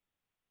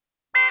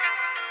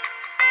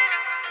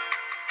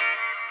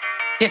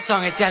This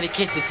song is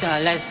dedicated to a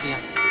lesbian.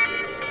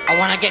 I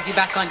wanna get you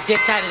back on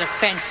this side of the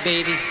fence,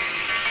 baby.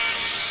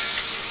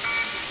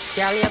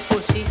 Gyal, your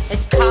pussy,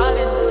 it's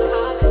calling,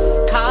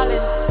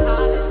 calling,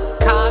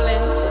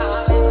 calling,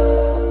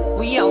 calling.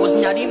 We always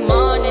not the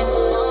morning,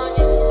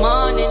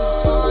 morning,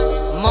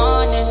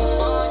 morning.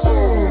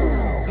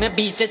 Me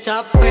beat it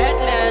up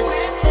breathless.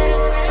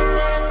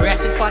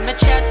 Rest it on my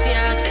chest,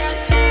 yes.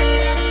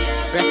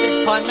 Rest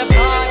it on my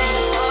body.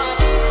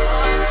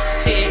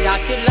 Say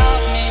that you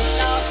love me.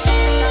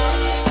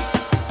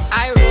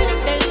 I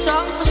wrote this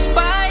song for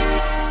spite.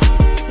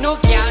 No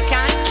girl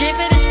can't give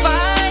it its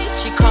fight.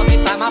 She called me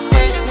by my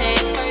first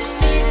name.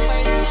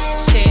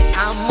 Say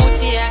I'm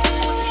Mouttxt.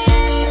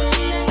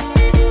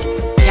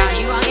 Yeah,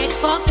 you wanna get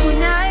fucked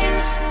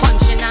tonight.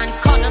 Punching on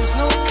condoms,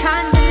 no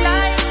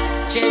candlelight.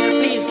 Jada,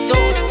 please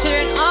don't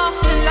turn off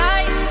the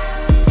light.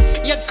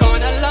 You're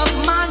gonna love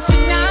man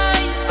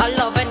tonight. A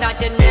loving that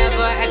you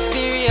never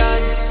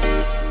experienced.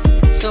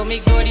 So me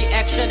go the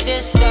extra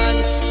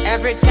distance.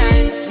 Every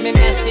time me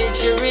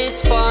message you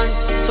response.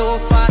 So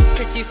fast,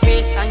 pretty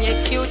face and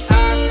your cute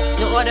ass.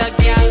 No other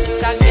girl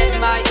can get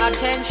my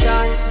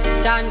attention.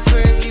 Stand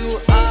firm, you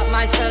are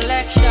my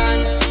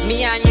selection.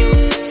 Me and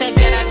you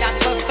together, that's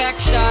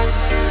perfection.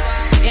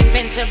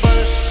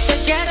 Invincible,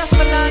 together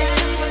for life.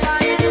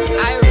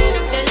 I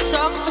wrote this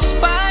song for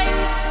spite.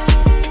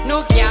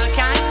 No girl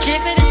can't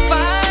give it its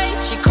fight.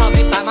 She called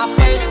me by my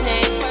first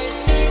name.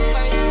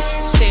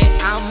 Say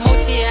I'm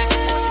Mouttxt.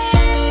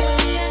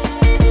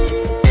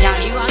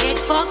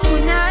 Fuck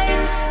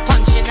tonight,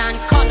 punching on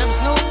condoms,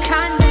 no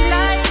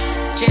candlelight.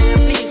 Jada,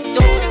 please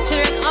don't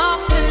turn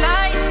off the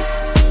light.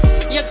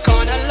 You're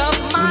gonna love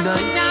man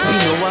tonight. You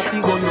know what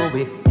you gonna know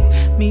it.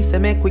 Me say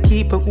make we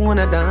keep it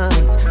wanna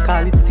dance.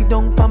 Call it sit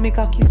down pa me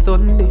cocky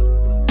Sunday.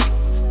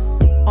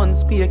 On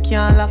spear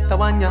can't lock the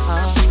one you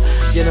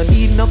have. You don't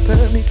need no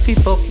permit fi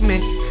fuck me.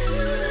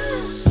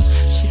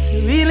 She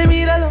say really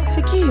me the love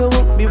fi give you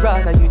up. Me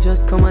rather you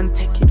just come and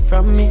take it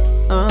from me.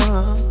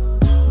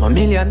 My $1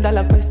 million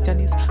question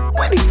is,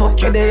 where the fuck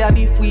you there and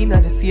if we in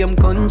the same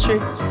country?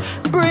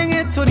 Bring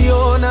it to the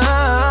owner.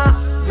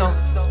 No,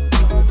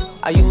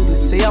 I you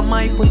did say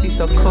my pussy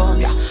so cold.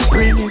 Yeah.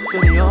 Bring it to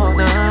the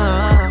owner.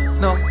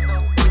 No,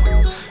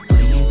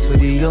 bring it to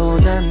the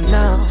owner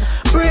now.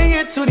 Bring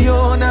it to the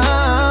owner.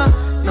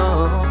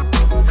 No,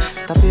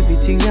 stop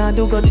everything you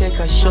do, go take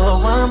a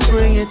shower and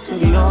bring it to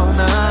the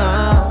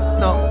owner.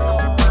 No,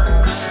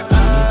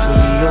 bring it to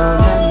the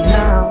owner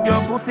now.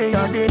 Your pussy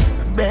are the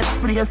best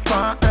place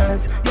for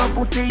earth. Your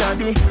pussy are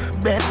the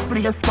best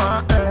place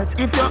for earth.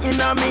 If you're in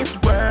a Miss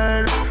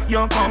World,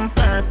 you come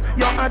first.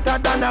 You're hotter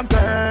than a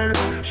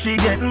girl. She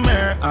get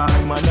mer.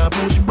 I'm gonna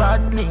push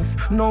badness.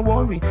 No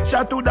worry,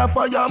 shot to the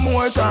fire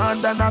more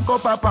than a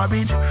cup of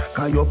porridge.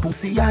 Cause your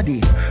pussy are the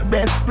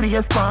best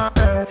place for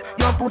earth.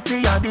 Your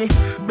pussy are the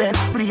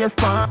best place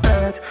for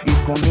earth.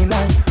 It come in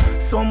like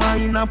summer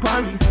in a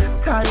Paris.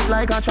 Tight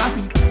like a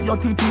traffic. Your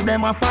titty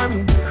them a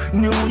foreign.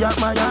 New York,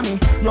 Miami.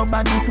 Your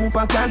body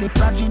super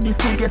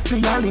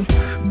califragilisticexpiali.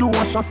 Do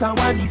a shots and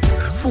waddies.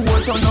 4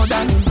 ton no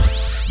damage.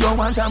 You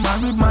want a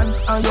married man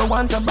and you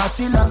want a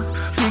bachelor.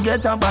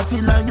 Forget a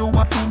bachelor, you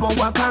a fi go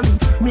a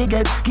college. Me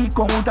get kick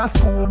out of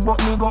school,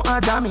 but me go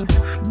a jammies.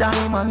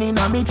 Diamond in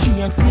a me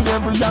chain,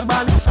 slavery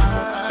abolish.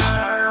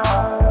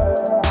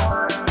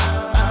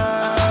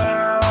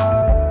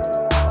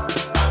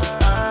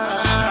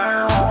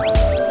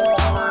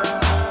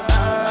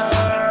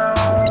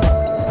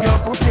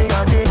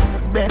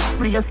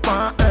 Place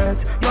for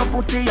earth. Your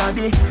pussy are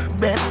the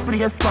best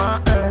place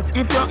for earth.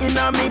 If you're in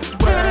a Miss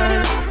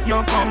World,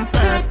 you come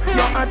first.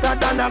 You're hotter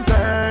than a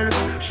girl.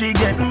 She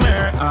get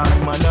mer.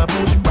 I'm gonna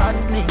push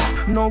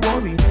badness. No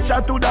worry,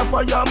 shot to the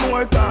fire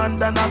more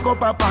than a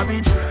cup of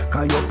porridge.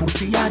 Cause your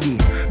pussy are the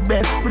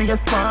best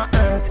place for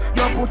earth.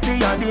 Your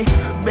pussy are the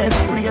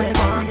best place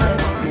for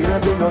earth. You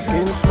have your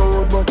skin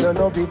smooth, but you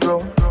love it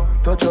rough.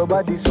 Touch your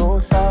body so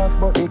soft,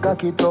 but it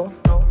cocky tough.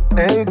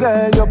 Hey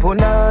girl, you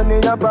put on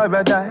in your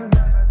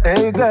paradise.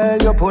 Hey girl,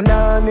 you put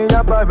on in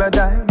your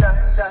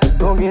paradise.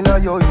 Don't in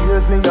your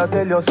ears, me I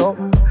tell you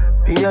something.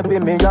 Baby,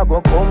 me I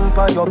go pump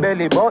on your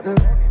belly button.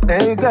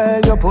 Hey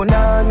girl, you put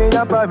on in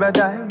your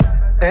paradise.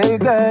 Hey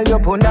girl, you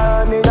put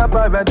on in your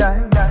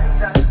paradise.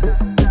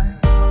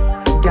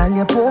 Girl,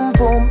 you boom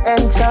boom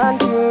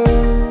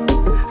enchanting,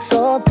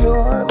 so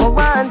pure,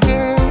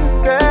 romantic.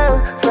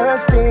 Girl,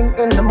 first thing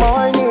in the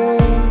morning,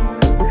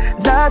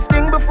 last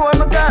thing before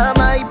me go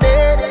my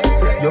bed.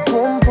 You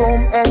boom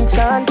boom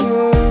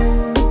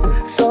enchanting,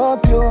 so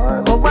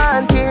pure,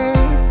 romantic.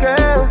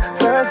 Girl,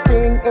 first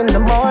thing in the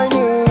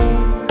morning,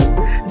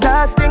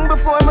 last thing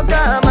before me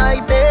go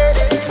my bed.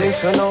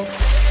 Listen up,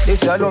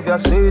 this I love your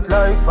sweet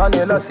like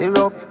vanilla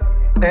syrup.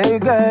 Hey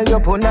girl, you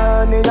put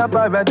on in your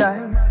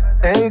paradise.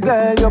 Hey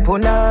girl, you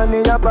put on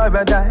in your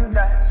paradise.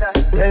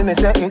 Tell me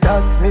say it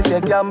hot, me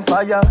say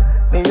campfire.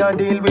 Me a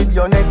deal with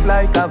your neck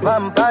like a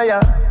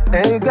vampire.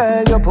 Hey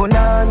girl, you put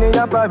on in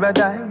your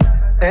paradise.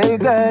 Hey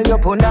girl, you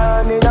put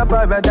on in your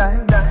paradise.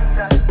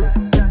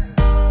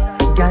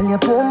 Girl, you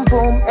boom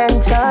boom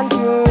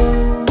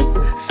enchanting,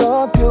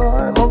 so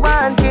pure,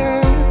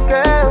 romantic,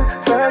 girl.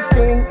 First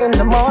thing in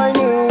the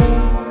morning,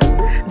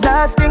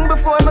 last thing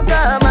before I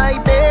go my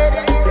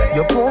bed.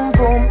 Your boom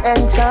boom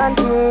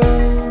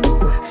enchanting,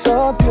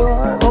 so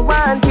pure,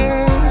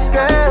 romantic,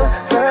 girl.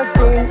 First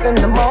thing in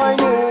the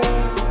morning.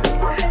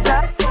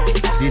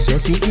 She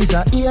says she is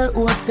a ear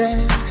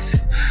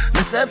hostess.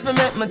 Myself I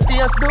make my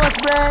taste those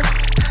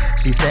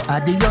breasts. She said,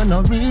 Adi, you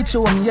no reach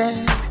home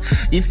yet.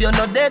 If you're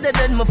not dead,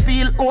 then me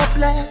feel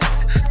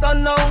hopeless. So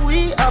now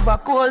we have a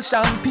cold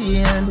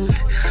champagne.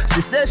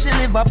 She says she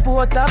live a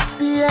Port of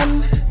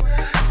Spain.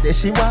 Say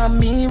she want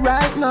me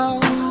right now.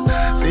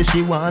 Say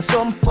she want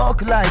some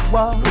fuck like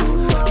wow.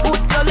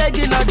 Put your leg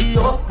in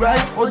the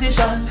upright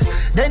position.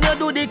 Then you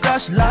do the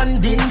crash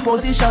landing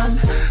position.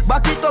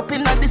 Back it up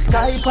in the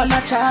sky on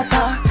a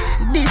charter.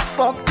 This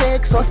fuck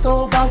takes us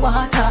over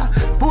water.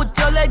 Put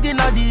your leg in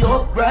the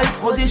upright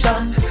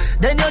position.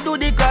 Then you do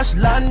the crash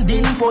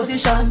landing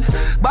position.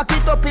 Back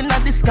it up in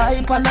the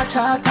sky on a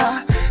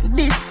charter.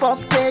 This fuck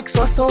takes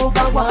us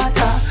over water.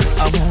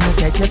 I wanna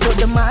take you to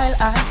the mile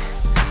high.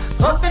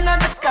 Up in the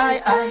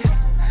sky high.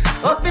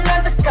 Up in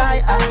the sky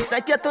high.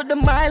 Take you to the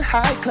mile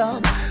high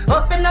club.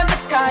 Up in the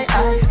sky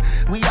high.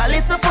 We all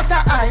listen for the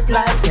hype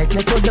like. Take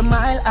you to the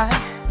mile high.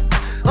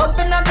 Up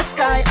in the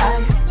sky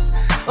high.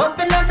 Up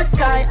in the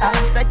sky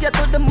high. Take you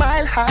to the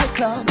mile high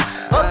club.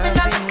 Up in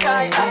the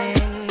sky high.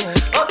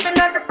 Up in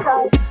the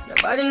sky.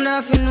 Nobody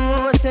nothing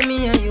knows, say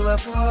me and you a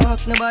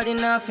fuck. Nobody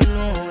nothing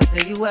knows,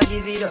 say you a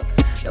give it up.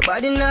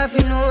 Nobody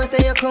nothing knows,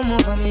 say you come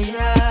over me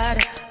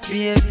yard.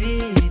 Baby,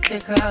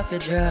 take off your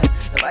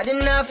dress. Nobody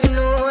nothing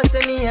knows,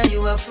 say me and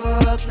you a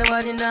fuck.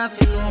 Nobody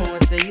nothing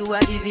knows, say you a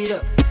give it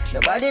up.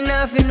 Nobody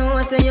nothing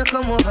knows, say you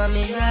come over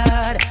me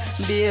yard.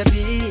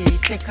 Baby,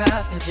 take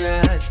off your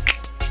dress.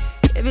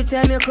 Every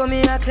time you come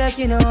here, act like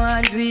you know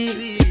I do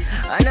it.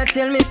 And I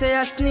tell me, say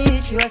I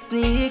sneak, you a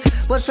sneak.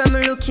 But from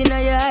looking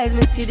at your eyes,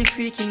 me see the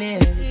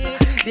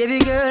freakiness. Baby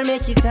girl,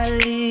 make it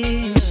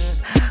unleash.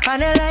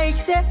 And I like,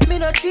 say, me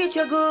no treat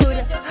you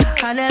good.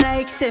 And I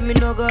like, say, me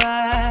no go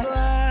hard.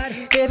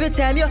 Every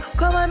time you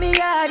come on me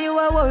yard, you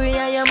a worry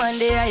and your man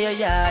there at your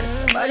yard.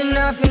 Nobody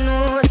nothing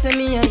knows, say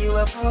me and you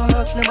a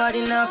fuck.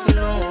 Nobody nothing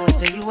knows,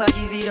 say you a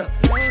give it up.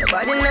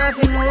 Nobody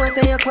nothing knows,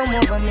 say you come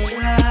over me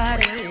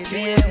yard.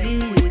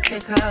 Baby,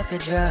 take off your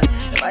dress.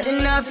 Nobody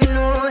nothing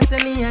knows, say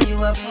me and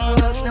you a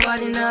fuck.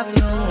 Nobody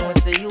nothing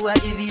knows, say you a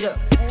give it up.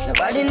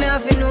 Nobody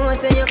nothing knows,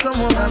 say you come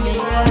over me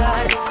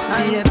yard.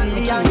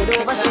 Baby, can't get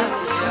over shit.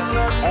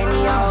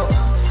 Anyhow,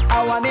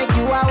 I wanna make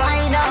you a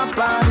wine up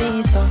on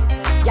me, so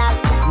yeah,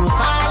 me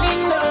fall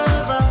in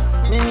love.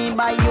 Me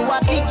buy you a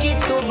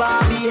ticket to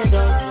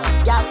Barbados.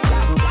 Yeah,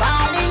 me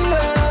fall in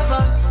love.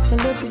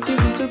 Hello, pretty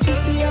little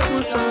pussy,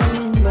 I'm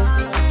coming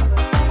back.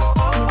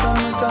 I'm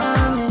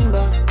coming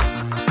back.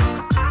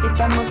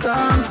 I'm a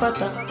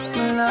comforter,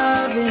 I'm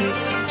loving it.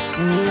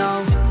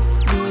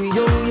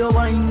 Yo, your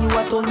wine, you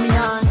a told me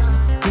on.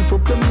 If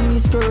up your mini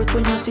skirt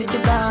when you sit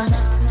it down.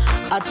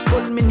 At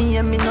school, me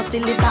name, me no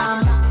silly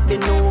down.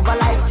 Been over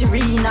like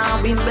Serena,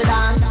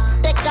 Wimbledon.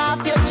 Take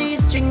off your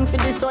G-string for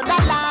the soda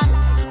land.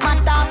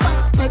 Matter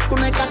fact,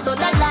 make a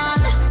soda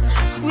land.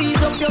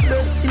 Squeeze up your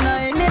breasts in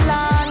any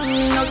land.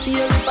 No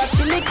care if a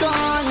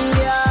silicone,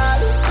 girl.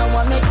 I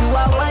wanna make you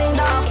a wind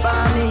up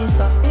on me,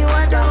 so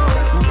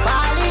I'm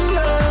fall in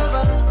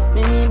love.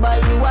 Me buy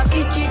you a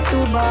ticket to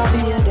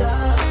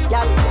Barbados.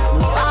 Yeah,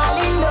 I'm fall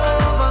in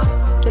love.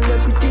 Tell your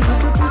pretty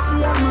little pussy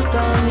I'm a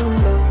coming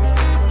love.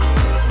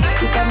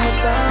 It am a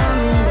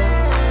coming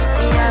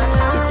love. Yeah,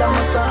 it am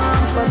a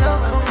comfort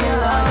for me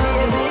love.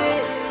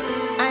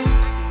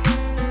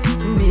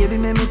 Baby,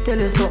 make me tell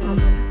you something.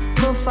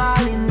 Don't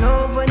fall in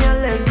love when your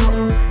legs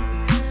open.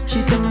 She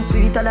say me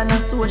sweeter than a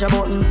soldier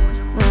button.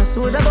 No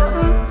soldier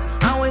button.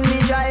 And when we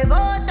drive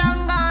out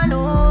and gone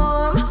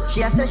home,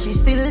 she a say she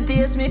still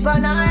taste me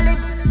on her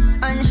lips.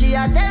 And she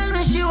a tell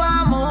me she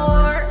want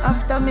more.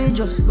 After me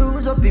just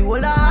bruise up the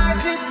whole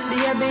heart it.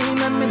 Baby,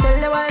 let me tell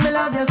you why me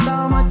love you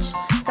so much.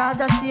 Cause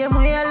the same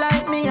way you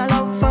like me, I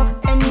love fuck.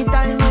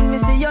 Anytime when me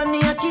see you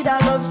naked, I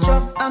love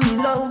struck. And me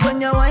love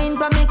when you whine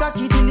pa me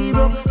cocky till he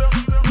broke.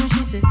 And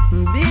she say,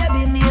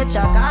 baby,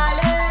 nature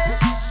calling.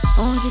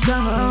 Won't you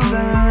come over?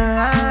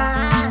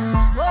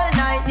 All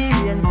night the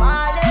rain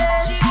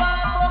falling. She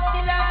won't fuck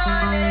till the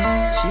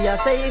morning. She a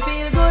say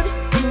feel good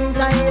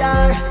inside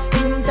her,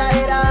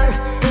 inside her,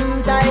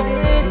 inside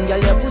it. Girl,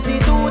 your pussy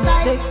too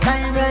tight. Take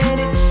time, ride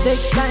it,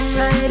 take time,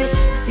 ride it.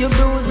 You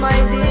bruise my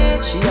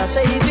dick. She a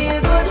say feel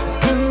good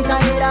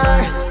inside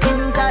her,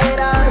 inside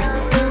her,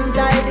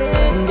 inside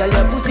it. Girl,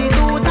 your pussy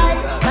too tight.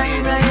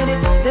 Time, ride it,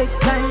 take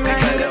time,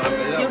 ride it.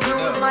 You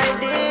bruise my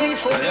dick.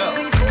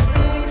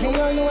 Me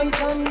alone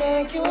can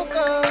make you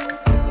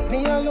come.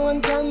 Me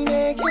alone can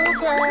make you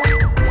cry.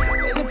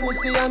 When the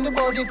pussy and the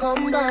body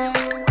come by,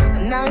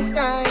 a nice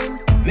time.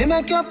 Me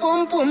make your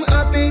pum pum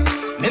happy.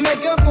 Me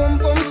make your pum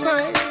pum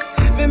smile.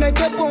 Me make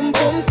your pum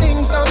pum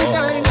sing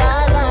sometime.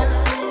 La la,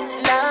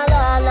 la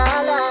la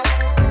la la,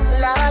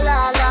 la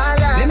la la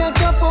la. Me make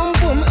your pum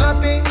pum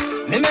happy.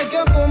 Me make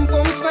your pum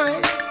pum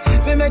smile.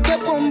 Me make your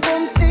pum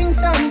pum sing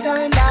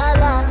sometime. La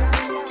la,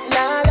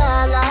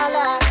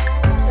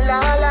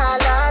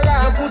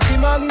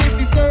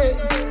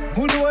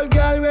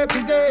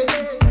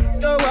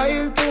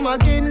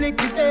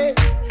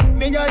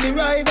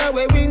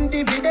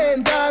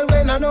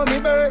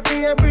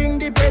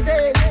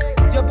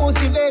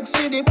 pussy vex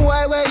with the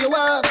boy where you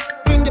are.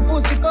 Bring the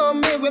pussy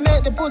come me, we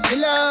make the pussy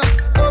laugh.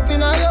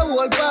 Open all your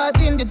whole part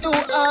in the two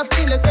half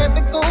till it's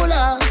every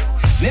cooler.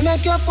 Me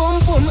make your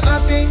pum pum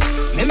happy,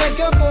 me make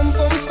your pum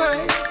pum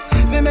smile,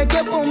 me make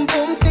your pum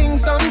pum sing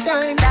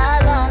sometime.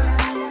 La la,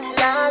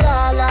 la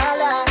la la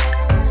la,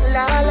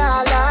 la la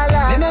la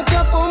la. Me make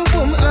your pum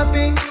pum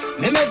happy,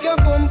 me make your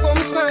pum pum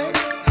smile,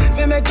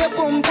 me make your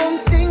pum pum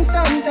sing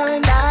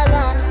sometime. La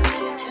la,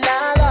 la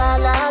la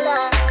la la,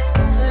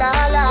 la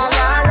la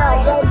la la.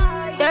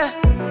 Yeah,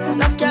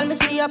 enough girl me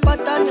see a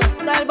pattern your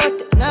style,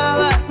 but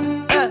now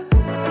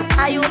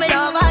are you me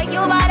lover,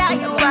 you bad, are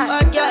you bad?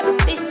 Bad girl,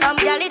 this some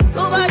girl it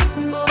too bad,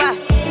 too bad.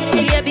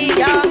 Hey baby,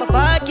 you're my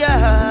bad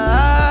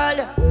girl.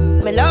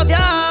 Me love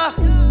ya,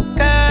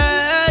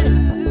 girl.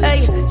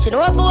 Hey, she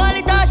know for all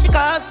it all she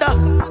comes so.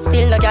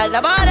 Still no girl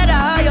no bother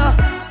da yo.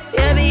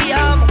 Baby,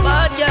 you're my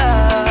bad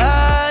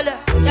girl.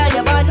 Girl,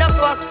 you bad no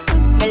fuck.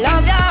 Me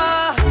love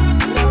ya.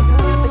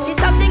 Me see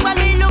something when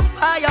me look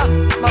higher.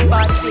 My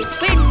bad bitch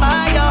with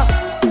fire.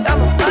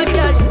 I'm a bad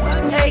girl.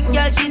 Hey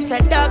girl, she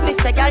said dog, me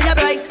say girl you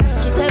bright.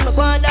 She said me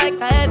go on like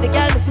a heavy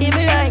girl, me see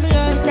me like.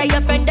 Me say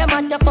your friend them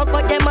want to fuck,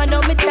 but them I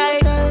know me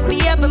tight.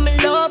 Baby, me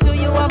love you,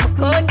 you are my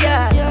gun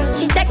girl.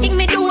 She said king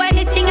me do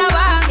anything I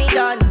want me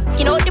done.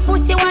 Skin out the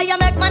pussy while you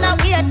make man a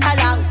wait so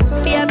long.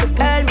 Baby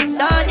girl, me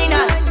son in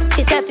her.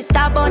 She said fi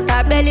stab out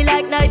her belly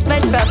like knife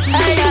men from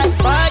Thailand.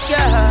 Bad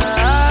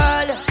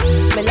girl,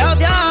 me love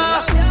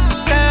ya,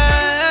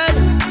 girl.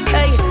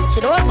 Hey,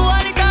 she know for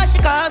all it all she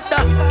comes so.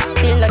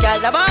 Still no girl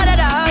no bother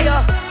da yo.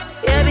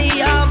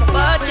 Baby, I'm a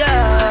bad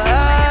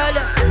girl.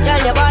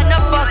 Girl, you bad no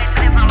fuck.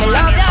 Me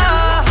love ya.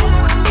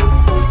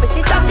 Me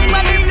see something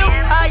when me look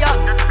higher.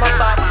 My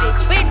bad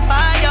bitch with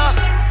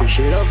fire.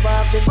 She love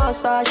off the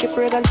bus, she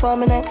fragrance for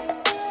me neck.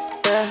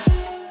 Yeah.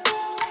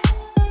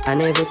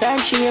 And every time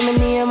she hear me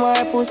name,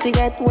 her pussy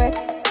get wet.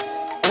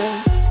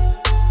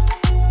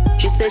 Yeah.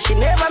 She said she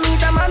never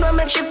meet a man who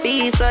make she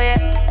feel so yeah.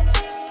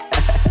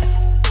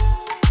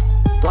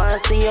 Wanna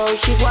see how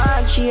she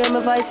want, she hear my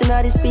voice in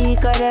the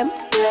speaker them.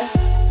 Yeah.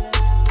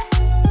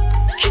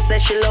 She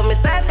said she love me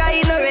style, cause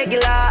you no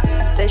regular.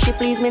 Say she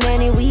please me in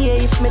any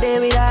way if me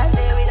there with her.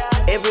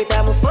 Every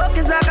time we fuck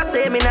is like a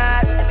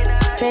seminar.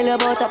 Tell her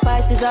about her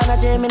Pisces and a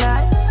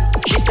Gemini.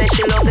 She said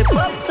she love the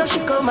fuck, so she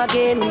come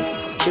again.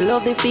 She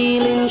love the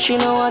feeling, she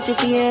know what you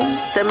feel.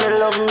 Say me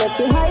love make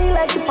you high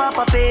like the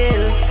Papa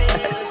pill.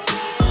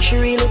 She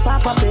really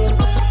pop a pill.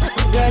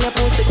 Girl, your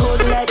pussy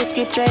good like the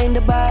scripture in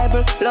the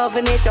Bible.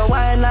 Loving it, you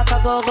wine like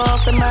a go-go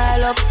for my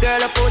love. Girl,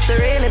 your pussy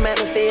really make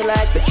me feel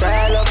like the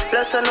trial.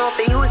 Plus, I know if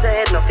you use your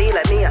head, no feel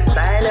like me a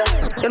style.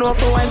 You know if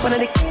you wine pan the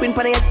dick, queen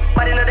pan the head,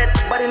 body in a dead,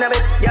 body in a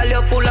bed. Girl,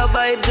 you're full of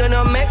vibes, you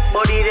know make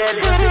body dead.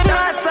 Just the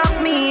thoughts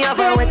of me, of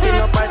her wetting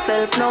up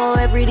herself. Now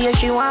every day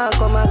she want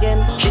come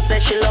again. She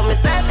said she love me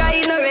style, cause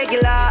you no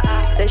regular.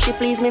 Say she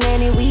please me in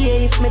any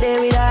way if me there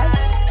with her.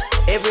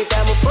 Every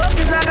time we fuck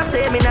is like a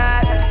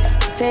seminar.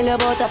 Tell her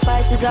about her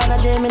Pisces and a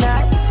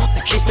Gemini.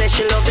 She said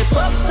she love the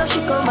fuck, so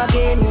she come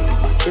again.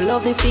 She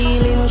love the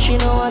feeling, she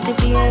know what to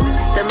feel.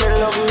 Tell me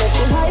love me make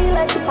you high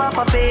like the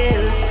Papa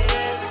pill.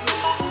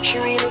 She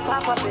really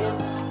Papa pill.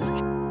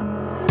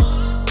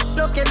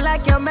 Looking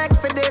like you're made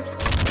for this.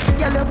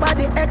 Girl, your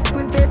body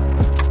exquisite.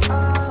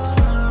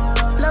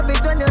 Love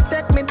it when you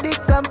take me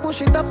dick and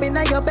push it up in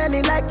your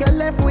belly like you're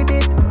left with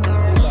it.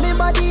 Me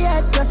body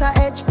head, just a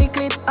edge the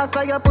clit. I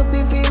saw your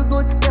pussy feel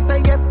good, yes I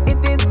yes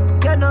it is.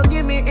 You know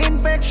give me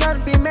infection,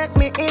 fi make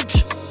me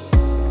itch.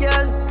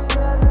 Girl,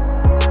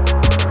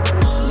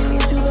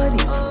 stimulate your body,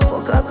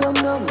 fuck her come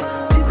down.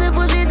 She say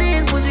push it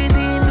in,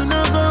 do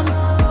not come.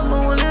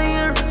 Someone will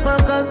hear,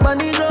 back us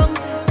bunny drum.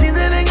 She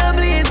say make her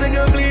please,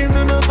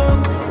 do not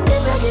come.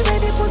 If I give her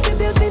the pussy,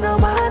 baby, no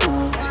man.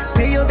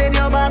 Pay your bend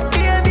your back,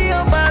 baby,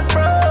 your pass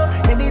pro.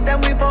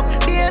 Anytime we fuck,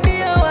 baby,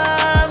 you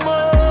want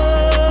more.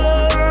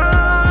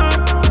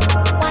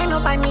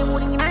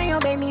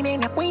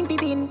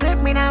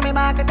 Me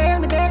back, tell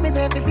me,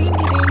 say if you sink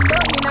it in.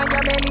 Don't you know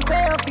your belly,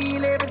 say you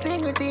feel every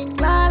single thing.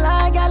 La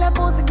la, girl, your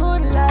pussy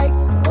good like.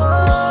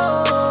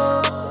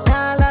 Oh,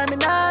 nah, la me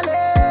nah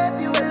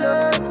leave you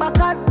alone.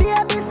 Because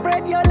baby,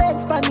 spread your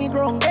legs pan the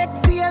ground.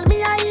 Exhale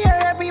me, I hear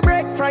every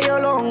breath from your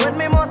lung. When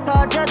me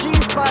massage your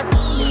G-spot,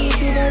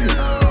 meet your belly,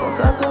 fuck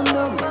her come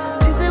down.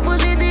 She say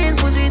push it in,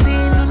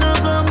 do not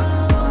come.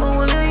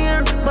 Someone will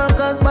hear,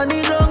 because pan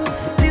the ground.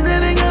 She say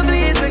make you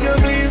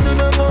please, do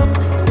not come.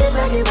 If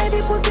I give her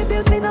the pussy,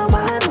 baby, no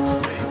man.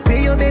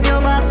 You bend your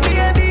back,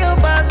 baby, you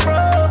pass pro.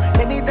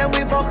 Anytime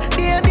we fuck,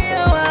 baby,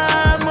 you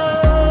want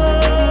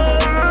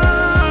more.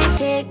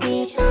 Take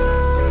me so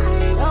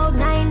high. Road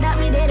 9 that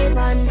me did it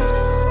run.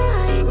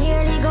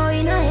 Nearly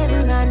going to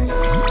heaven run.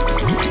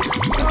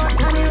 Don't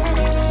come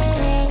ready.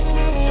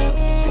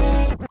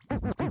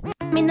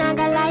 Me not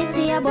gonna lie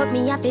to you, but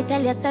me have to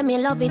tell you, say me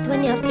love it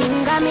when you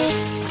finger me.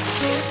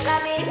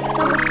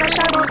 Something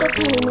special about the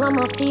feeling one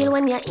more feel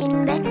when you're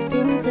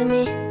indexing to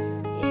me.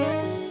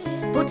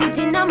 Put it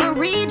in my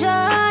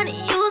region,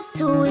 you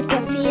two if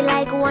you feel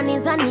like one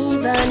is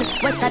uneven.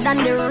 Wetter than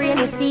the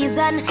rainy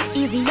season.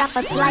 Easy off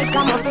a slide,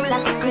 come up full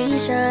of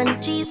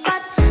secretion. Cheese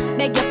pot,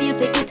 beg you feel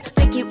for it.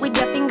 Flick it with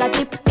your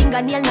fingertip.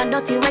 Fingernail not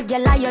dirty,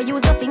 regular, you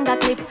use a finger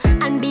clip.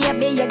 And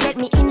baby, you get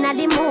me in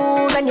the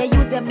mood. When you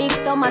use your big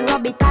thumb and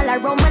rub it all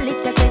around my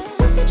little clip.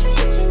 Put the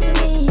trench into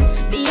me.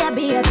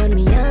 Baby, turn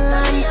me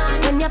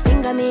on. When you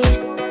finger me.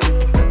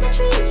 Put the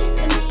trench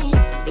into me.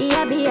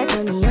 Baby,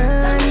 turn me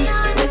on.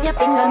 When you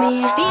finger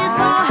me. Feel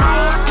so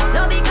high.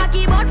 No big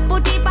cocky but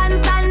put it on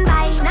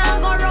standby. Now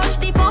go rush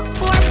the fuck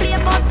foreplay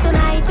bus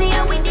tonight. Play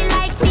with it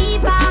like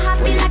FIFA.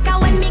 Happy like a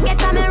when me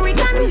get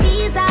American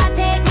visa.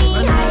 Take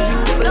me high.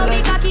 No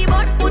big cocky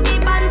but put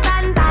it on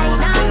standby.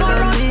 Now go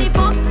rush the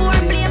fuck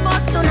foreplay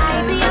bus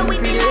tonight. Play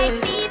with it like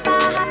FIFA.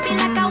 Happy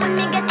like a when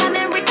me get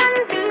American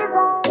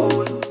visa.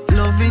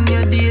 Loving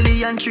you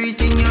daily and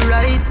treating you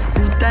right.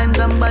 Good times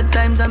and bad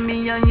times and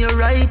me and you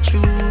right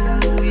true,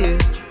 yeah.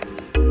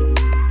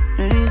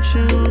 Ain't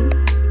true.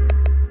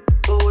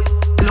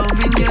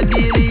 Loving you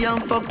daily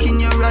and fucking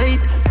you right.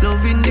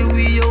 Loving the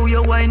way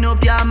you wind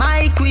up, you're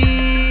my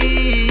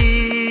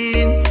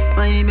queen,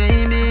 my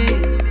baby.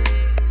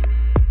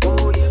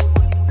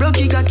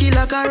 Rocky cocky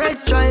like a red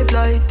stripe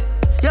light.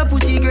 Your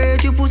pussy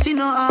great, your pussy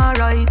not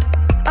alright.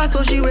 I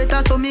saw she wet,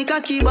 I saw me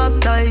cocky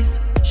baptized.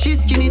 She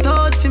skin it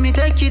out for me,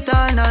 take it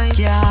all night.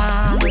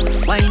 Yeah,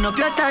 wind up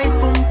your tight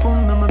pum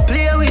pum. I'ma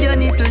play with your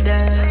nipple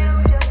then.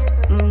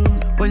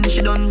 When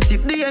she done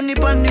sip the honey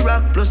on the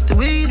rock, plus the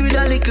weed with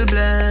a little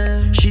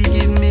blend. She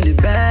give me the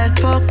best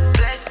fuck.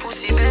 Best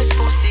pussy, best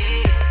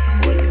pussy.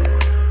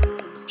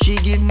 She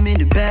give me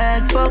the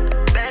best fuck.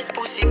 Best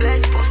pussy,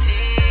 bless pussy.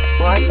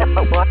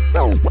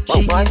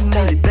 She give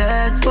me the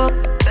best fuck.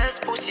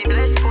 Best pussy,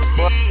 bless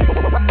pussy. She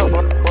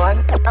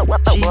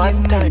give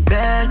me the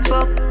best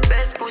fuck.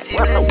 Best pussy,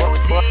 bless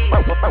pussy.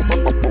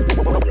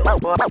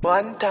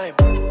 One time.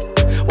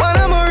 When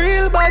I'm a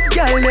real bad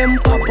girl, them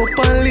pop up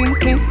and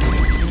link me.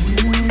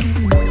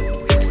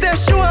 Say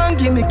she want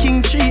give me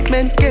king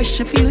treatment, guess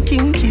she feel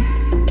kinky.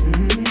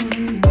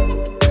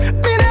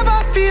 Me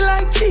never feel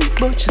like cheap,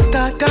 but she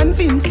start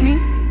convince me.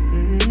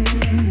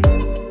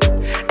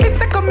 Me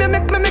say come here,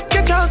 make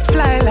you just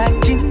fly like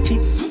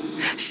Gingy.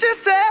 She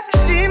say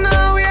she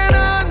know we ain't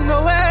on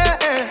nowhere.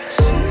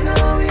 She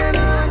know we ain't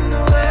on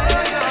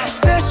nowhere.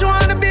 Say she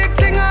want a big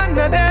thing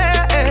under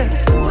there.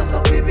 What's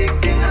up with big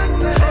thing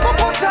under there? But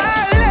put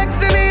her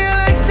legs in the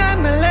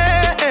election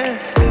delay.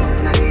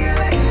 It's not the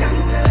election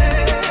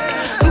delay.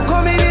 Look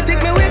how me they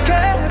take me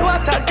wicked.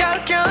 What a girl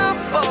can't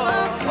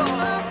afford.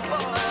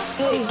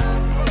 Hey,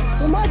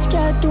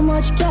 too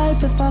much girl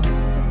for fuck.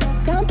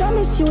 Can't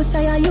promise you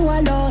say you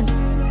alone.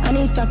 And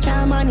if you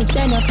can't manage,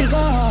 then you figure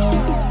out.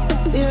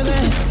 Baby,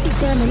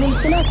 say me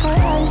missing a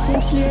call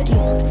since lately.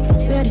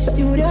 Where the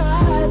studio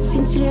hard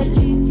since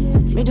lately.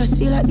 Me just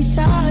feel like this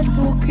all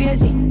too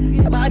crazy.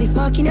 Your body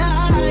fucking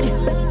hard.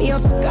 Me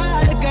off a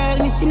call, girl,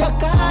 missing a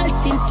call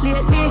since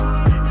lately.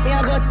 Me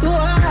I got too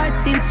hard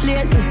since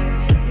lately.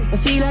 I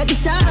feel like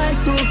this all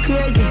too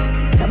crazy.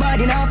 Your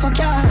body now fuck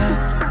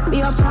hard.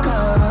 Me off a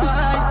call.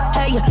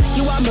 Hey,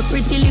 you want me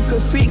pretty little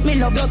freak, me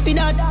love you for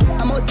that.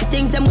 And most the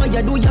things them what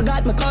you do, you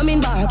got me coming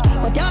back.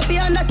 But you have to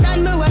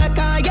understand me work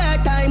all your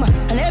time.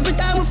 And every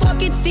time we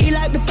fuck it feel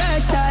like the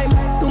first time.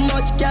 Too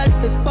much girl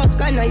to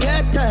fuck on your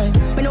time.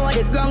 Me know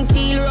the ground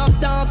feel rough,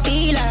 don't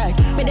feel like.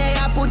 But they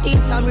are put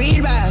in some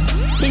real work.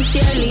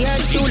 Sincerely,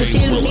 and through the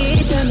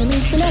termination. I'm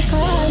missing a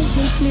call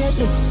since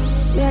lately.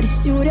 We had the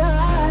studio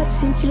hard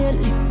since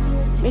lately.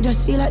 Me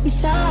just feel like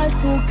this all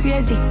too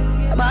crazy.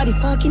 Your body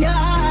fucking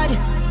hard.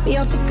 Me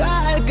off a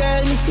call,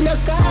 girl, missing a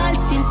call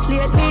since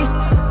lately.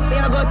 Me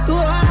I got too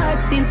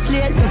hard since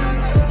lately.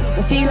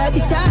 I feel like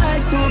this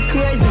all too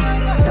crazy.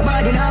 Your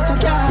body now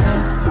fuck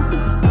hard.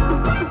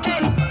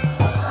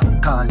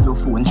 Call your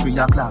phone 3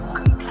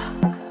 o'clock.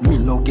 Me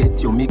no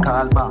get you, me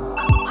call back.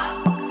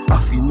 I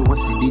feel no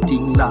see the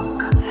thing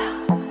lock.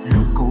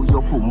 Look how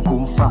your pum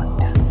pum fat.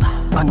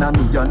 And I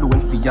me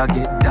alone for you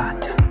get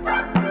that.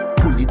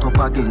 Pull it up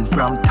again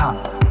from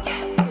top.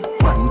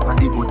 Wine on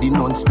the body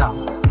non-stop.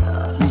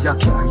 Me a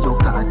carry your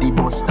car the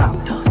bus stop.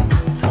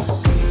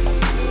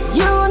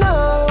 You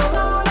know,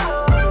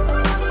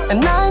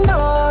 and I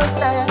know,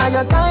 say, I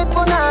got tight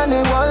for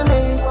nanny, wall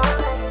me.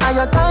 I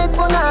got tight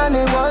for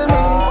nanny, wall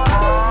me.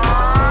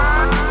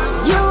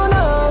 You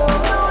know,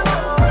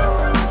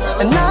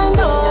 and I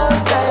know,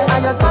 say, I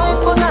got tight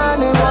for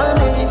nanny, wall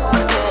me.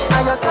 I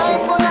got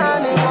tight for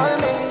nanny, wall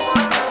me.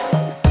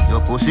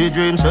 Your pussy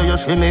dream, so you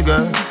see me,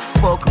 girl.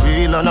 Fuck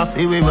real and I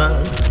feel we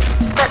well.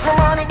 Take my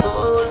money,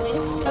 hold me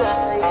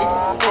like you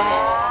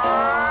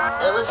can.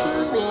 Never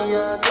see me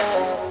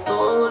again,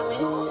 hold me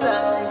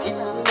like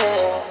you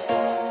can.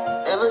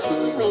 Never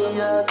see me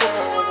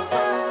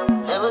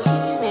again, never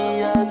see me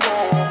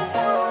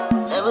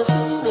again. Never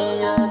see me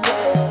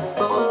again,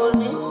 hold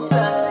me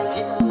like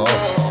you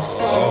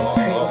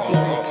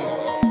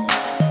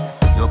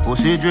can. Your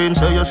pussy dream,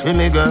 so you see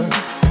me, girl.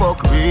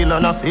 Fuck real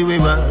and I feel we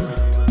well.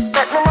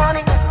 Take my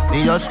money.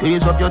 Me just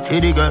squeeze up your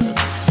titty, girl.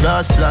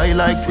 Just fly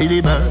like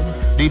Tweety Bird.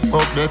 The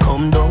fuck they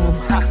come down.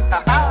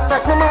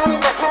 Take my money.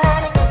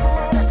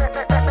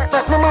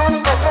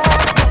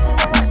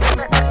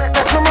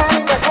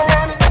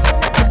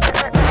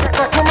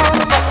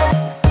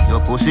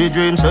 pussy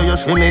dream, so you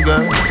see me, girl.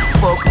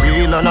 Fuck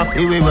real and I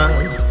feel we well.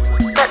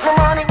 Take my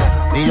money.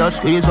 Me just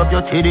squeeze up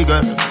your titty,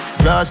 girl.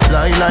 Just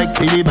fly like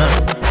pretty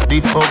bird. The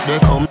fuck they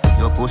come.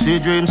 Your pussy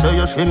dream, so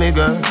you see me,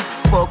 girl.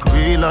 Fuck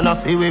real and I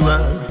feel we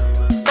well.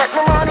 Take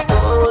my money.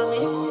 Hold me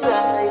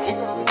like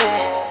you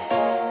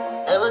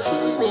can. Never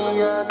see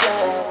me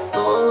again.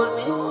 Hold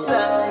me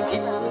like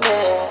you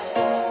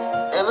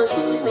can. Never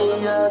see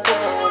me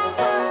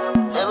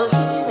again. Never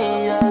see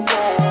me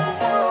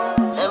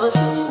again. Never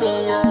see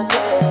me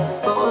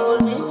again.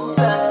 Hold me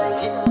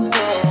like you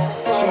can.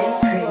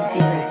 Crazy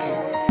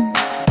Records.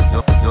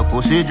 Your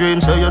pussy dream,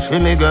 so you see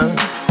me, girl.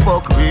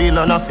 Fuck real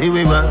and I feel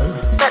we well.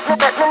 Take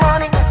my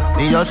money.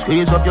 Me just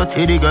squeeze up your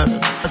titty, girl.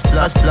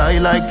 Just fly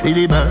like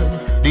pretty bird.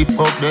 The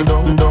fuck they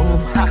dumb.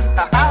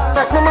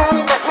 Take my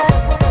money. Take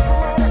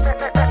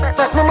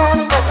my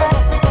money.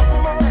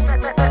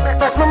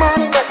 Take my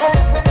money.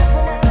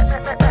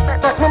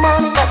 Take my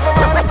money.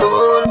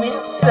 Hold me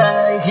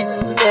like you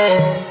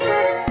can.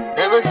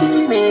 Never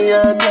see me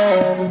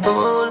again.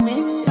 Hold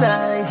me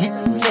like you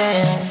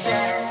can.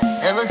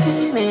 Never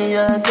see me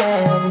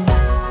again.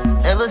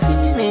 Never see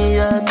me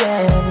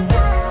again.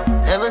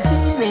 Never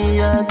see me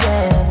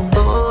again.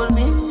 Hold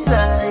me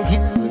like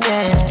you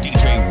can.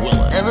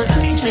 Never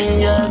see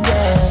me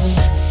again.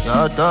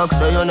 Your talk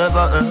say you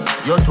never heard.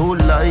 You too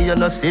lie, you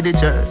no see the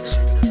church.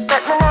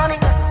 Take my money.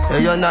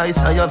 Say you're nice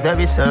and you're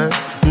very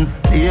certain.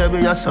 Baby,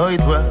 you saw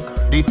it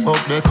work. The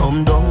fuck they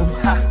come down.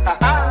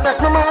 Take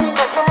my money.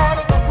 Take my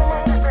money.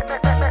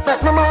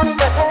 Take my money.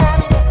 Take my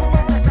money.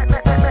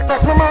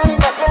 Take my money.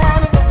 Take my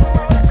money.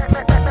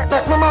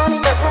 Take my money.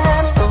 Take my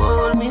money.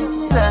 Hold me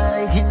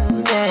like you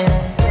can.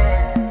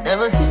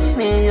 Never see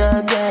me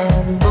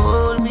again.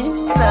 Hold me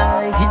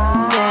like you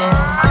can.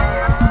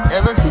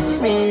 Never see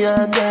me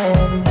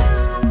again.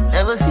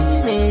 Never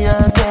see me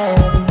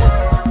again.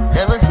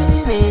 Never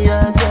see me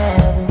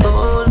again.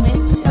 Hold me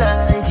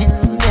like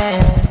you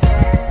can.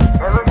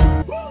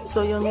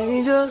 So you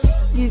may just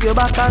give your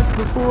back us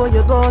before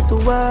you go to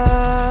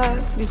work.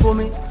 Before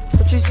me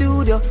touch your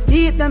studio,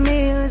 keep the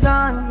meals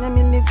on. Let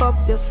me lift up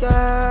your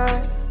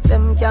skirt.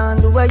 Them can't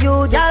do what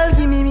you do. Y'all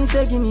give me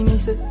say.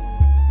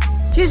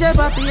 She say,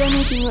 papi,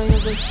 anything when you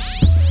say.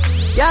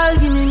 Y'all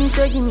give me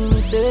say.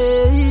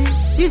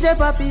 She say,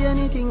 papi,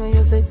 anything when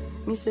you say.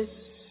 Me say,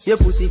 your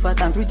pussy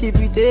fat and pretty.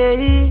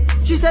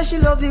 She say she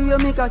love the way you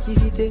make her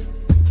kiss it.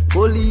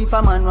 Only if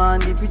a man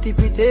want the pretty.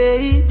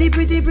 The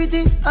pretty,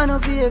 I know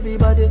for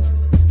everybody.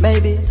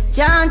 Baby,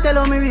 can't tell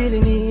how me really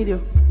need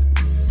you.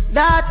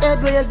 That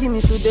head where you give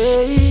me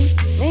today.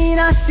 Me in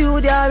a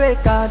studio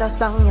record a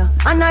song, yeah.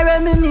 And I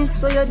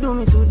reminisce what you do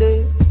me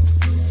today.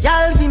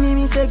 Y'all give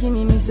me say.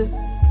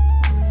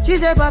 She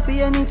say,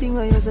 papi, anything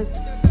what you say.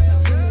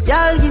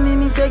 Y'all give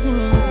me say.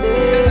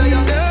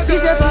 She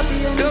say,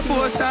 papi, anything. The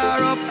boss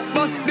are up,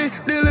 but the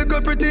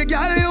little pretty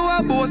girl you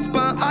a boss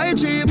pan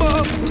IG,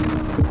 but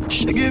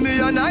she give me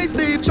a nice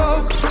deep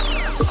choke.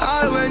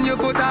 All when you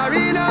put her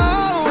in a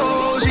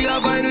hole, she a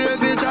find way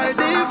if you try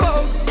to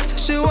fuck.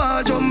 She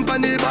want jump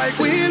on the bike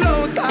wheel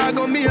out. I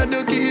go me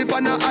to keep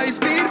on a high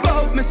speed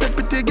boat. Me say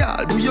pretty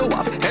girl, do you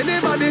have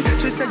anybody?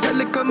 She said you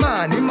little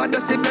man, him a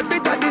just say baby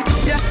daddy.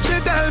 Yeah, she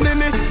tell me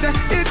say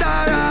it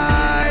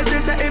alright. She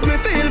say if me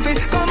feel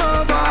fit, come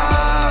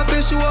over.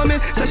 She show me,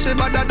 say she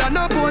better than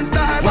a porn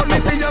star. But me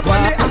see you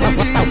on the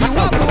IG, you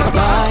a porn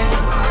star.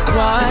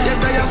 Why?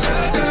 Yes I am.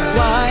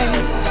 Why?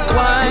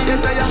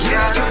 Yes I am.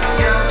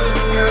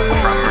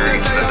 From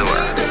rings to the door.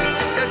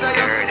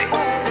 Dirty.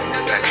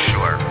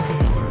 Sexual.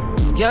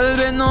 Girl,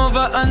 bend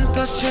over and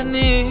touch your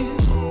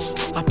knees.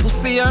 A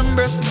pussy and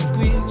breast me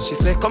squeeze. She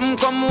say, come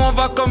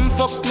over, come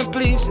fuck me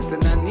please. She say,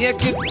 nah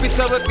naked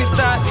picture with me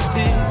start the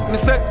tease. Me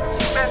say,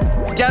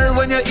 girl,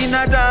 when you're in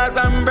a jazz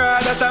and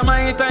broad, that's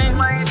my time.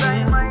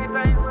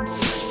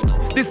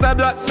 This a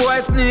black boy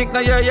sneak, now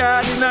your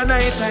yard in a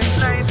night time.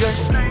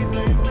 Yes.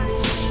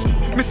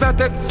 Me say,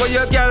 take for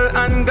your girl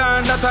and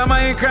gone, that's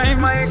my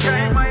crime.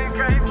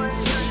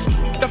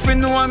 If you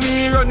know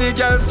me, run the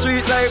girl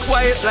street like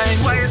white line.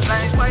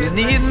 You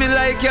need me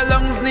like your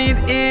lungs need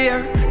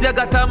air. You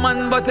got a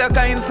man but you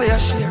kind so you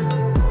share.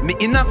 Me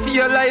enough for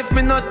your life,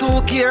 me not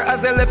too care.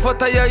 As I left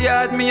out of your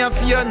yard, me a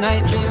for your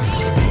nightmare.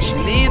 She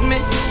need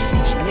me.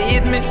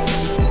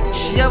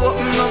 She a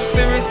open up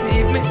to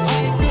receive me.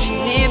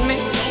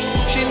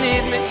 She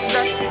need me.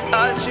 That's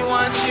all she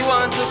want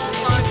to.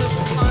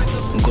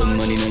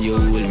 Gunman in your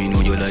hole, me know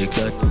you like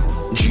that.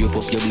 Drape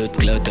up your blood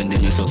clot and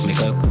then you suck me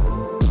cock.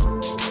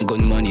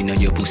 Gunman in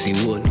your pussy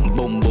hole.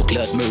 Bumbo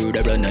clot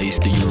murderer nice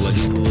to you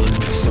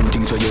alone. Some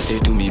things what you say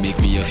to me make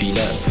me a feel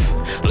laugh.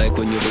 Like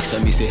when you vex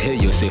and me say hey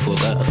you say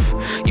fuck off.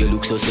 You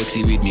look so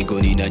sexy with me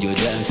gun in your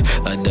dress.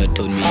 And that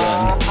turn me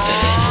on.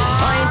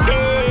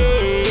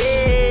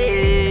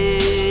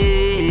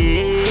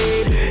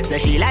 Pointed. So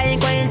she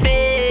like when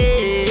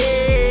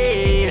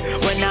fail.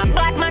 When I'm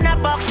bad man a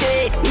fuck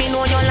shit. Me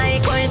know you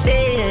like when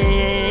fail.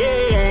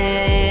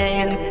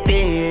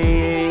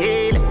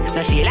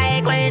 So she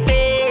like when fail.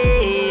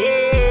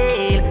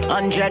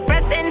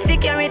 100%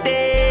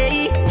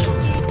 security.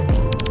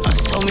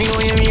 So me know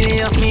you really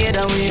have made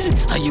a way.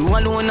 And you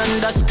alone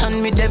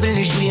understand me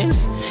devilish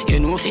ways. You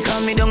know if you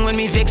calm me down when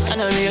me vex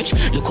and a rage.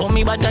 Look how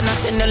me bad and I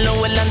send a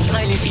low and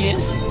smiley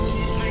face.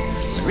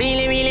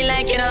 Really, really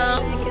like you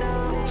now.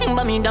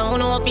 But me down,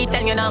 no if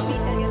tell you now.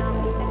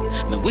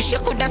 Me wish I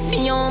could have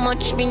seen how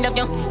much me love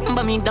you.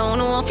 But me down,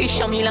 no if you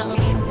show me love.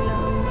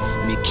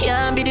 Me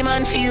can't be the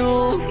man for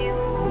you,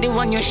 the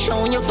one you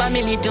show your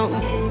family to.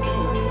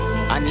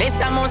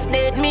 Unless I must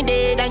dead me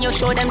dead and you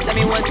show them say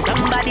me was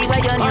somebody where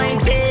you know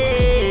it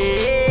fail.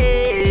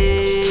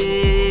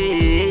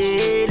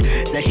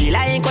 So she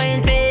like when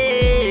it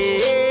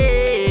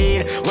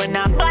fail. When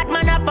a bad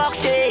man a fuck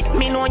shit,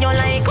 me know you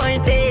like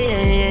when it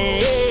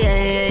fail.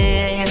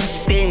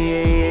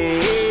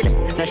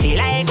 So she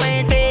like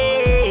when it fail.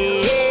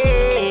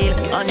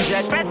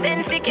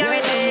 100%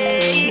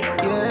 security.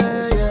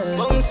 Yeah.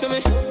 Bounce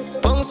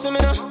to me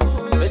now.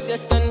 Rest your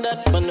stand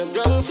up on the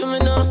ground for me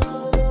now.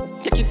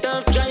 Take it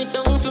off, try it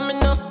down for me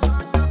now.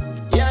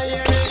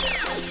 Yeah.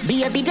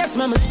 Baby, just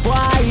mama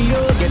spoil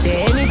you. Get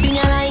anything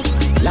you like.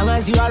 Long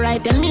as you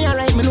alright and me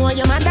alright. Me know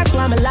you're mad, that's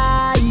why I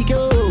like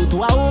you.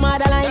 To a woman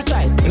that like. That's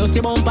right. Plus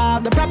the bumper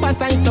have the proper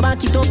sign. So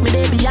back it up, me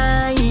day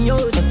behind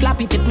you. Just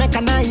slap it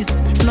mechanized.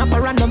 Snap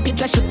a random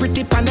picture, she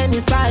pretty pan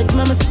any side.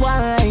 Mama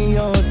spoil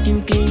you.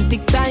 Skin clean,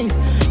 thick ties.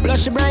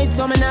 Blush bright,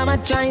 so me never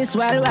choice.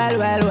 Well.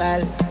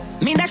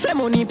 Me dash my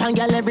money pan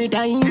girl every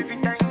time.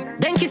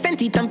 Then kiss and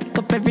teeth and pick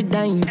up every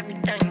dime.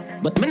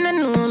 But me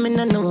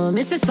no know.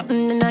 Me see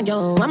something in a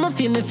girl. I'ma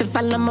feel me if it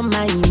fall on my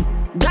mind.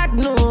 God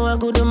know a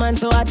good woman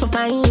so hard to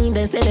find.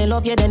 They say they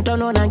love you, then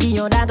turn on and give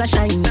your dog a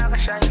shine.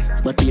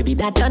 But baby,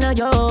 that turn on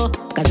yo.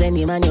 Cause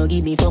any man you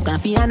give the fuck a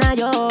fee and a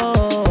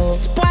yo.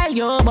 Spoil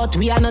yo, but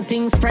we are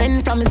nothing's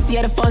friend. From me see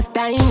you the first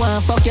time,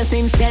 wanna fuck you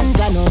since then,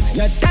 Jano.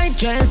 Your tight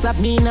dress up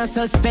me in a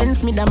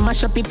suspense. Me da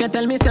mash up if you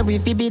tell me say we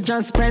fi be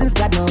just friends,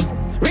 God no.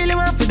 Really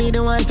want to be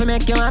the one to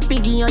make you happy.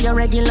 Give you your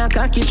regular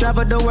cocky.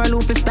 Travel the world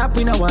who fi stop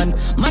with no one.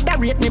 Mother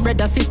rate me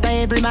brother, sister,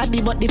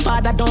 everybody. But the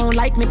father don't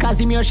like me cause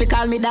him here she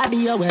call me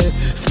daddy, oh well.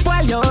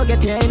 Spoil you,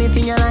 get you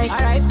anything you like.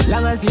 Alright,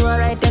 long as you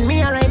alright and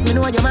me alright. Me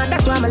know you're mad,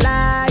 that's why I'm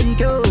like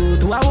you.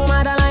 To a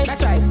woman that like.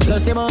 That's right.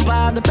 Plus the bumper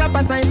have the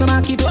proper sign. So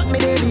back it up me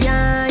there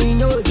behind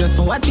you. Just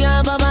for what you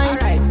have a mind.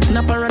 Alright,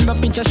 snap a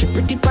random picture. She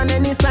pretty on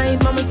any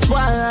side. Mama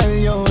spoil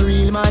you,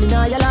 real man in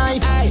all your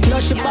life.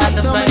 Plus she bad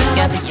so me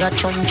get your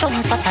chum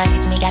so tight.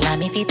 Me gal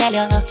me fi tell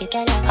you.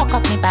 Hook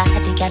up me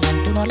body gal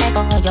and do no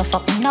lego. You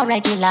fucking no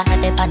regular.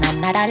 Dep on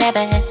another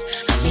level.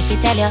 Me fi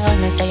tell you,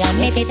 me say I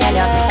me fi tell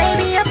you.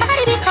 Baby your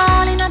body be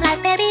calling. I'm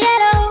like baby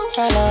hello.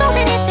 So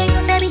many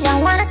things baby I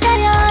wanna tell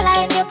you.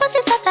 Like your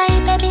pussy so tight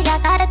baby I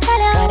gotta tell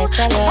you.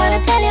 I wanna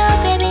tell you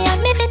baby I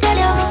me fi tell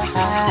you.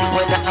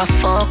 When I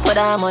fuck with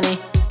that money,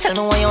 tell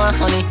me what you want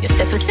honey. You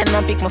say fi send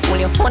a pic, me fool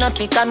your phone a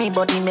pic of me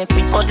body. Make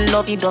me cuddle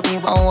lovey-dovey.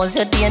 How was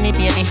your day, me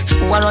baby?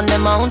 Who are on the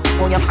mount?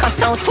 Who you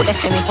cuss out to the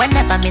for me?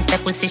 Whenever me say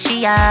pussy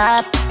she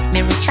up,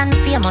 me rich and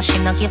famous, she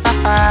no give a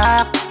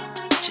fuck.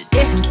 She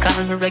didn't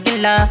call me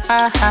regular,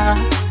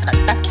 and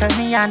that turn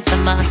me on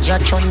some more. Your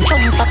chum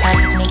so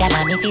tight, me gal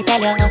me fi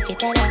tell you.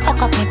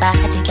 Hook up me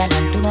body, gal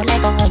and do no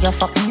lego. You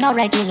fucking no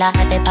regular,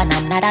 dep on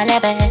another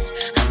level. And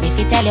me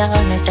fi tell you,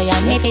 me say I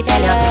me fi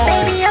tell you.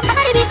 Baby your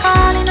body be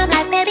calling, I'm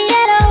like baby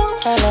hello.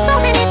 So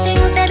many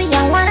things, baby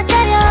I wanna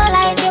tell you.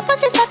 Like your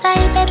pussy so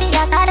tight, baby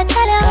I gotta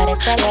tell you. I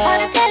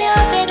wanna tell you,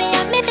 baby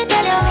I me fi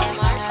tell you.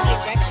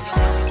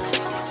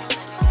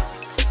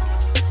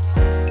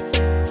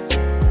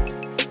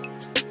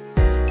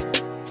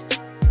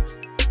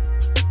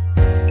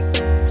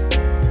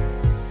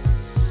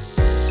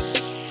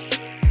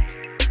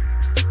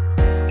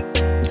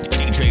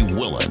 DJ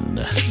Willen.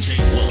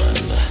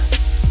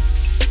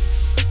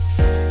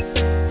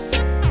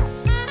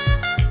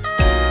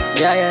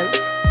 Yeah,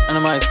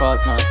 and my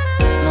fault, man.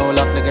 No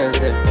luck, the girls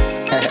there.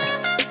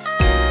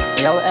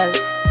 Yo, L,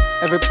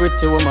 every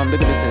pretty woman,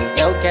 big business.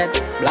 Yo, cat,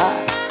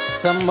 blah.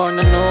 Someone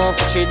to know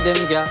if I treat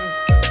them, girl.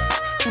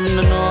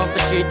 No know if I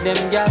treat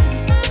them, girl.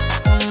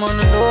 Someone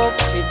to know if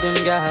I treat them,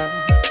 girl.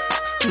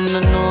 No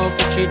know if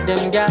I treat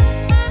them, girl.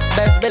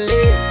 Best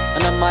believe,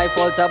 and not my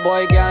fault, a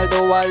boy, girl,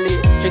 do all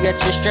leave. She get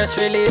she stress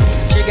relief,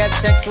 she get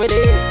sex with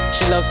ease.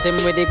 She loves him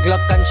with the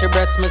Glock and she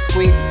breast me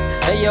squeeze.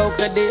 Hey yo,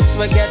 could this,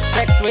 we get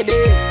sex with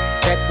ease.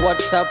 Check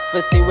what's up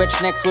for see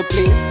which next we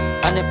please.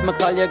 And if me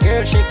call your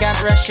girl, she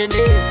can't rush in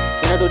this.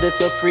 We don't do this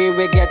for free,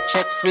 we get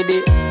checks with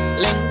this.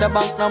 Link the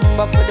bank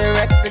number for the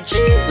record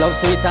cheese. Love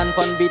sweet and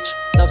pon beach,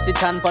 love see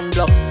tan pon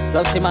block.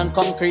 Love see man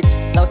concrete,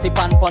 love see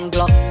pan pon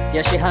glock.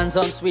 Yeah, she hands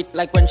on sweet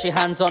like when she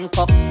hands on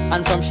cock.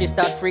 And from she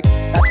start freak,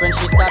 that's when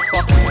she start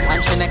fuck.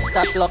 And she next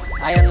start lock,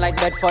 iron like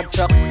Bedford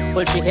truck.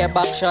 Pull she hair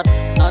back shot,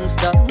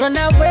 non-stop. Run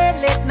away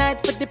late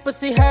night but the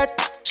pussy hurt.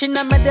 She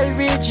na medal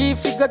real G,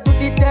 figure do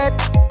the dirt.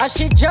 As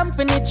she jump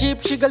in the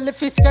jeep, she go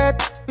lift his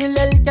skirt. Real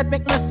little cat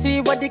make me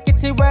see what the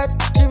kitty worth.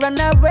 She run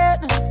away,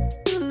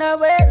 run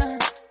away,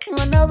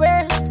 run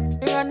away,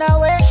 run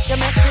away. You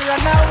make she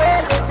run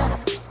away late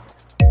night.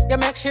 You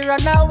make she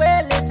run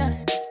away late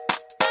night.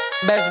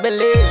 Best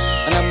believe,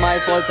 and it's my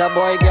fault a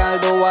boy girl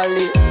do all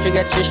leave. She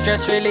get she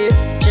stress relief,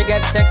 she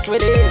get sex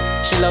with ease.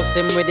 She loves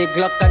him with the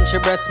Glock and she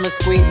breast me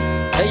squeeze.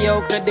 Hey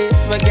yo, to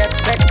this, we get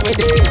sex with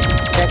ease.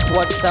 Check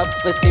what's up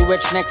for see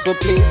which next we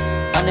please.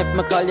 And if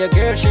me call your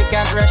girl, she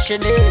can't rush your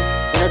knees.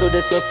 When I do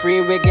this for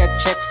free, we get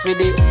checks for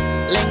this.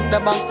 Link the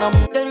bank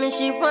number. Tell me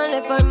she want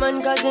left her man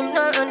cause him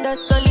not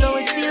understand how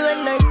it feel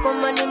when night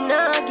come and him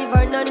not give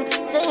her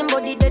none. Say him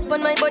body dead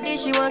on my body,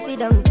 she want sit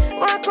down.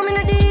 Walk come in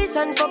the east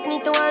and fuck me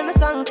to all my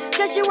song.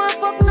 Say she want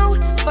fuck now,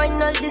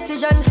 final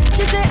decision.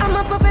 She say I'm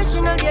a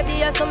professional,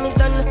 baby, I saw me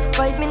done.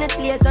 5 minutes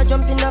later,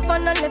 jump in a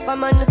fan and left a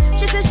man.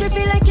 She say she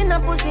feel like in a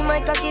pussy, my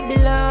cocky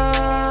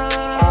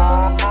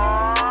belong.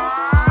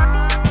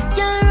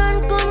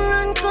 Girl,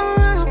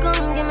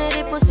 come, give me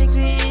the pussy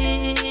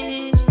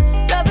quick.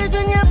 Love it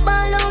when you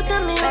ball out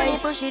of me, when you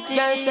push it in.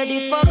 Girl, say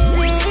the fuck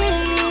sweet.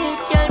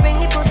 Girl, bring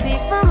the pussy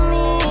for me.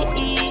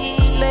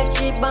 Make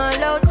she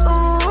ball out,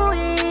 ooh.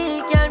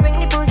 Girl, bring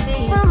the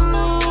pussy for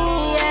me,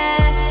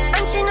 yeah.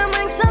 And she no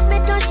mind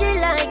submit cause she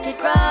like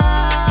it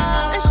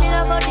raw. And she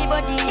love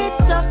body, it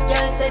tough.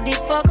 Girl, say the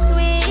fuck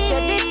sweet. She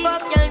said the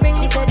fuck, girl, bring,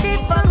 she said the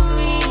fuck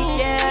sweet,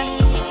 yeah.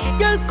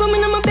 Girl, come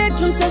in my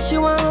bedroom, say she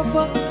want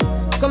fuck.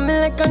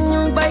 Coming like a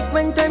new bike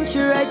when time she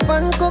ride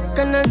fun cook.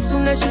 And as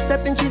soon as she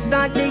step in, she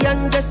start the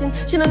undressing.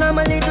 She don't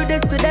normally do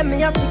this to them, me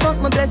have to count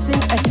my blessing.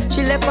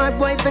 She left her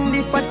boyfriend,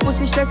 the fat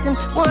pussy stressing.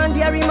 One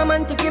day I my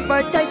man to give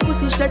her tight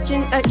pussy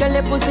stretching. Girl,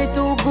 the pussy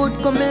too good,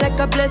 coming like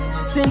a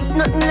blessing.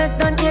 Nothing less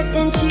than 8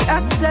 inch, she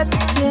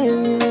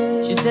accepting.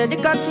 She said the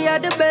cocky are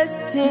the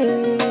best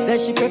thing. Said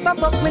she prefer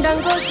fuck me than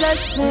go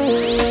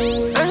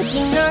blessing. And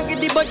she not get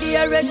the body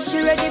arrest. She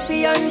ready for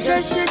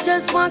undress. She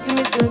just want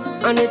me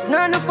sex. And it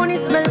not no funny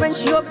smell when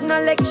she open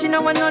her leg. She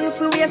no want none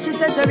for where she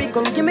says, Harry,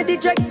 come give me the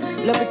dregs.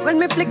 Love it when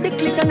me flick the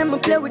click and then me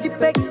play with the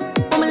pegs.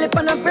 Put my lip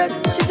on her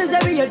breast. She says,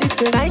 Harry, you're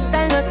different.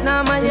 Lifestyle not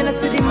normal. You know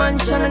see the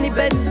mansion and the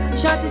beds.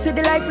 Shorty see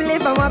the life we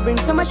live and want bring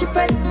some of she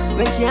friends.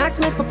 When she asks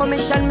me for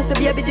permission, me say,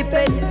 baby,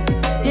 depends.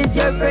 This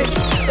your friend.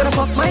 Gonna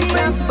fuck my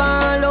friends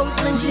ball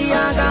out when she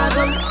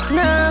orgasm.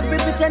 Nah, free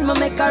pretend me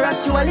make her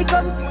actually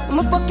come.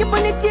 I'ma fuck you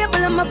on the table,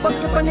 I'ma fuck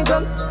you on the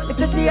ground. If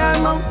you see her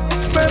mouth,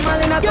 sperm all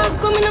in a girl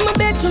coming in my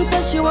bedroom,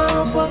 says she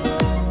want fuck.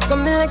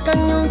 Coming like a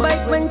new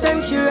bike when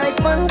time she ride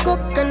fun cook.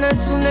 And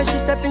as soon as she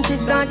step in, she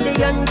start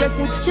the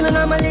undressing. She don't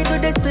normally do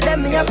this to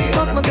them, me have to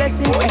count my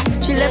blessing.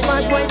 She left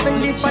her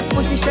boyfriend, the fat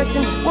pussy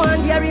stressing.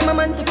 One day I my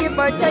man to give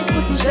her tight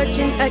pussy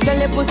stretching. I can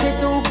let pussy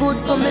too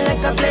good, coming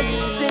like a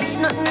blessing.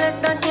 Nothing less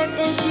than 8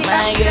 inch.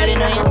 My girl, you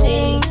know you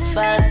think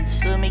fat,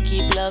 so me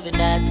keep loving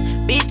that.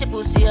 Beat your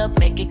pussy up,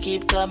 make it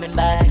keep coming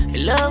back. I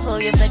love how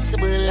you're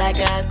flexible like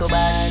a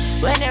acrobat.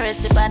 When you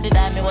rest upon the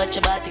dime, me watch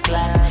your body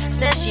clap.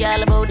 Say she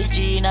all about the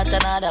G, not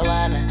another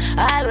one.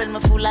 All when me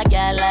fool a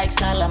girl like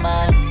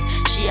Solomon.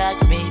 She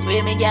asks me,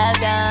 where me girl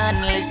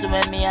gone? Listen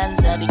when me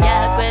answer the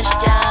girl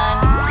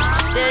question.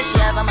 She says she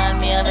have a man,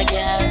 me have a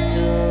girl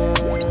too.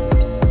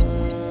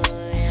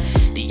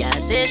 The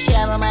girl says she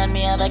have a man,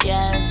 me have a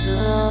girl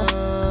too.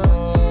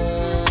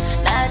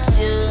 Not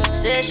you.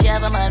 Say she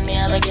have a man, me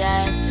have a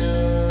girl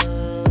too.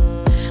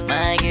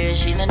 My girl,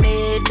 she no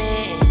need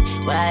me.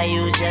 Why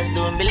you just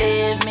don't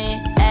believe me?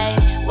 Hey,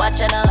 watch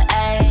her now,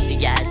 hey.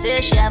 The girl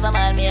say she have a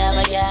man, me have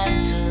a girl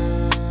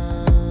too.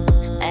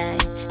 Hey,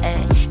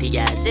 hey. The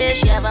girl say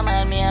she have a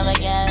man, me have a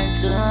girl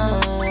too.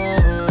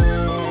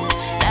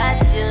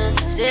 That's you.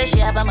 Say she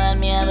have a man,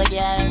 me have a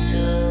girl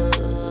too.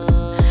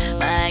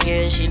 My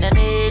girl, she no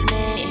need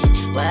me.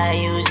 Why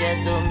you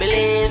just don't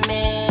believe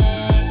me?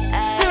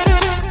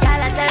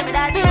 Tell me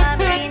that you want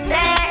me in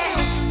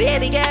there.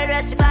 Baby girl,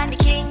 rest upon the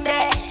king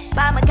there.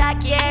 By my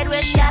cocky head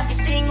where she have to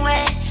sing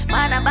where.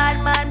 Man a bad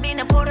man, be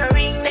no put no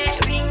ring there,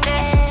 ring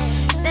there.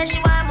 Say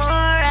she want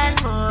more and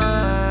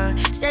more.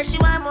 Say she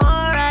want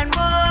more and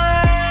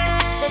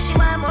more. Say she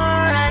want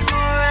more and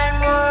more and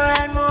more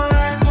and more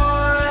and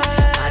more.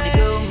 And the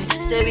groom,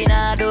 say we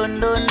nah done.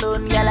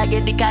 Girl I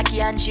get the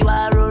cocky and she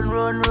want run.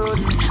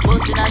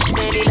 Bustin' her she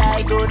belly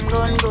like gun.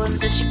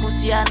 Say she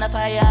pussy and a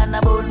fire and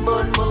a bun.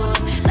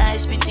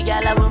 Nice pretty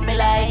girl, I want me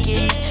like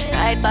it.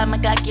 Ride by my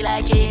cocky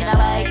like it in a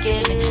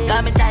Viking.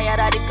 Got me tired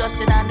of the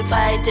cussing and the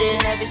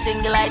fighting. Every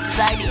single light is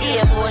like the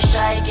Air Force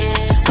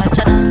striking. Watch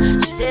her now,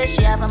 she says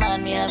she have a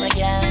man, me have a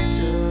girl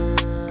too.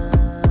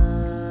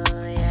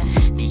 Yeah.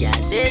 The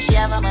girl says she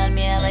have a man,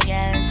 me have a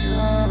girl too.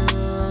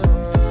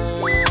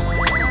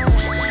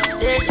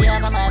 Say she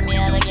have a man, me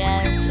have a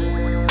girl too.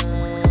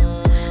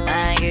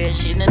 My girl,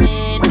 she no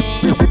need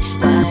me.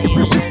 Why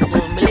you just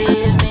don't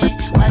believe me?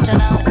 Watch her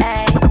now,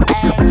 hey.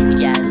 The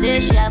girl say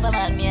she have a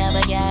man, me have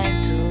a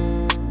girl too.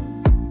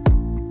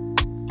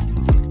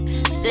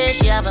 Say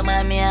she have a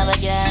man, me have a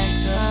girl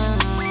too.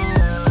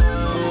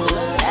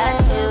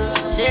 That's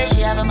you. Say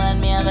she have a man,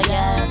 me have a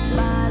girl too.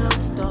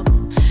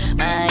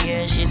 My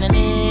girl, she no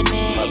need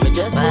me.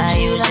 Why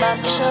you just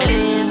don't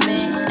believe me?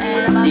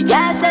 The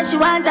girl said she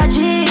want a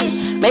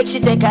G. Make she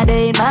take a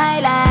day in my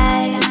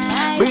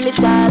life. Bring the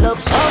tile up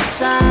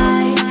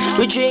outside.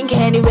 We drink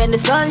Henny when the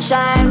sun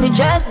shine. We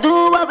just do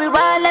what we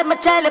want, let me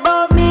tell you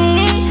about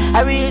me.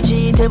 I real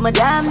G till my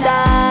damn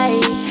die.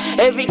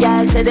 Every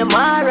guy say them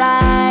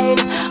alright.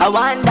 I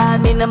want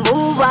that me no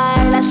move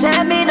wild. I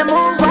say me no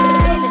move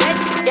wild.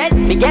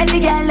 Me get the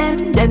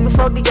gallem, then me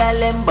fuck the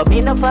gallem. But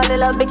me no fall in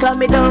love because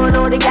me don't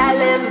know the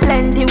gallem.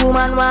 Plenty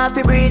woman want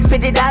to breathe for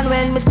the dan.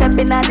 When me step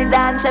in at the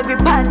dance, every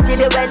panty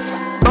they wet.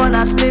 Burn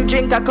a split,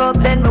 drink a cup,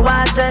 then me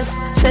want cess.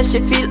 Says she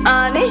feel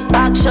honey,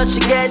 back shot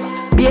she get.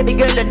 Baby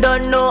girl, I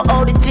don't know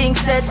how the thing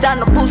set.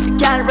 And the pussy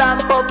can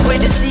ramp up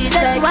with the seat.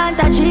 Says she want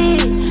a G,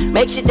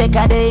 make she take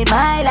a day in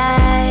my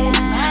life.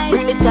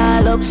 Bring it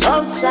all up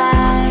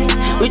outside.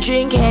 We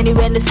drink Henny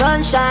when the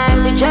sun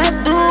shine. We just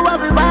do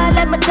what we want,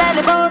 let me tell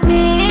you about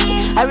me.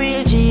 I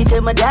real G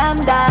till my damn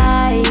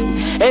die.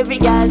 Every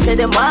guy say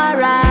them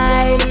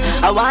alright.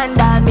 I want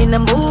that me no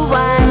move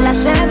wild. I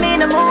say me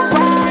no move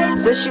wild.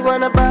 Say she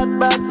want a bad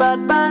man,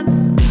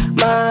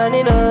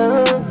 you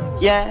know.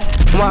 Yeah,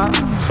 what?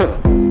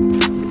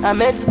 I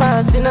Medz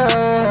pass, you know.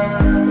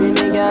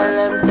 Feeling girl,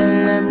 I'm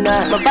telling them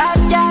that. My bad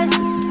girl,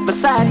 my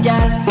sad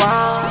girl.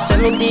 Wow.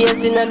 7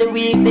 days in the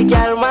week, the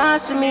girl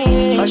wants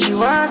me. Oh, she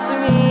wants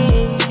me.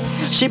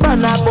 She brought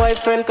her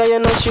boyfriend, cause you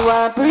know she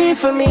want pray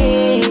for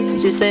me.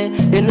 She say,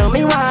 you know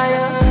me why.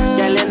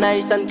 Girl, you're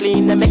nice and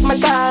clean, they make my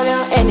call you.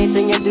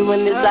 Anything you do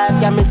in this life,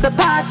 got me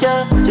support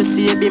you. Just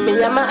see you be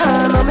me and my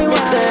arm, and me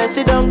say,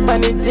 sit down for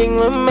anything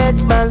with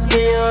Medz fans for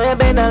you. It's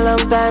been a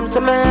long time,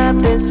 so me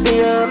have this for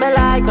you. Me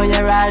like how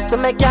you rise, so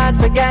me can't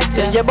forget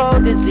you. Your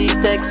body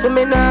Z-Tex, so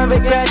me not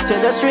regret you.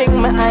 Just ring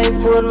my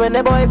iPhone when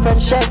the boyfriend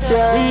stress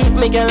you. Leave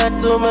me girl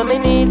at home, me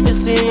need to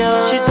see you.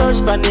 She touch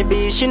funny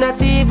beat, she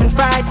not even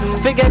frightened.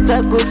 Forget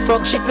her good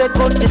fuck, she play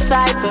good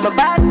disciple. My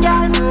bad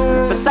girl,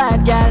 my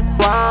side girl,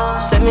 wow.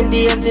 7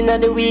 days in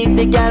the week,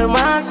 the girl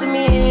wants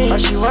me. Oh,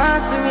 she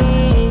wants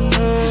me.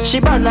 She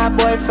brought her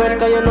boyfriend,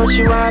 cause you know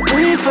she want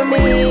pray for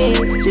me.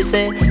 She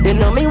say, you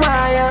know me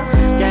why you.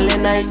 Girl, you're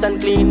nice and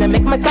clean, they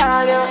make me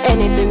call you.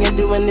 Anything you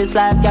do in this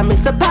life, got me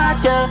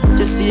support you.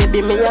 Just see you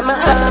be me and my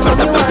arm, and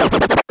me want.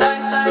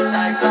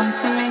 Come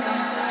see me.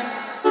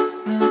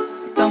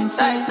 Come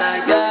see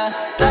me, girl.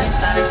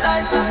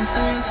 Come see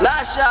me.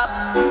 Lash up.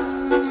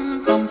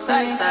 Come see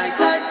me.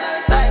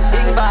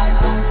 Big bag,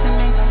 come see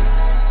me.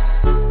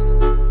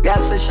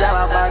 Girl say she a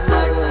bad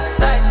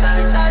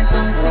man,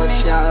 come see me.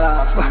 She a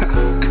laugh.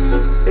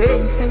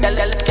 Hey,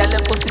 girl,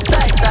 your pussy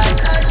tight,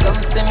 come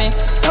see me.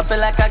 You feel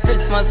like a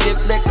Christmas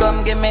gift, they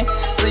come give me.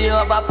 So you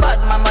have a bad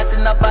man, but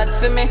not bad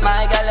for me.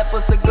 My girl, your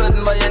pussy good,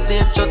 but you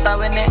deep shot a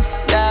winning.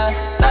 Yeah,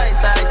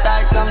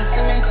 tight, come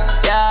see me.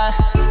 Yeah,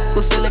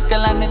 pussy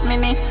little and it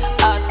mini.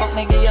 Hard fuck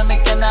me, give you me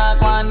cannot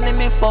go and let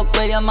me fuck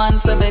with your man,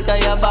 so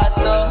because you're bad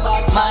too.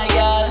 My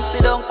girl,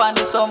 sit down pan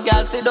the stump,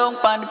 girl, sit down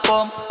pan the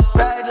pump.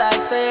 Ride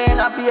like saying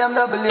a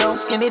BMW.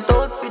 Skinny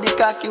toad for the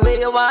cocky where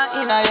you want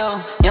in a yo.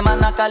 Your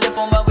man a call you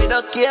phone but we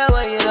don't care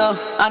what you do.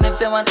 And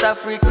if you want a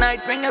freak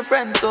night, bring a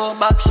friend too.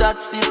 Back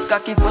shot, stiff,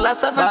 cocky full of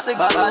 762.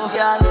 Bad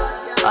girl,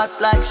 hot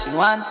like she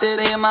wanted.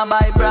 Say him a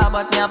buy bra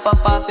but me a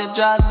pop off the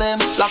draws them.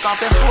 Lock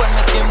off your phone,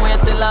 make him wait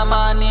till the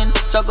morning.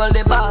 Juggle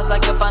the balls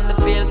like you on the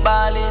field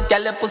balling.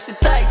 Girl your pussy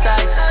tight,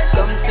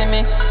 come see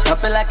me. You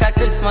feel like a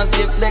Christmas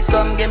gift, they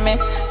come give me.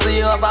 So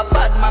you have a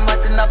bad man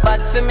but not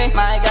bad for me.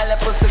 My girl your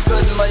pussy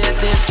good but you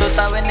deep shot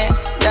a winning.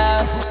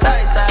 Yeah,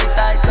 tight,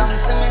 come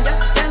see me.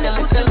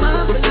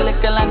 Little pussy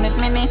little and it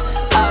mini.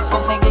 Hard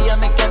fuck me give you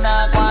me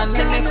cannot go and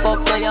let me fuck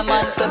with your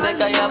man so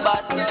because you're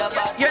bad.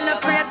 You're not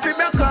afraid to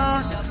broke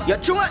out. You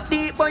throat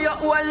deep but you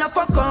all not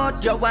fuck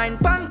out. You wine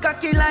pan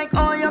cocky like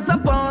all you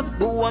supposed.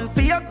 Go on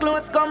for your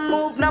clothes, come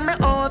move now me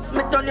house.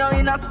 Me turn you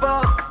in a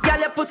sports. Girl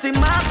your pussy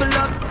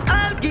marvelous.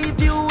 I'll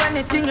give you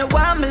anything you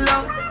want me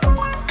love.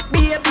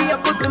 Baby your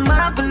pussy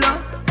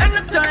marvelous.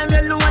 Anytime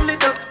you lonely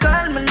just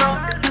call me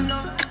now.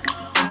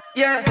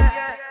 Yeah.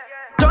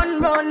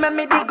 Turn round, make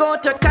me dig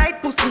out your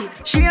tight pussy.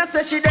 She a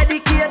say she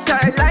dedicate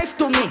her life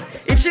to me.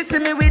 If she see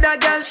me with a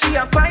girl, she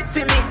a fight for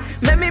me.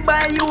 Make me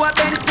buy you a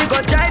Benz, we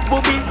go drive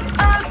booby.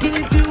 I'll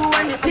give you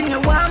anything you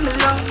want me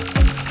love.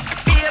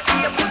 Baby,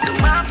 you put the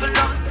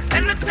marvelous.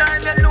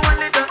 Anytime you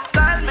lonely, just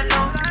call me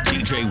now.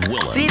 DJ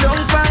Willis. See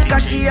don't pan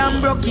cocky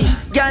and broky.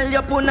 Girl,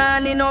 your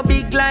punani no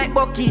big like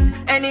bucket.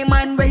 Any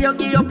man where you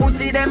give your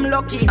pussy, them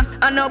lucky.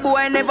 And no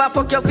boy never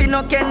fuck you fi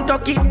no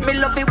Kentucky. Me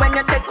love it when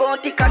you take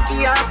out the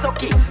cocky and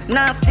suck it.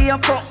 Nasty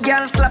and fuck,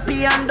 girl,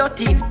 slappy and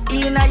dirty.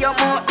 Inna your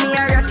mouth, me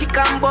a ratchet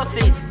and boss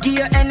it. Give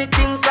you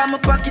anything from a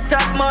pocket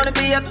of money,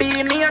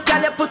 baby. Me a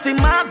call your pussy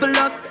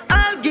marvelous.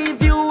 I'll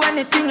give you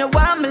anything you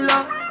want me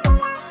love.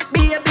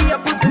 Baby, your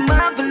pussy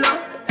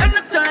marvelous.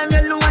 Anytime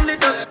you lonely,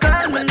 just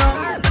call me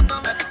now.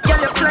 Girl,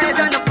 you fly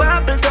down the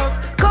bubble dove.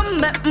 Come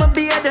make me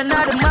be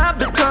another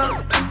marble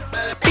tub.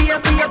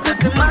 Baby, your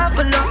pussy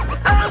marvelous.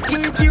 I'll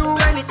give you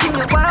anything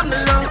you want me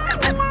love.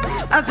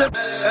 As a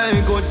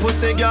hey, good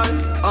pussy girl,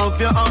 have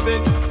you have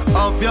it.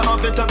 Have you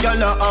have it,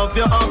 girl, have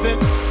you have it.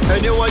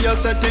 Anyway you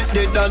set it,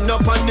 they done no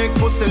panic.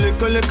 Pussy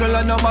little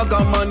and no bag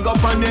a man go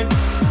panic.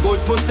 Good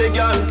pussy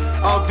girl,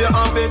 have you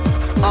have it.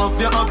 Have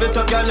you have it,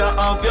 girl,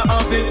 have you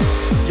have it.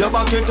 You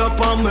back it up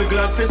and me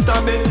glad fi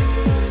stab it.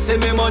 See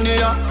me money,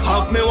 yeah,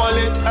 have me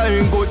wallet. I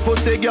ain't good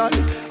pussy, girl,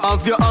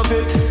 have you have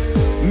it.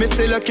 Me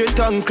select it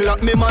and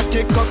clap me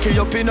matic cocky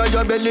up inna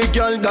your belly,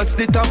 girl. That's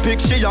the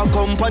topic. She a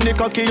company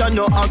cocky and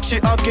no act she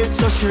hack it.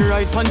 So she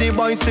ride on the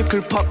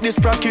bicycle, pop this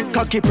sprocket.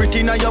 Cocky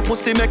pretty inna your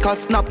pussy, make her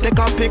snap, take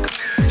a pic.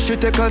 She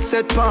take a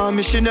set for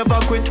me, she never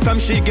quit. From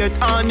she get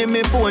on in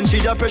me phone, she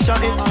a pressure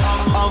it.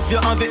 Have you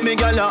have it, me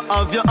girl,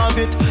 have you have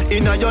it.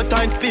 Inna your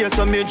time space,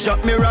 so me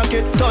drop me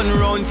rocket. Turn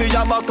round for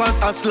your back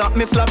as I slap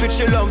me slap it.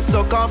 She love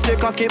suck off the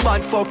cocky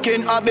bad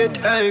fucking habit.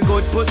 Hey,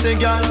 good pussy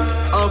girl,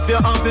 have you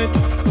have it.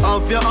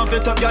 Have you have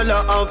it, girl,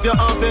 have you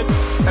have it.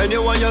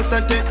 Anyone you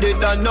set it, they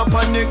done no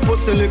panic.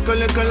 Pussy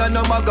little and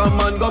no bag of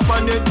man go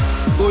pan it.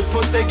 Good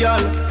pussy girl,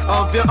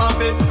 have you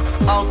have it.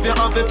 Have you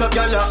have it,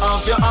 girl,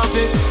 have you have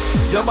it.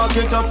 You back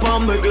it up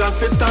on me, glad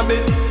for stab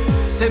it.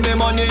 See me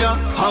money, yeah,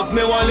 have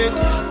me wallet.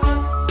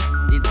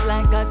 It's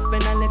like God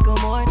spend a little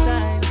more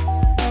time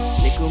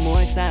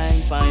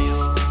for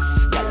you.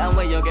 Girl, and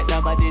where you get the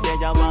body that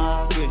you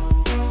walk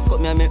with.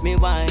 Come here, make me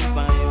wine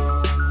for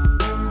you.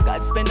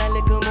 God spend a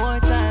little more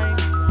time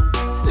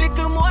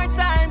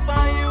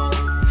for you.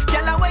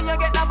 Girl, and when you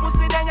get that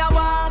pussy, then you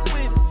walk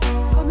with.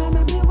 Come here,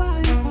 make me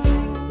wine for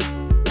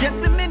you. You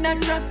see me not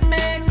just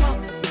makeup.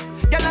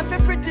 Girl, I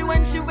feel pretty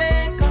when she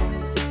wake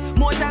up.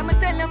 More time I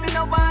tell you me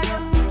no buy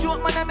you.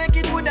 Joke man, I make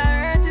it would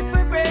hurt if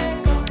we break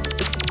up.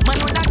 Man,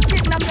 when I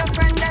kidnap your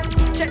friend them,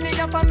 check me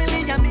your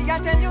family and me I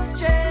tell you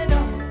straight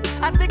up.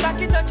 I stick a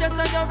kid touches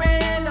on your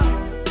rail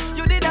up.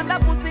 You did have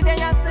that pussy, then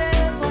you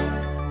save up.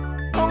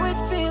 Oh, it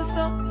feels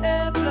so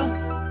A+.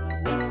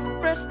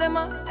 Press them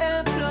a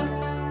A+.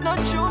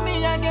 Not true,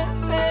 me I get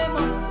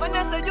famous. When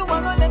you say you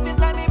want to left, it's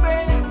like the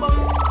brain bus.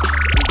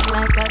 It's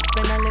like I'd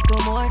spend a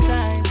little more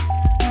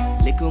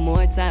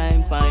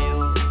time for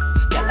you.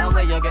 Girl, and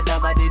where you get the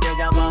body that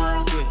you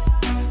walk with.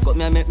 Come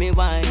here, make me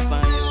wine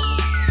for you.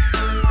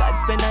 God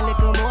spend a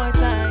little more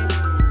time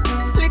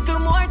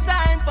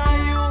for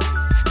you.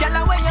 Girl,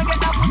 and where you get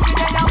the pussy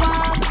that you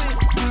walk with.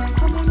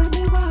 Come here, make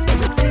me wine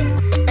for you.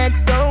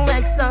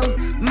 XOXO,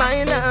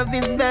 my love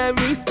is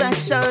very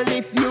special.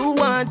 If you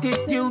want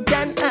it, you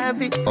can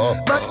have it.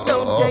 But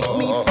don't take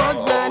me for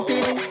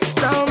granted.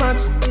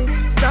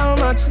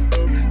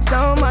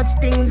 So much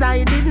things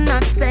I did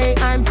not say.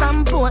 I'm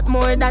from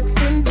Portmore, that's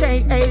in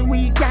JA.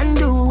 We can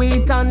do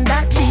it on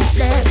that beach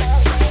there.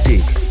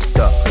 Tick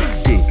tock,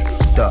 tick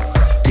tock,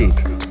 tick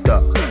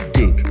tock,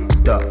 tick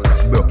tock.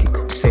 Broke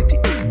it, set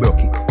it,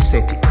 broke it,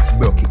 set it,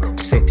 broke it,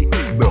 set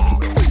it,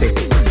 broke it, set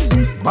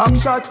it. Back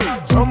shot,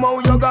 somehow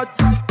you got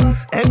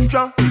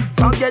extra,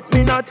 forget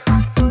me not.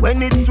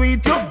 When it's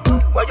sweet, you,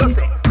 what you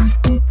say?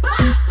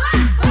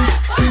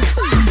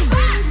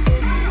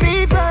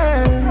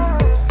 Fever,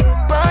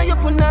 buy your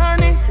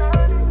punani.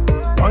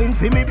 Wine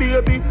for me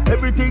baby,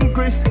 everything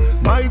crisp.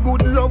 My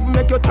good love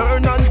make you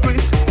turn and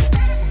crisp.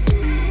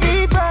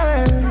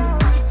 Fever,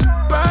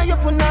 buy your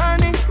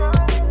punani.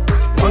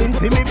 Wine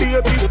for me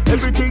baby,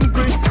 everything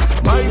crisp.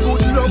 My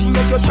good love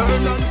make you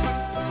turn and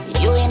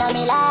crisp. You in a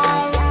me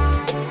life,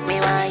 me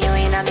want you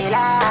in a me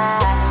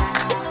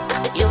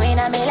life. You in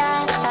a me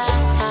life.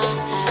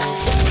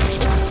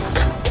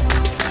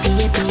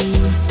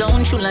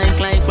 Don't you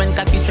like when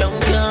cocky strong,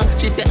 yeah?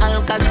 She say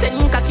Alka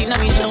send cocky na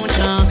me chow.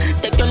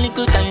 Take your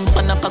little time for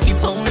a cocky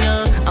pound,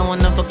 yeah. I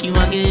wanna fuck you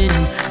again.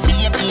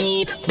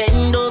 Baby,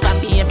 bend over,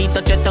 baby,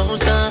 touch your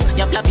toes,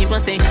 your flat people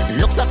say,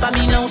 looks up at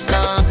me now,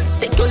 son.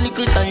 Take your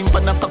little time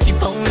for a cocky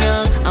pound,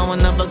 yeah. I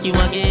wanna fuck you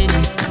again.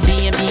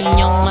 Baby,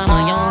 young mama.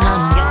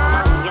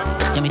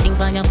 Yeah, me think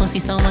about your pussy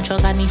so much, you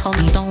got me hold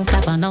me down,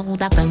 flapper, no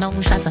doctor, no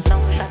shots.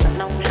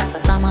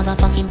 My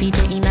motherfucking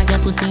DJ in your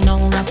pussy,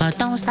 no rapper.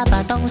 Don't stop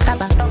her.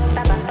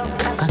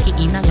 Cocky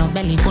in your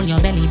belly, full your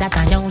belly, that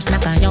a yo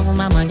snacker, yo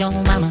mama.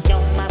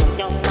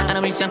 And I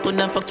wish I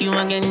coulda fuck you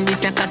again.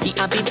 This a cocky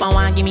happy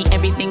power, give me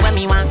everything when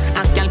me want.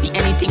 Ask girl for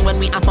anything when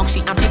we a fuck, she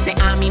happy say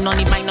me no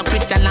need buy no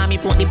crystal, me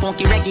put the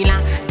pokey regular.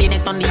 Stay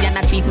net on the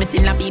other cheek, me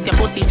still a beat your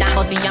pussy jam.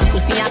 But the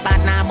pussy a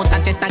bad now, but I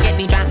just a get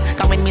the drag.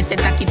 Cause when me say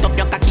jack it up,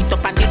 your cocky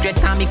up and the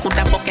dress, me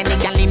coulda fuck any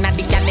girl in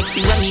the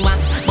galaxy when me want.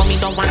 But me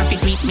don't wanna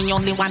fit with me,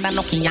 only one that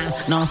lucky ya.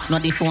 No,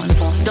 not the phone.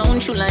 Don't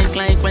you like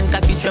when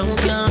cocky strong,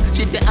 yeah?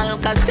 She say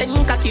Alka send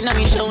cocky na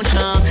me show,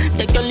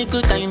 take your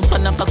little time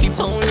for a cocky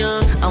pound,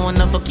 yeah. I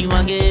wanna fuck you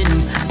again.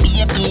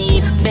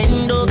 Baby,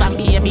 bend over,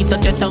 baby,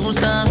 touch your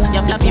toes,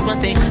 your flat people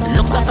say,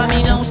 looks up at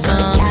me now,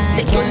 son.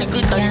 Take your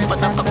little time for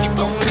a cocky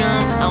pound,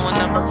 yeah. I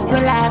wanna fuck you.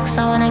 Relax,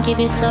 I wanna give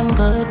you some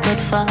good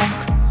fuck.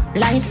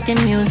 Lights, the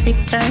music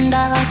turned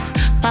up.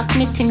 Pack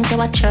me things,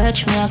 you a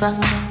church, me a go.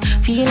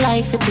 Feel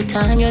like you put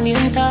on your new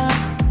top.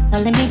 Now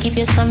let me give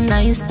you some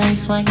nice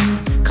wine.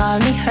 Call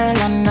me her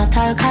and not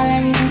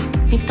Alkaline.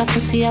 If the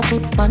pussy I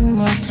put one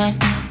more time.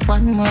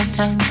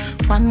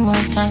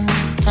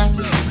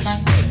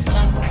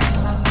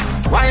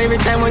 Why every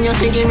time when you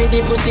feel give me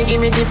the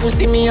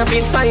pussy, me a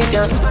big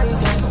fighter.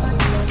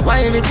 Why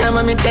every time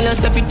when me tell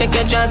yourself you take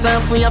your jaws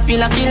off, you feel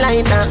like you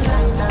lighter.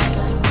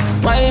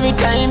 Why every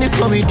time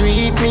before we do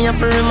it, me have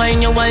to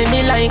remind you why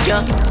me like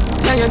you.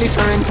 yeah, you're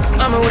different.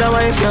 I'm a woulda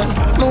wife,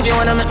 yeah. Move you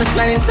wanna make me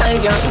slide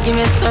inside, yeah. Give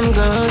me some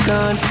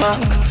good fuck.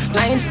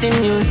 Lights, the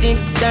music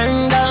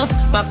turned up.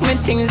 Back me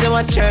things you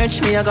at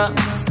church, me I got.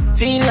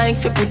 Feel like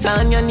fi put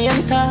on your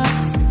name tag.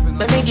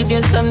 Let me give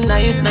you some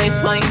nice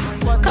wine.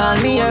 Call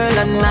me Earl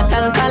and not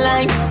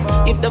Alkaline.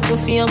 If the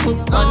pussy you put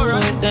one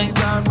more time.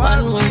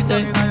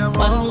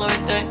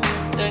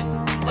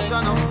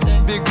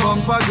 Big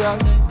bumper girl,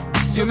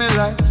 give me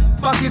life.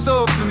 Back it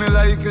up to me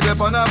like you dey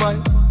on a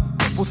bike.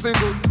 Your pussy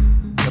good,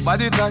 your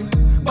body tight.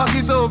 Back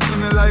it up to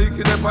me like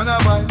you dey on a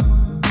bike.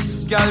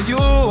 Girl, you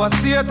a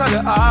state of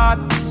the art,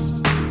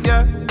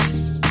 yeah.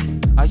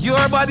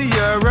 Your body,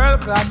 your real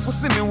class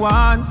pussy me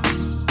want.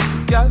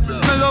 Girl,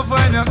 me love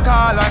when you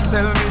call and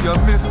tell me you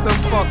Mr.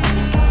 Fuck.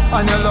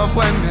 And you love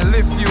when me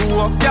lift you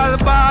up. Girl,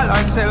 ball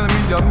and tell me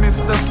you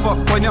Mr. Fuck.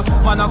 When you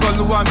wanna go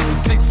low and me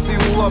fix you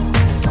up.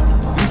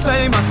 You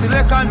say I'm a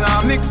select and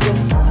I mix you.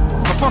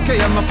 I fuck you,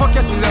 yeah, fuck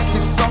you till you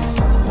skip some.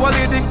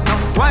 Wally dick no,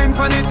 wine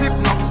pon the tip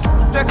no.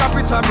 Take a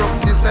picture bro,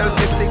 the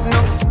selfie stick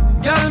no.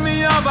 Girl,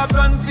 me have a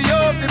plan for you.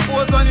 If you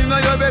pose one in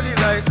your belly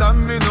like that,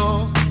 me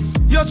know.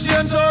 You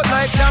change out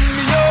like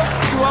cameo.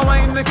 You a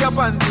wine make your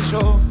panty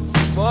show.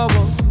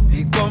 Bobo,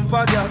 big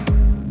bumper girl.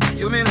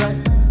 You me like,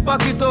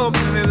 back it up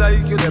to me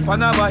like you dey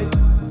on a bike.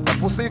 Your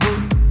pussy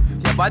good,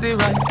 your body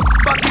right.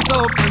 Back it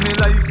up to me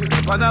like you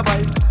dey on a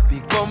bike.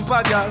 Big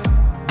bumper girl.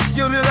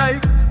 You me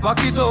like, back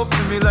it up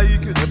to me like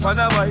you dey on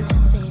a bike.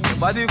 Your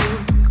body good,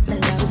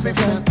 your pussy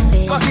good.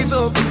 Back it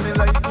up to me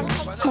like you dey on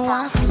a bike. I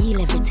want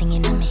feel everything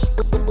in me.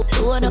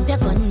 Load up your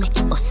gun, make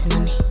it bust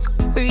in me.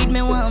 Breed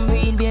me one,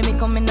 breed, baby,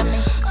 come in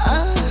me.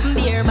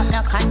 Beer, but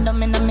no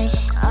condom in me.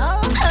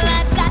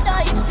 Lord God,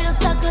 oh, it feels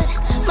so good.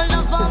 My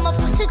love on my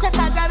pussy, just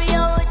I grab it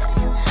out.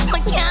 I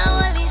can't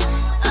hold it.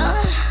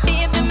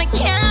 Baby, me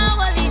can't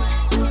hold it.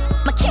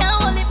 I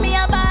can't hold it, me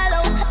a ball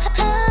out.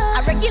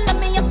 I regular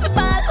me up a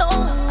ball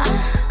out.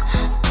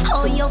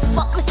 Oh, you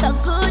fuck me so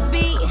good,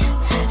 B.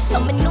 So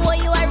me know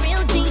you a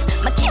real G.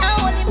 I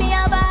can't hold it, me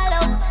a ball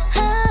out.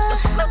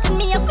 You fuck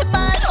me up a ball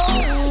out.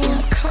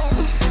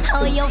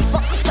 Oh, you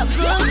fuck me so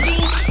good, B.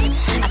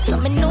 I saw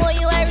me know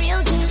you a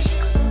real G.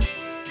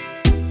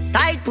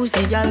 Tight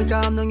pussy, girl,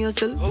 calm down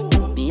yourself.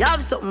 Me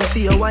have something for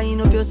you,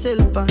 wind up yourself.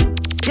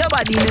 Your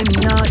body make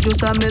me heart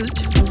just a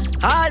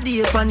melt. All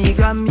day upon the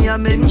gram, me a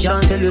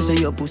mention. Tell you say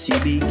your pussy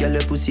big, girl,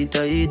 your pussy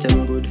tight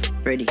and good.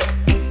 Ready?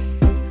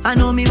 I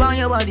know me want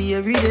your body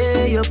every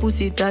day. Your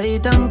pussy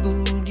tight and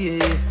good, yeah.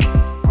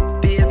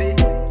 Baby,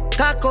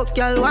 cock up,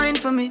 girl, wine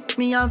for me.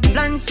 Me have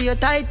plans for your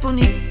tight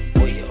pony.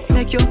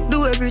 Make you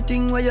do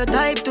everything where you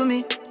type to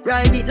me.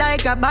 Ride it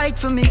like a bike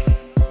for me.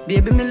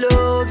 Baby, me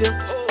love you,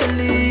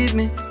 believe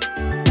me.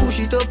 Push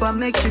it up and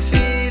make she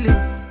feel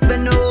it.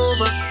 Bend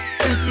over,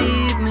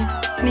 receive me.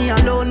 Me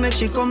alone make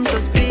she come so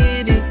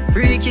speedy.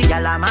 Freaky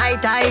gal, I'm my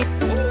type.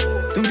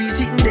 Do the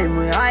sitting them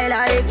where I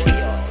like.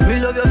 Me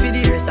love you for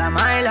the rest of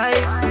my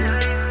life.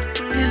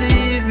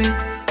 Believe me,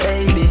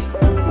 baby.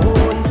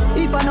 Oh,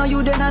 if I know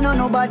you, then I know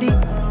nobody.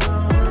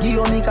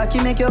 Give me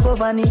cocky, make you go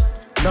funny.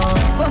 No,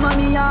 come on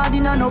me hard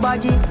in a no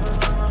baggy.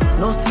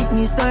 No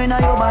sickness no in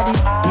your body.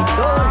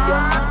 Victoria,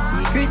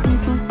 secret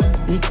missing.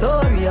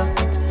 Victoria,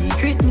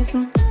 secret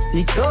missing.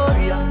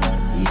 Victoria,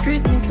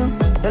 secret missing.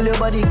 Tell your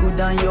body good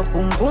and your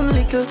pum pum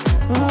little.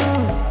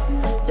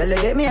 Tell you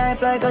get me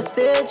hype like a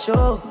stage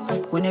show.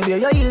 When you wear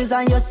your heels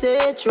and your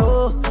say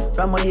true.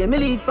 From all day me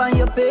leave on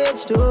your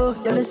page too.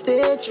 Tell you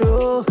stay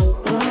true.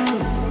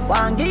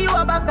 One give you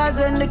a back as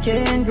when the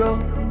can grow.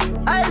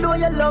 I know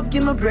your love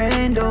give me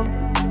brain though.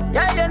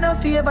 Yeah, you no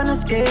favor no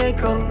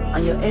scarecrow.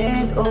 And you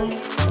ain't girl.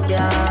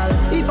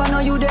 If I know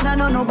you, then I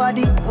know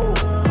nobody.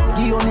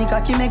 Give me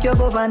cocky, make you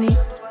go funny.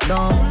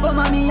 Don't come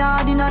on me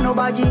hard in a no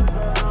baggy.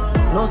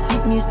 No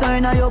sickness no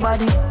in your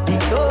body.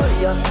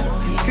 Victoria,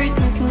 secret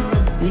missing.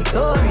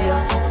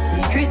 Victoria,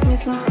 secret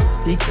missing.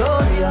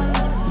 Victoria,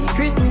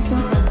 secret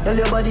missing. Tell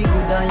your body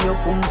good and your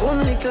pum pum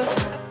little.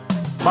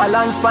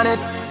 Balance pan it,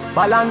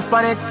 balance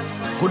pan it.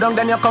 Good on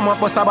then you come up,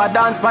 bust about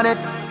dance pan it.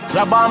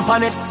 Grab on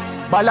pan it,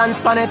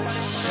 balance pan it.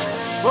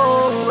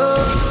 Oh,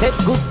 oh. Set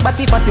good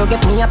body but you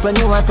get me up when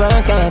you are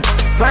twerking.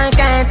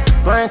 Twerking,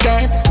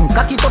 twerking.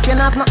 Cock it up, you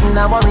not nothing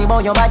to worry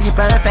about your body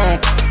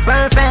perfect.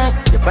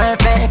 Perfect, you're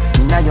perfect.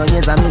 Now your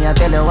ears and me, I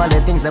tell you all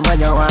the things that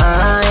you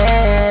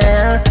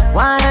wire.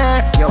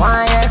 Wire, you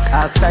wire.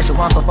 Ask her she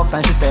want to fuck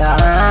and she say,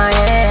 ah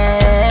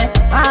yeah,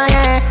 ah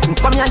yeah.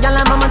 Come here, girl,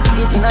 and mama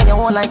deep in your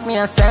hole like me,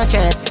 I search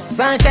it.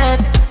 Search it,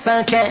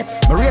 search it.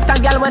 But rate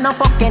a girl when I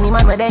fuck any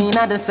man where they in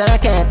the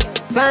circuit.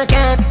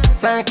 Circuit,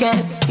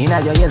 circuit.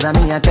 Inna your ears and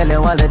me, I tell you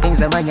all the things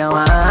that you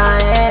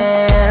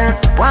wire.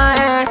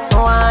 Wire,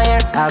 wire.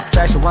 Ask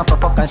her she want to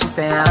fuck and she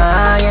say,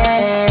 ah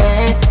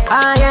yeah,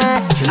 ah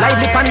yeah. She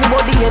lively pan the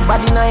body, head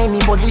body in any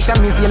position.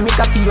 Me seal me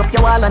cocky up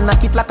your wall and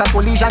knock it like a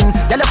collision.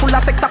 Girl you full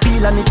of sex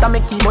appeal and it a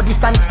make your body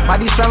stand.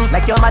 Body strong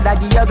like your mother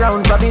give you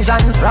ground provision.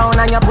 Round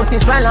and your pussy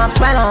swell up,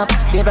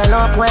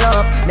 develop well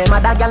up. Them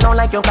other girl don't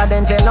like you 'cause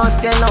them jealous.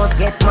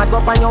 Get mad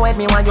up on your head,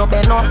 me want you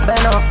bend up.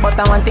 But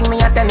one thing me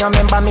I tell you,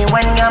 remember me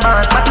when you're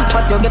boss.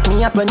 But you get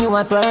me up when you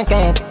are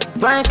twerking.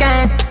 Work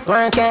it.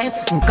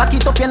 Cock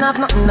it up, you have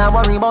nothing to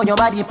worry about. Your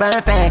body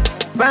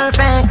perfect, you're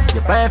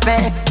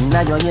perfect.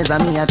 Now your ears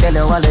on me, I tell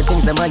you all the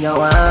things that you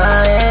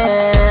want.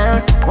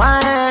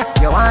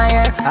 You want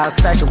her.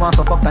 Ask her she want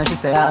for fuck and she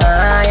say yeah.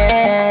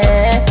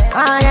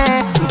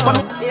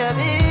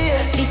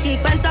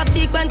 The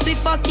sequence we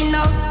fucking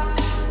now.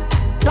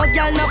 No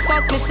girl no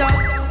fuck me so.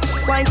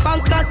 Wine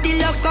punk cock till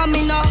you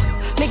coming now.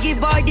 Me give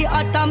her the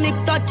atomic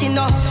touch, you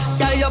know.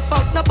 Girl, you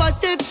fuck no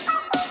passive.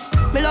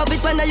 Me love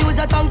it when I use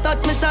a tongue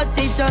touch me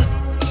sausage.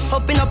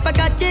 Open up a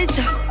catches.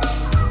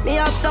 Me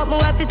have something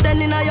where fi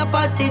send in your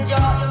passage.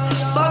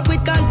 Fuck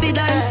with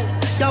confidence.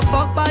 You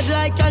fuck bad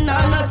like you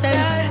know no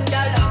sense.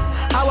 Girl,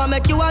 I wanna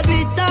make you a do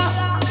it, sir.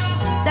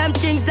 Them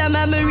things, them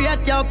memory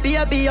at your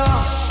baby, yo.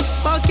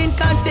 Fucking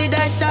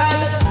confidential.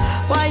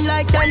 Wine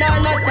like you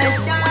know no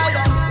sense.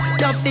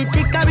 You fit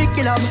the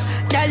curriculum.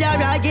 Tell your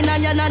Rygin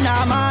and you're not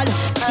normal.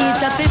 She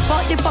said fi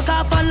fuck the fuck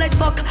off and let's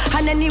fuck.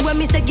 And anyway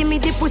me say give me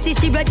the pussy,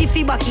 she ready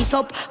fi back it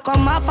up.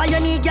 Come off and you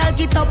need girl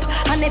get up.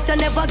 And if you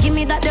never give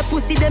me that the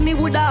pussy, then me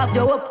woulda have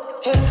you up.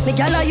 Me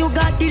girl you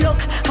got the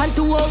luck. And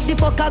to walk the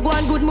fuck I go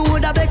on good, me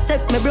woulda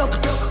except me broke.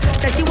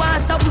 Say she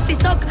want something fi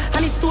suck.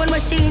 And it tone when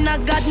she in a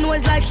God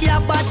knows like she a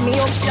bad me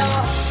up.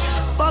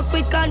 Fuck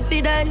with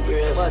confidence.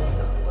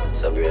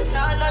 So brave.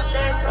 No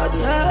sense.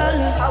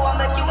 I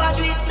wanna make you a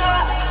do it,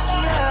 sir.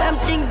 Them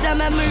things, them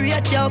memory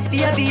at your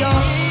baby, yo.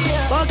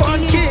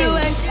 Fucking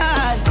influential.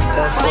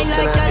 Fine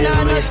like you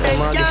know no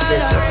sense, girl.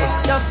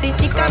 You fit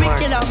the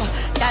curriculum.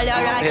 Girl,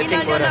 you're Rygin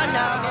and you know.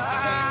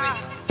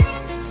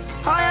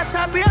 Oh, you're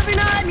so brave in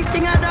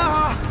anything I do.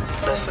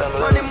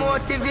 Money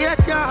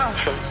motivate you.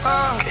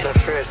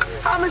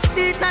 I'm a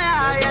seat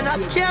now, you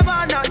don't care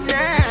about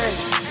nothing.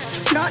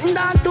 Nothing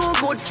done too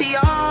good for you.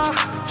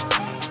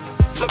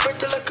 I'm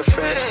pretty like a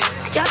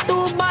freak. You're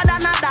too bad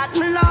and that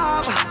me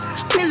love.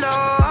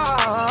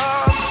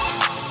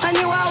 And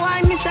you are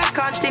wine me say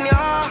continue.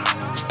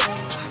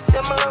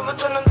 Yeah, my love it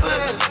when I'm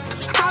good.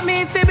 I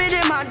mean fi be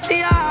the man for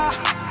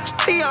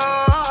you.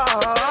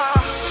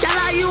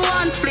 Girl, you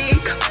on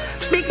fleek.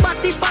 Big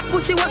body, fat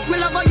pussy, what's me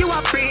love you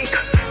a freak.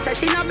 Say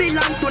she no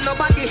belong to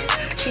nobody.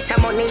 She say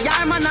money,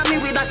 your man and me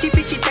with her, she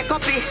take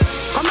up it.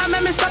 Come and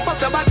make me step up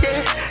your body.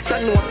 You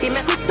know if you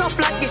make me tough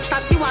like this,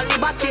 that you are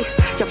liberty.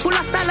 You full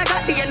of style, I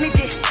got the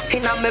energy.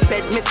 In my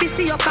bed, me fi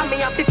see you come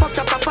me and fi fuck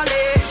you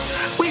properly.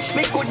 Wish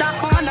me coulda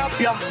on up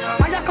ya.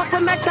 Why a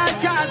couple metal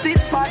jazz it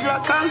bad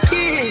rock and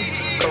key.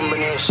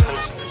 Combination.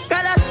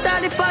 Gotta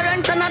style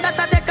different and that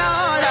I take a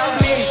hold of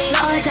me.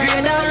 Now I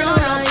grade a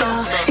round up so.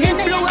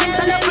 Influence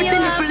and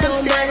everything people them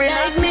stay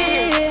like me.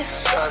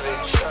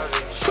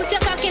 Put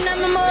your cock in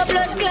on my more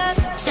blood clot.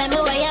 Send me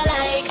what you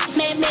like,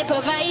 make me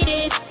provide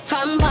it.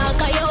 From back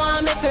you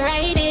want me to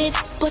ride it.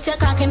 Put your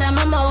cock in on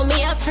my mouth,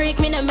 me a freak,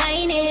 me no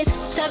mind it.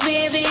 So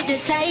baby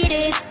decide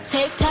it,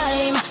 take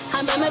time.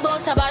 I'm on my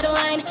boss about the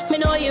wine. Me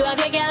know you have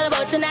your girl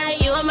about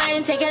tonight. You are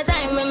mine, take your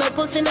time. When my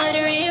pussy know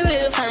the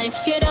real fine.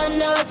 You don't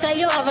know, so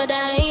you have a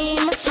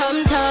dime.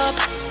 From top,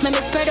 me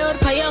spread out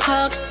for your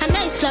cock. A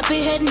nice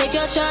slappy head, make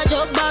your charge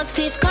up back.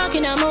 Stiff cock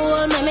in my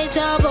wall, me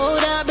talk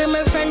about that. Bring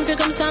my friend to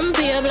come some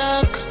for your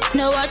block.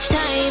 No watch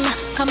time,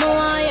 come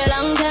on a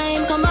long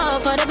time. Come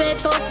off for the bed,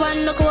 fuck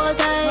one look all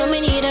time. When me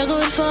need a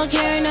good fuck,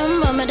 your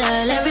number, my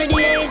doll. Every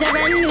day is a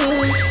brand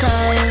new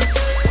style.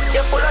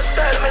 You're full of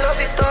style, me love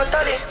it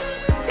totally.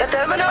 You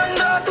tell me nothing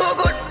not too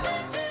good.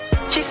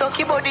 She suck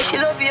your body, she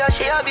love you,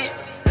 she happy.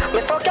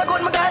 Me fuck you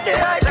good, me got the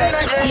right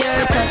energy.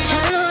 Your touch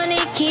alone,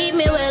 it keep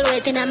me well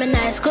waiting. I'm a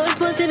nice good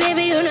pussy,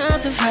 baby, you know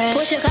if you're fresh.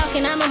 Push your cock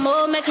in on my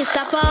mouth, make it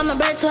stop all my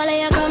birds while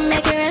you come,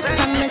 make it rest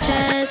on my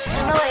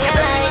chest. Know what you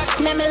like,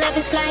 make me love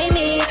it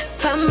slimy.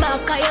 From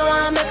back, you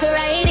want me to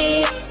ride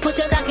it. Put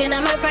your cock in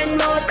on my friend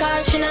mouth,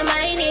 cause she not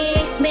miney.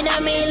 Me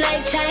not mean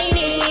like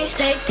Chinese.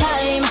 Take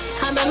time,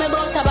 I'm on my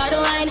boss about the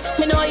wine.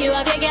 Me know you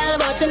have your girl,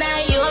 but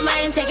tonight you are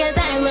mine. Take your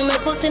time, when my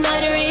pussy know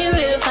the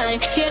real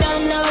fine. You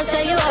don't know, so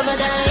you have a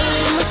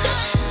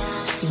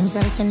dime. Seems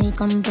like I need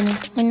company.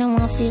 When I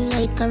want feel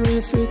like a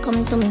real free,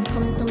 come to me.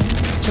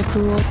 Check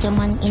her out, your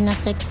man in a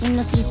sex. You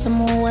know see some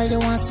more while you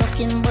want suck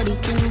him body.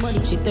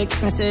 She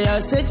text me say her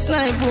sex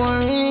life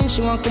boring.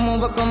 She want come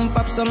over, come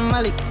pop some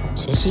Malik.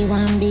 Say she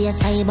want be a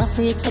cyber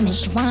freak for me.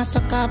 She want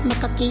suck off my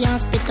cocky and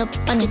spit up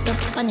on it.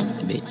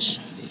 Bitch,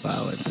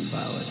 forward.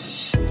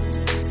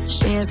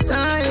 She a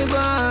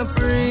cyber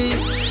freak,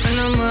 and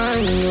I'm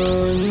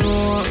on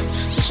no.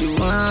 So she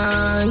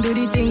want do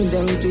the things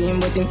them to him,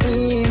 but him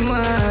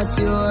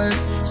immature.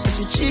 So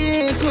she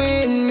cheat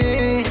with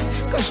me,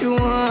 cause she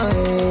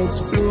want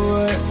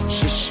explore.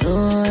 She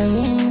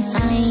showing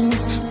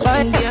signs,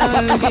 but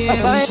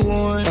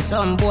for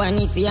some boy I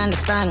need to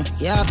understand.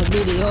 You have to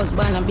be the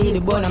husband and be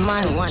the bonner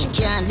man. She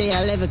can't be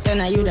a level 10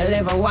 and you the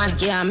level 1.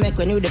 Can't make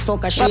when you the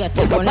fucker, she a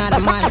take another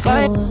man.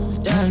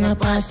 Turn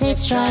up our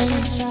sex drive.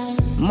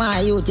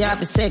 My youth, you have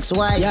to sex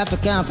wife. You have to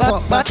can't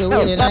fuck back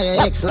away in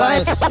your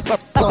ex-life.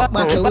 Fuck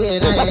back away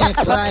in your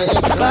ex-life. She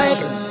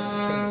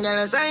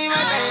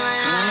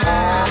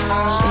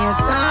a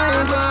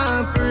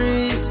cyber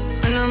freak,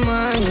 and I'm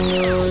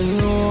on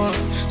no.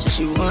 So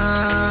she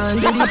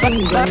want do the My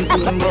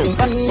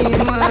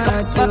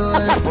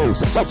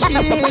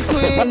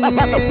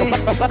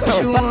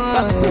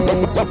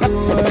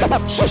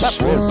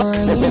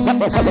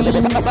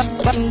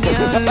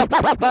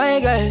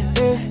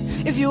girl,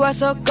 if you are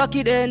so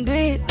cocky, then do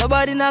it.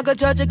 Nobody not gonna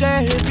judge a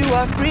girl. If you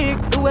are freak,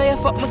 the way you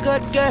fuck my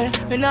good girl,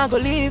 me not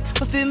gonna leave.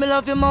 I feel me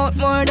love your mouth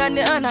more than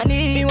the hand I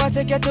need. Me want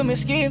to take you to me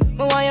scheme,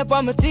 me want you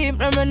on my team.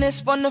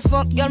 Reminisce on the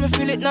fuck, girl, me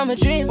feel it now my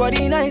dream.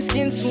 Body nice,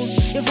 skin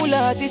smooth, you full of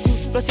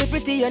attitude. Plus you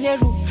pretty and you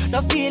rude.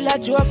 Now feel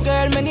like you up,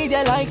 girl, me need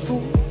you like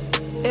food.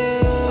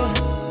 Yeah.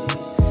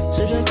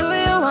 So just do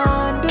what you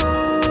want, do.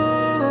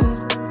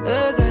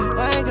 Girl,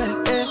 my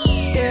girl,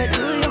 yeah,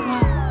 do you want.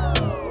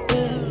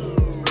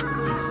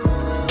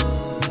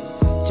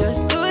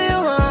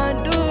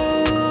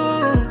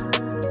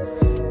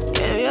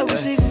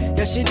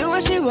 She do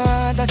what she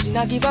want and she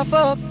not give a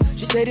fuck.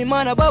 She said the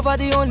man above her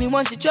the only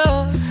one she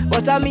trust.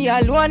 But I me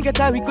alone get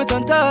her regret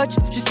on touch.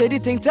 She said the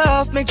thing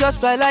tough, make just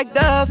fly like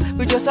dove.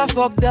 We just a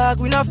fuck dog,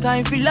 we enough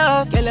time for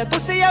love. Girl, her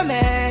pussy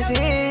amazing.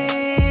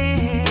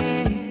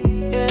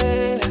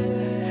 Yeah,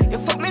 you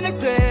fuck me the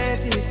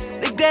greatest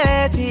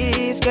girl.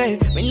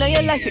 We know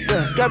you like it,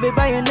 girl. Grab it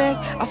by your neck.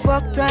 I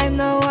fuck time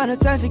now, I no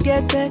time to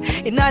get that.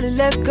 In the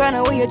left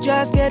corner where you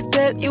just get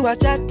that. You are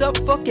chat up,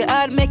 fuck your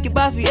heart, make it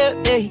buffy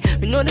up, hey.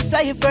 We know this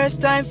is your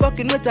first time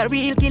fucking with a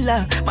real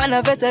killer. Man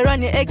a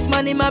veteran, your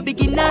ex-man, my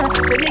beginner.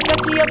 So lick a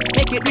key up,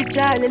 make it rich,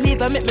 I'll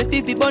leave. I make me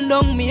fifi bun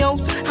down me out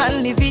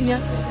and live in ya.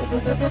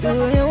 Do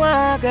what you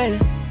want, girl.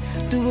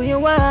 Do what you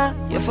want.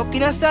 You're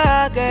fucking a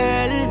star,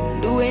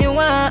 girl. Do what you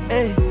want,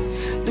 hey.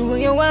 Do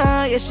what you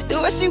want, yeah, she do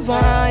what she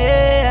want,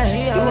 yeah.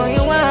 Do what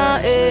you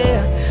want,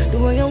 yeah. Do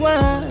what you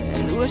want,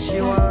 do what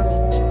she want.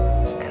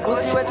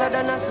 Pussy wetter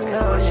than a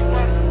tsunami.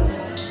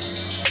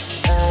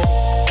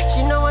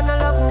 She no wanna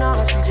love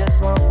now, she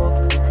just want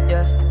fuck,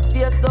 yeah.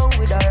 Face down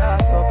with her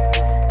ass up.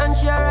 And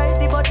she ride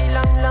the body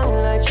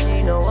long like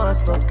she no want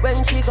stop.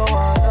 When she go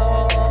all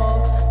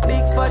out,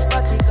 big fat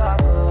body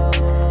cock up.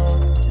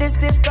 This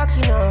stiff cock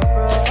in her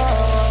bro.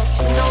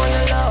 She no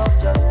wanna love,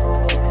 just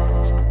fuck.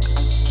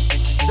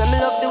 Say me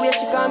love the way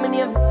she call me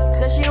name.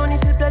 Say she only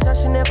feel pleasure,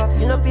 she never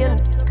feel no pain.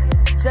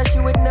 Say she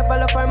would never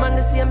love her man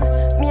the same.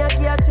 Me a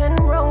give her 10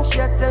 rounds, she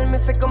a tell me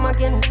fi come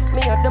again.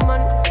 Me a the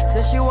man.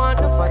 Say she want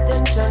enough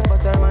attention,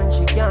 but her man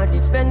she can't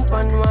depend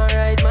on one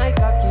ride my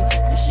cocky.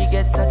 If she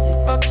get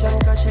satisfaction,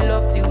 cause she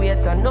love the way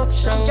it an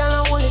option. Girl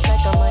I hold it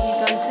like a man, he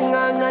can sing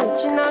all night.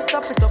 She not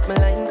stop it up me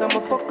line, come a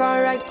fuck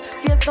her right.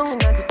 Face down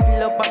inna the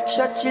pillow, back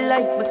shot she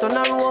like. Me turn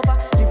her over,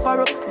 lift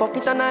her up, fuck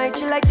it and night.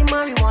 She like the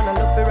marijuana,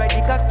 love her ride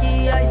the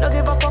cocky. I no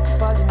give a fuck if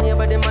all the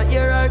neighbor them a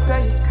hear her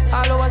cry.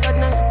 All hours at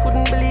night,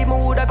 couldn't believe me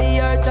woulda be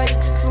her tight.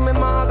 To me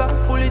maga,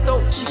 pull it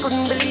out, she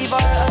couldn't believe her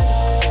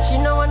eyes. She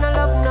no wanna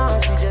love now,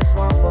 she just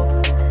want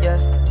fuck, yeah.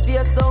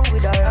 Face down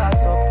with her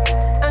ass up.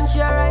 And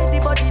she ride the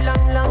body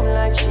long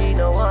like she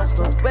no want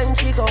stop. When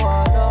she go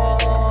all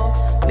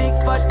out, big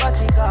fat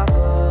body cock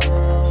up.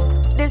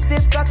 This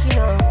stiff cock in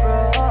her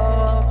bro.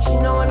 She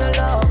no wanna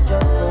love,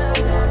 just fuck.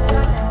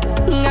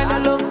 And I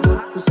look good,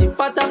 pussy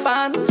fat up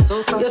on.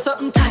 You're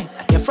something tight,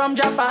 like you're from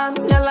Japan.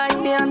 You like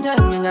the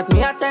anthem, you got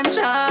me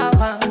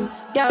attention.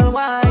 Girl,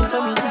 wine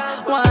for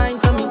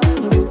me,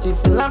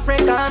 beautiful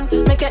African.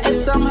 Make your head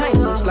some high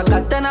notes like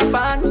a 10 a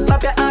band.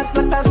 Slap your ass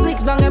like a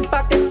 6 down in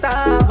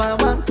Pakistan. Girl,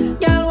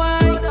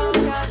 wine.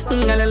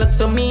 Girl, you look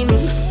so mean.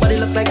 Body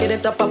look like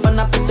it top up and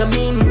I put them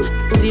in.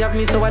 Pussy have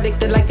me so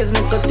addicted like it's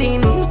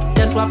nicotine.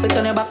 Just want fit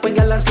on your back with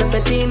girl and slip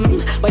it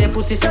in. But your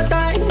pussy so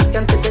tight,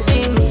 can't fit it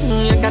in.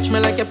 You catch me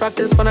like you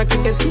practice for a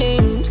cricket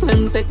team.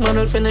 Slim thick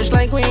model finish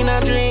like we in a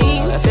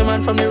dream. Left your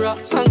man from the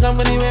rocks and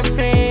company whipped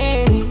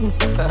cream.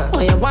 Oh,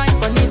 you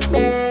wine on it,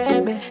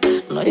 baby.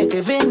 No, you're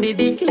craving the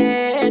dick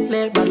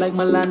lately. But like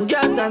Milan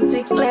jazz and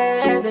 6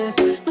 ladies.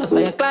 That's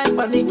why you climb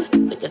on it,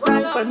 take your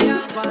time on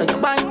it. Now you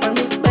bite on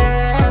it,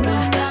 baby.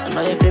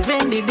 Now you're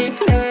craving the dick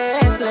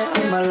lately.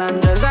 I'm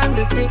Milan jazz and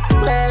the 6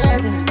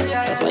 ladies.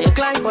 That's why you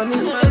climb on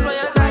it,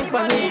 that's why you climb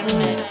on it.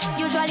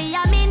 Usually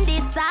I'm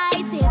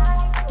indecisive,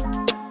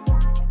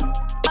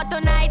 but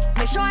tonight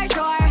me sure.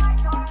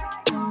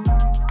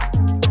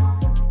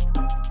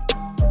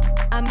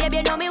 And baby,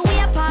 you know me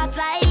way past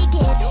like it.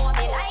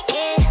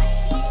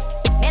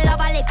 Me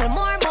love a little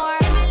more.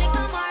 Give me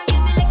little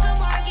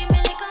more.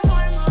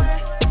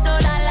 Do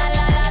la.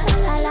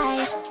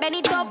 Bend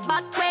it up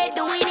back way,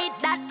 doing it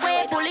that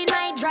way. Pulling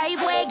my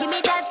driveway, give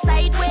me that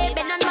side way.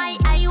 Bend on my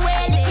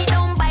highway, lick it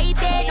down, bite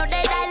it. Know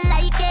that I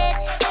like it.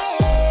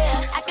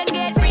 I can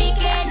get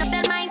freaky, no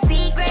tell my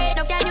secret.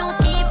 No can you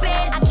keep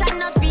it? Action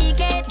not speak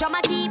it.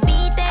 Drama keep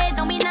beating.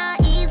 No me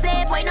not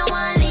easy, boy no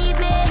one leave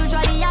me.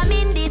 Usually I'm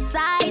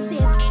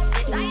indecisive,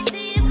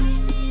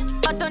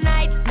 but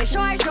tonight me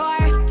sure.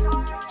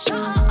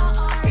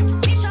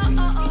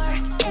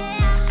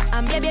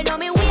 And baby, you know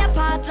me way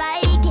past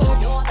like it.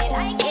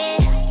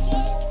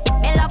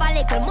 Me love a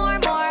little more.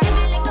 Give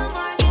me little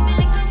more.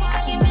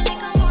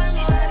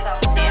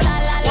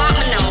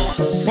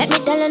 Let me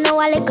tell you now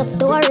a little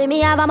story. Me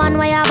have a man,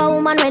 why have a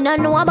woman when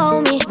don't know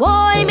about me.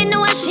 Boy, me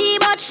know a she,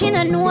 but she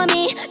no know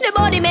me. The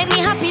body make me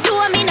happy, do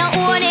me no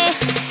own it.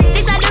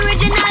 This is the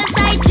original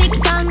side chick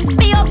song.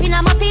 Me open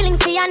up my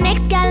feelings for your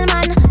next gal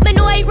man. Me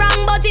know it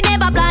wrong but it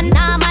never plan.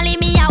 Normally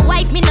me a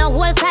wife, me no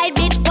whole side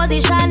bitch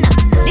position.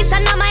 This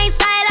is not my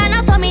style and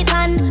I saw me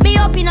tan.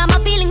 Me open up my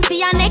feelings for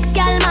your next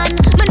gal man.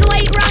 Me know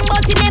it wrong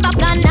but it never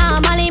plan.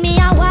 Normally me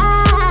a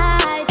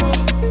wife.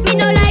 Me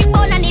no like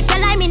bone and if you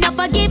lie me no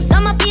forgive. So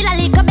me feel a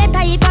little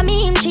better if I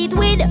me him cheat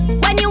with.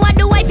 When you are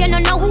the wife you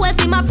no know who else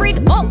in my freak.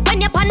 Oh,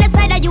 when you're on the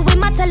side of you we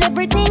matter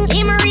everything.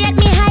 Him rate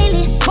me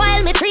highly,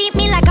 spoil me, treat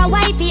me like a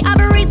wifey. I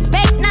be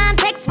respect,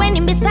 non-text when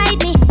him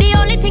beside me. The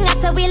only thing I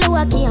say we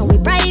low key and we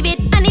private.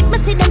 And if me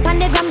see them pan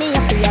the gram me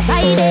have to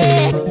avoid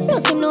it. No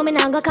seem know me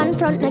nah go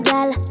confront no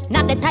girl.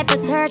 Not the type to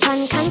search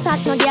and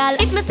contact no girl.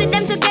 If me see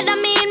them together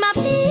me in my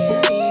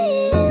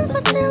feelings,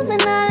 but still me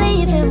nah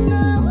leave him.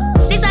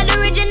 This is the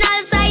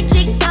original side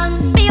chick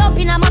song. Me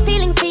open up my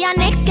feelings for your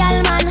next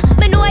gal man.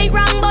 Me know it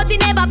wrong but it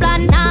never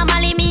plan.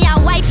 Normally me a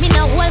wife, me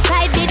no whole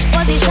side bitch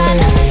position.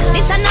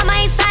 This is not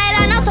my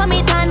style and I saw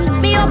me tan.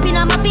 Me open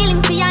up my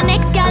feelings for your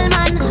next gal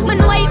man. Me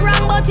know it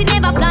wrong but it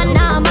never plan.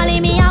 Normally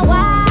me a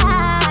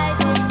wife.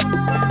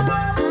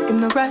 Him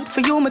no right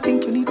for you, me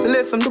think you need to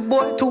live from the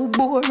boy too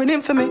boring.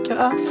 Him for make you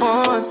have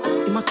fun.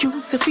 Him a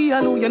cute, say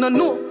feel you no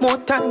know more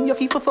time. You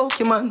feel for fuck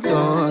your man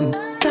done.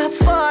 Stop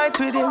fight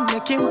with him,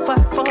 make him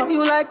fight for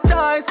you like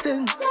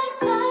Tyson.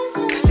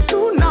 You're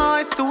too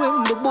nice to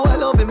him, the boy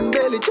love him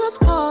barely, just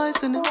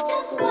poison him.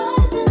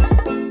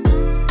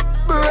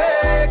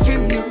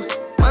 Breaking news,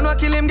 man wa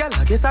kill him, girl.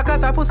 I guess I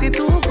cause her pussy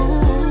too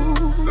good.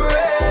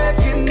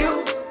 Breaking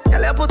news,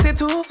 girl your pussy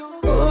too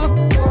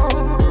good.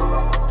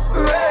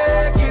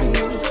 Breaking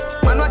news,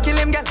 man wa kill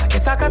him, girl. I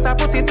guess I cause her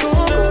pussy too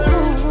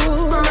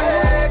good.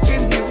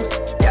 Breaking news,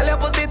 girl your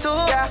pussy too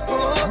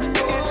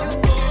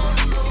good.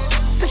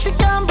 So she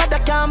can't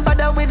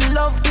bother with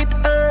love, it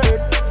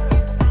hurt.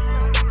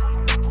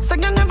 So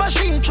you never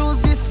she choose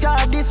this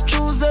guy, this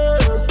chooser.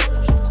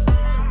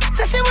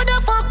 Say she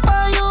woulda fuck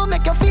for you,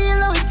 make you feel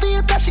how it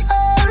feel, cause she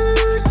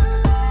hurt.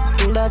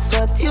 That's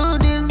what you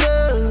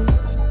deserve,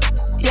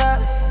 yeah.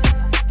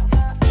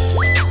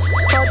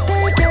 But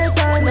take your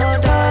time, no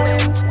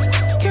darling.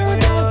 You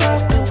don't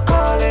have to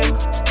call him.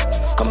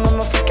 Come on,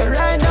 my fucker,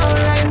 right now,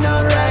 right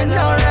now, right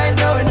now, right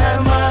now, in the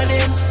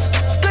morning.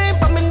 Scream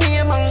for my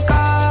name and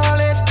call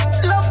it.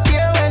 Love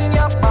here when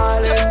you're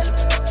falling.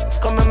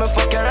 Come on, my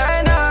fucker,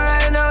 right now,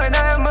 right now, in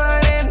the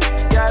morning.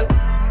 Girl,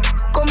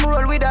 come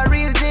roll with a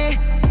real G.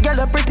 Girl,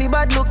 a pretty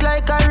bad look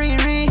like a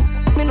Riri.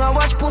 Me no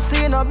watch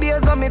pussy no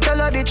beers, so me tell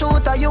her the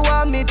truth, or you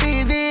want me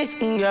TV.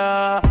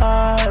 Yeah,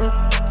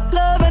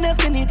 love and your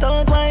skinny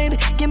tongue wine.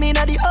 Give me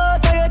na the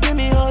house or you give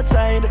me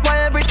outside. Why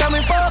every time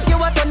we fuck you,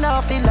 I turn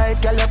off feel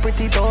like girl, you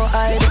pretty don't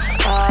hide.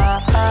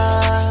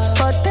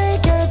 But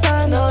take your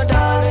time, no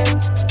darling.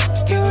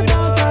 You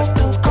don't have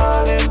to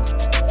call him.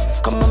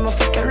 Come on, my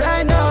fucker,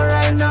 right now,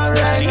 right now,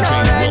 right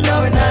now, right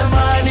now, in the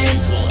morning.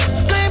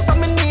 Scream for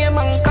my name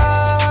and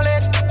call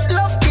it.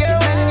 Love here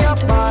when you're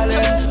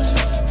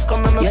falling.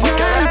 Come on, my fucker.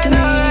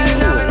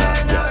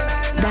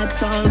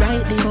 That's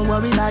alright, don't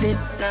worry about it.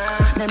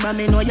 Remember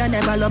me know you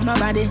never love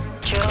nobody.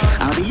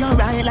 I'll be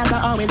alright like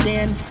I always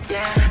been.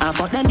 I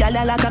fuck them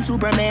gyal like I'm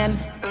Superman.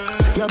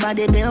 Your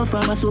body built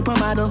from a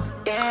supermodel.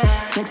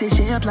 Sexy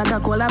shape like a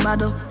cola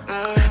bottle.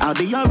 I'll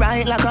be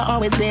alright like I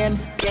always been.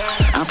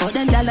 I fuck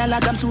them gyal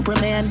like I'm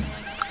Superman.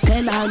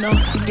 Tell her no,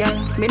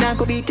 girl, me not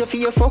go beat you for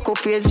your fuck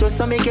up ways. Just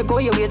to make you go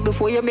your ways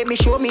before you make me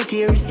show me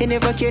tears. You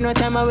never care no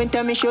time I went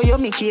time me show you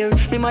me care.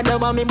 Me mother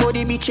want me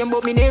body bitchin'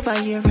 but me never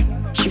hear.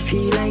 She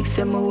feel like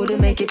someone wouldn't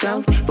make it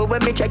out. But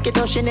when me check it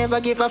out, she never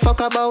give a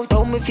fuck about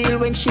how me feel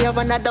when she have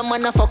another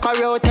man a fuck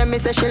her out. Tell me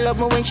say she love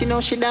me when she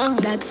know she down.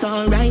 That's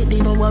alright,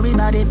 don't worry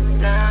about it.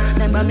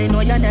 Remember me know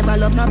you never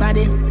love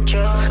nobody.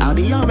 I'll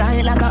be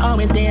alright like I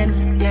always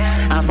been.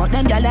 I fuck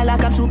them gyal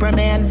like I'm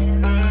Superman.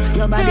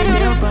 Your body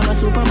built from a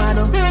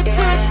supermodel.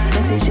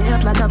 Sexy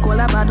shape like a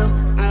cola bottle.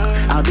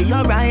 I'll be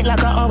alright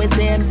like I always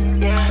been.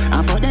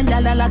 I fuck them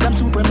gyal like I'm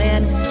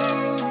Superman.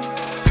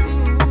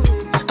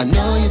 I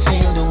know you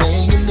feel the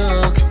way you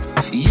look.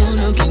 You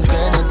look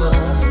incredible.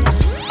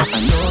 I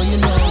know you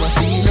know I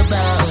feel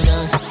about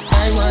us.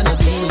 I wanna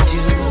be with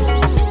you.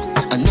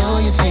 I know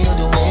you feel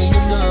the way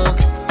you look.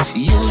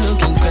 You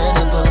look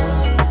incredible.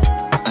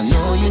 I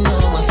know you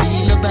know I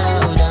feel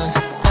about us.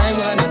 I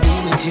wanna be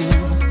with you.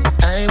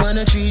 I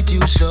wanna treat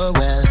you so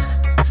well.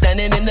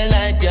 Standing in the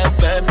light, you're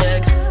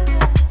perfect.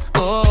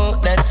 Oh,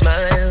 that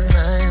smile,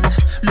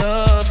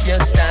 love your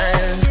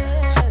style.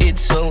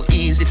 It's so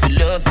easy to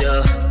love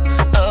you.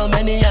 How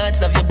many hearts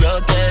have you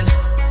broken?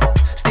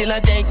 Still I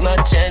take my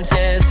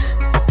chances,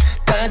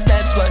 cause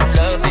that's what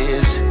love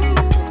is.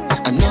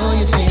 I know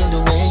you feel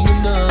the way you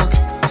look.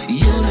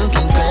 You look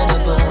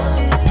incredible.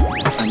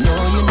 I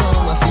know you know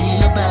I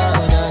feel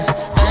about us.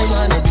 I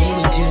wanna be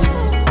with you.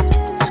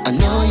 I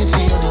know you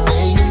feel the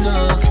way you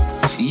look.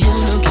 You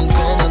look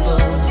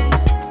incredible.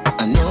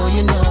 I know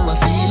you know I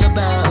feel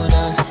about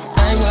us.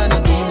 I wanna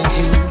be with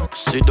you.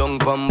 Sit down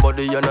from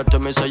body, you not tell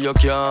me say you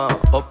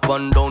can't. Up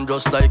and down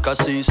just like a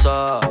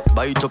seesaw.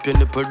 Bite up your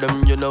nipple,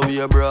 them you know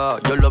we a bra.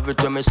 You love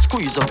it when me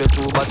squeeze up your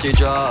two body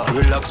jaw.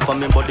 Relax for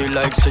me body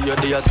like say you're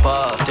the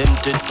spa.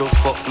 Tempted to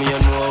fuck me, you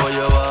know where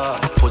you are.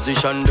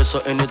 Position this so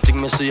anything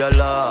me see a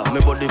law.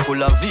 Me body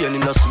full of vein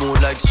in a smooth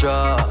like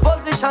straw.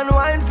 Position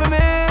wine for me.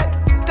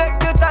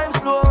 Take your time,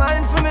 slow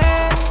wine for me.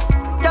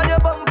 Girl, your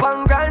bump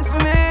and grind for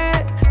me.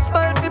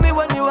 Smile for me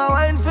when you are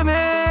wine for me.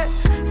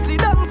 Sit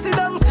down, sit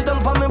down, sit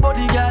down for me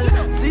body, girl.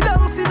 Sit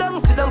down, sit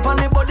down, sit down for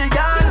me body,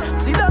 girl.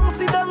 Sit down,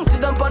 sit down,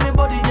 sit down for me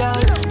body, girl.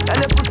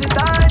 Girl, your pussy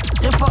tight,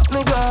 you fuck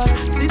me, girl.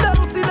 Sit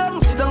down, sit down,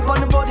 sit down for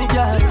me body,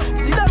 girl.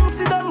 Sit down,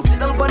 sit down, sit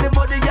down for me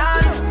body,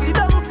 girl. Sit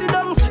down, sit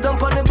down, sit down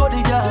for me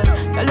body, girl.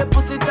 Girl, your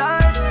pussy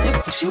tight, you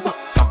fuck she walk.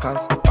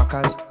 Backers,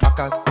 backers,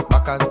 backers,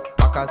 backers,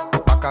 backers,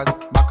 backers,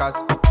 backers,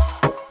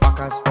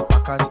 backers,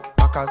 backers,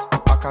 backers,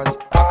 backers,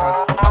 backers,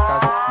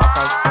 backers,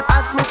 backers.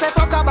 As me say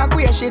fuck her back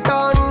where she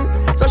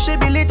done, so she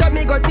build it up,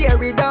 me go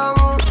tear it down.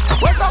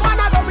 Where someone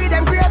I go with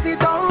them crazy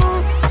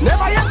tongue.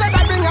 Never you said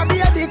I bring a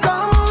baby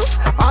come.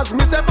 As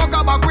me say fuck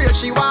her back where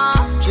she was.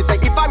 She say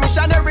if a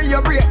missionary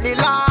you break the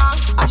law.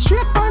 A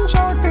straight punch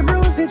out for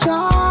bruise the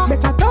jaw.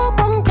 Better top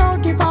and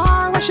crowd give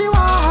her what she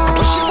want.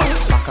 What she want?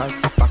 Backers,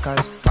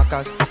 backers,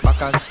 backers,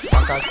 backers,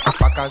 backers,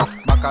 backers,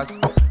 backers,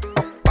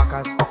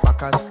 backers,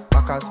 backers,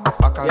 backers,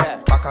 backers,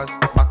 backers,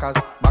 backers,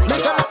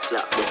 backers.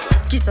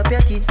 Kiss up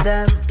your tits,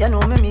 them. You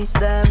know me miss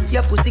them.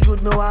 Your pussy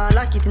good, me want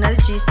lock it in the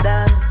cheese,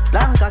 them.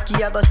 Long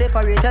cocky, I go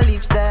separate your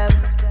lips, them.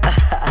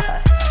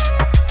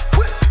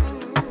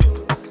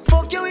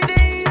 Fuck you with the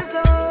heels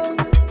on.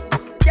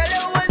 Girl, you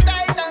hold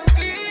tight and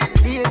clean.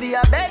 Baby,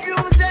 a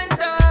bedroom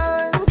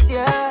sentence,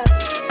 yeah.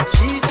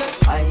 She said,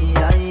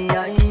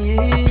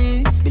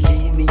 aye.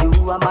 Believe me, you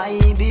are my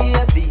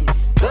baby.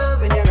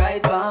 Loving you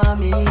right for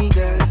me,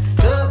 girl.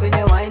 Loving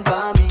you wine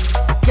for me,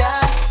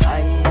 yeah.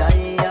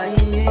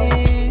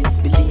 Aye.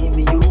 Believe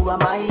me, you are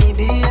my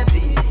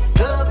baby.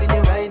 Loving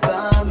you right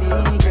for me,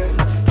 girl.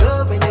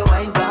 Loving you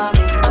wine for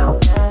me,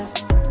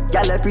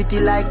 yeah. Girl, pretty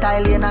like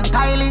Thailand and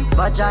Kylie.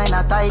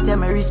 Vagina tight, yeah,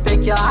 me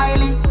respect you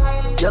highly.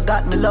 You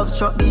got me love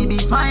struck, baby,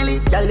 smiley.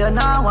 Girl, you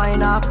know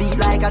wine off beat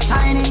like a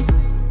Chinese.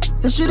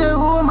 You should have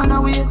home and I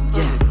wait,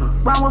 yeah.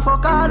 When we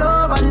fuck all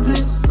over the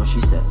place, so she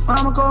said.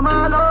 When we come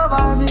all over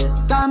her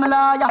face, call me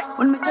lawyer,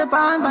 when me step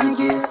on the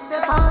case.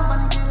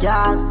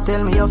 Gyal,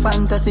 tell me your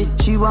fantasy.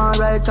 She want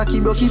ride cocky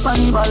broke up on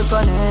the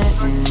balcony,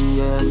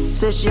 yeah.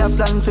 Say she a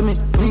plan for me,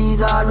 please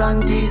her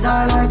and tease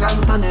her like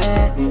Anthony,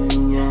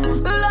 yeah.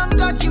 Long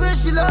cocky where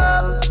she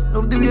love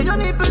the way your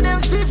nipple them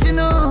stiff, you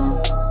know.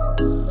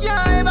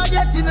 Yeah, ever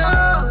get to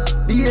know.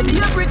 Baby,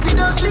 you're pretty,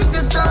 don't sleep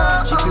the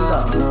sun.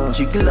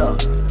 Jiggle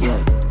up, yeah.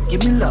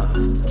 Give me love,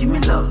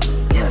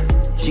 yeah.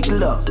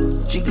 Jiggle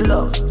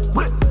up,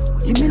 wait.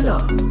 Give me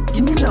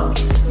love,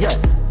 yeah.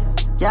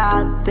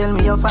 Yeah, tell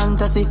me your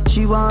fantasy.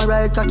 She want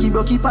ride cocky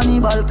broke up on the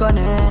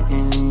balcony,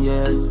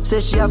 yeah. Say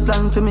she a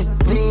plan for me,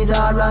 please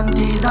her and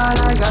tease her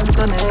like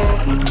Anthony.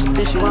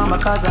 Say she want my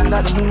cause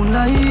under the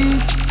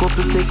moonlight.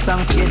 Couple sex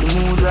and get the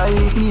mood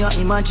right. Me a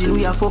imagine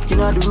we a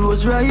fucking at the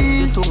rose right.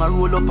 Your tongue a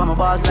roll up on my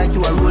bars like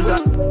you a roll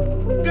down.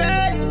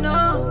 Girl, you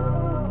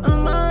know how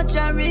much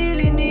I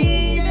really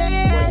need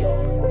it.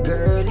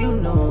 Girl, you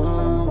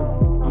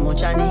know how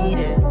much I need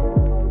it.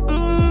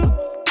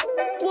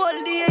 All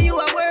day you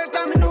a work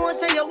and me know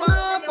say you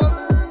want fuck.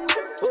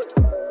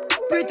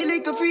 Pretty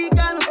little freak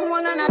on the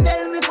phone and I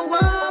tell me for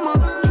warm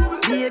up.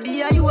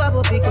 Baby, you have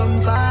a become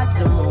fat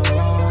zone.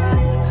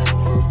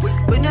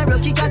 When I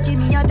rocky cocky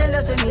me, I tell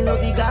her say me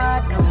love you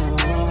God no.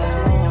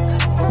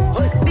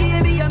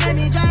 Baby, you make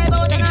me drive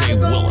out and I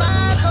go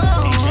back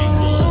home.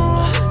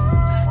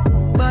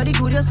 Body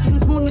good, your skin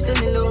smooth, me say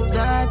me love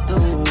that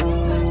too.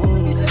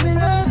 Me say me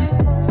love it.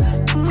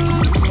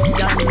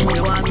 God,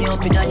 you want me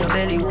up in your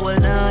belly all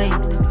night.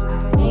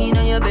 In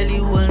your belly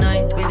all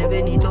night. When you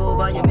bend it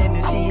over, you make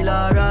me feel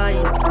alright.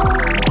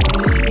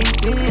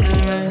 Make me feel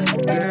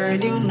alright. Girl,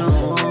 you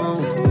know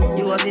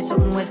you have this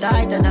something way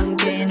tighter than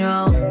cane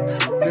round.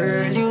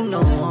 Girl, you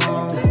know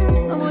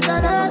how much I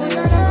love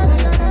you.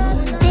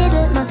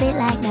 Fiddle my feet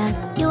like that.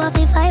 You have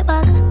to fight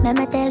back. Let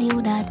me tell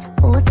you that.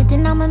 Oh,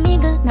 sitting on my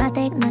mingle, not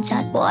take no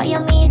chat. Boy, you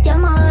meet your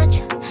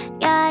much.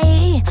 Yeah,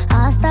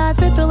 I start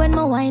ripple when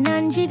my wine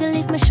and jiggle.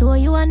 If me show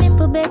you a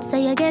nipple bed, so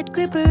you get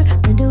gripper.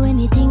 Me do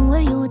anything where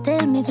you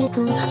tell me fit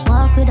to.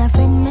 Walk with a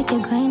friend, make you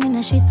grind in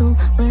a shit too.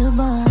 Well,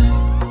 boy.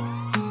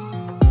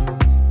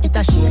 It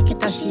a shake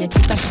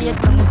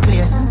from the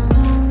place.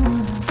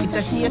 It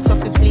a shake up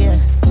the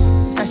place.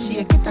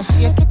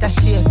 It a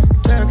shake.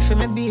 Twerk for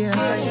me, beer.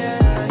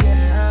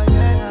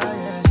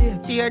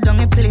 Tear down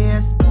the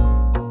place.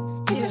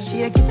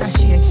 Shake it a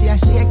shake, she a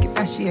shake it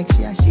a shake,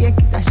 she a shake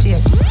it a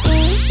shake.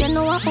 Hey, you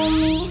know what on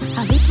me?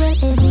 I bit well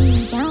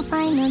heavy, can't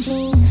find no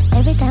jeans.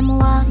 Every time I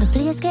walk, the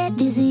place get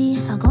dizzy.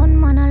 A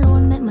gunman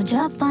alone make my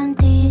job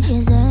panty.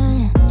 Is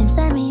it? Them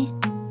say me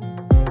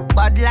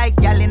bad like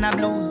gyal in a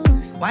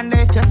blues. Wonder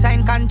if your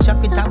sign can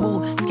chuck with a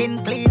boo.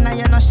 Skin clean and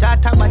you no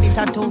short a body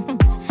tattoo.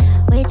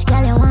 Which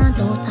gyal you want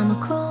out? I'm a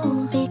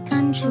crew, pick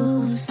and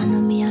choose. I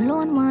know me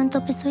alone want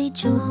up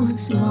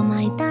choose. You are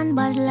my tan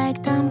body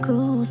like Tom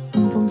Cruise.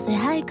 Boom boom say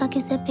hi, cocky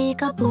say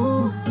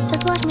peekaboo.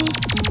 Just watch me,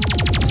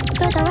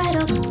 skirt a ride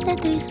up,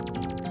 set it.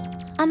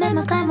 I make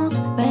my climb up,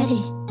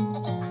 ready.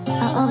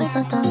 I always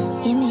so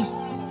tough, give me.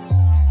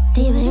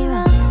 Deep with the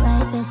rough,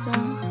 right there so.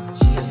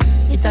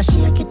 It a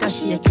shake, it a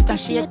shake, it a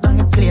shake down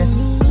the place.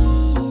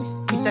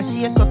 It a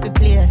shake up the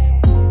place.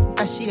 It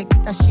a shake,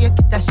 it a shake,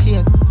 it a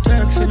shake.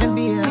 Twerk for me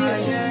beer.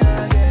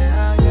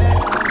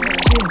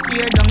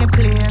 Tear down the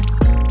place.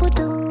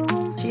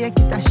 Shake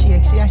it a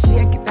shake, she a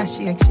shake it a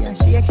shake, she a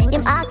shake it.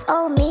 Him ask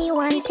how me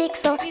one tick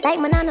so. Like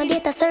man I no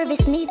data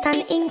service neat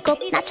and ink up.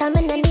 Natural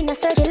me no need no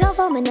surgery, love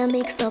how me no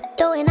mix up.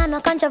 Doing no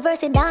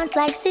controversy, dance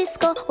like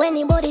Cisco. When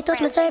anybody touch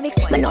my cervix,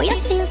 but know you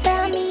feel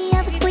say me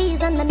have a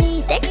squeeze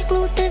underneath.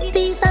 Exclusive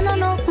piece and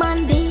enough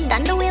man be.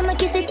 And the way me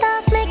kiss it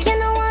off make you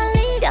no one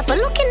leave. You for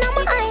looking at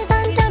my eyes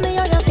and tell me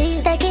how you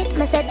feel. Take it,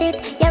 me said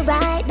it, you're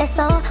right, that's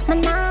all.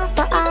 Man now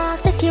for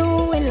ask if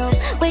you in love.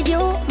 With you,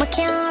 me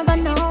can't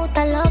run out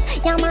of love.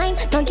 You're mine,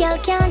 no girl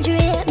can't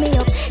drape me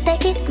up.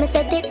 Take it, me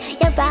said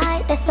it, you're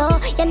right, that's all.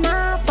 You're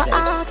not for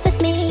ask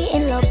if me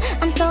in love.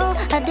 I'm so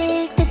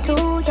addicted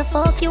to your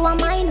fuck. You are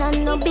mine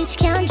and no bitch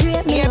can't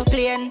drape me up.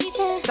 Airplane,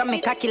 so me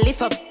cocky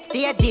lift up,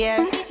 stay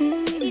there.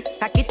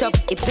 Cock it up,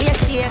 it play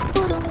shake.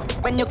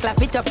 When you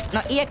clap it up,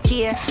 no ear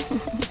care.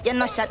 You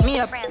no shut me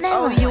up,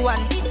 oh you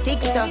want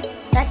tick so.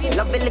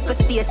 Love a little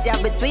space yeah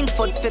between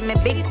foot for me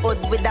big hood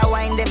with a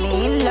wine them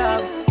me in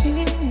love.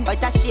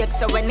 But a shake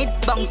so when it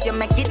bounce you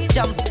make it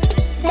jump.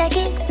 Take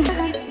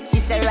it. She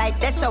say right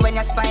there so when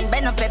your spine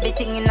bend up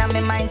everything in my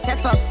mind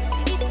set up.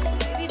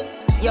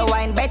 Your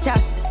wine better,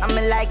 I'm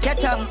like your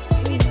tongue.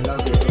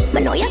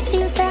 But know you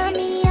feel say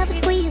me have a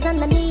squeeze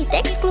underneath.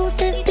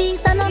 Exclusive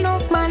piece and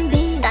enough man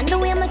be. And the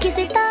way I kiss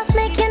it off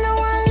make you no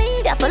one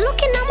leave. You for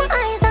looking at my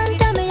eyes and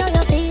tell me how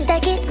you feel.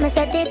 Take it, me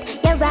said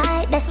it, you're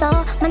right, that's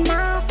all. Man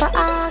now for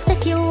ask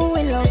if you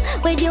in love.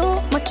 With you,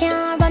 me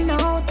can't run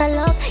out of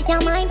love.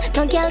 You're mine,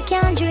 no girl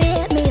can't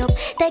drape me up.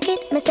 Take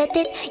it, me said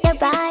it, you're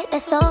right,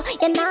 that's all.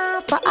 You're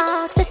not for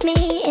ask if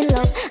me in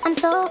love. I'm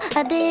so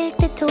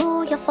addicted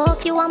to your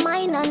fuck. You are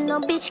mine and no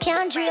bitch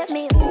can't drape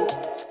me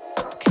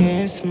up.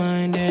 Kiss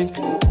my dick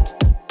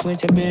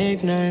with your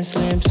big nice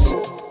lips.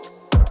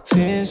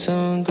 Feel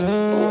so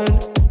good,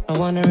 I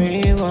wanna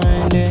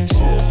rewind this.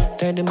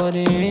 Take the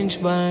body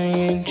inch by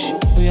inch.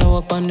 We are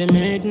up on the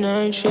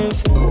midnight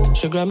shift.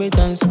 She grab it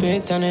and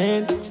spit on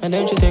it, and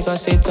then she take a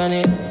sit on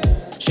it.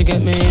 She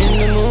get me in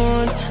the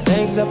mood,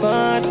 legs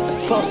apart,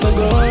 fuck me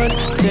good,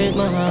 take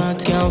my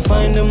heart. Can't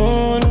find the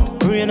moon,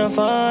 rain or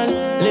fall,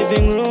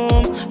 living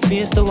room,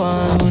 face the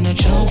wall. I wanna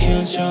choke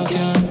you, stroke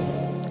you.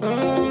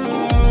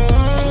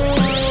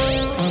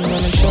 I'm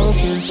gonna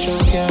choke you,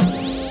 stroke you.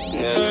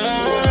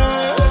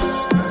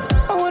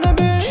 I wanna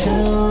be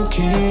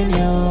choking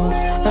you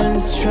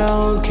and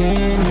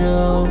stroking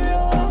you.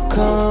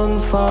 Come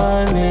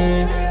find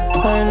me,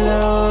 I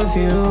love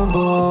you,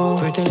 boo.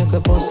 Pretty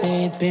little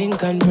pussy,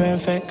 pink and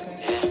perfect.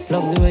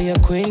 Love the way you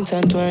quint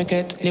and twerk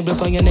it.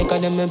 Nibble on your neck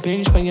and then me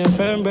pinch on your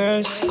firm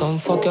breast. Come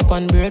fuck up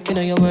and break in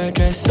your work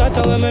dress. That's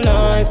how me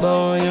like,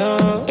 boy,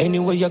 yeah.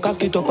 Anyway you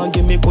cock it up and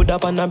give me good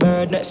up on a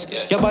bird nest.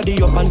 Your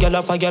body up and girl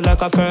a fire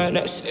like a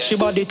furnace. She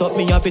body top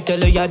me have to tell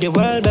her you're the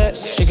world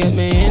best. She get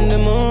me in the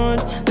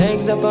mood,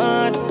 legs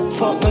apart,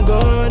 fuck me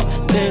good,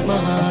 take my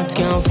heart.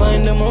 Can't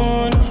find the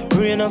moon,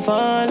 rain or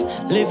fall,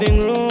 living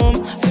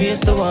room,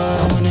 face the wall.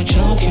 I wanna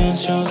choke you and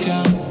stroke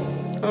you.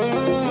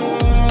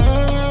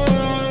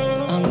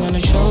 I'm gonna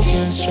choke you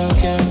and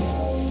stroke you.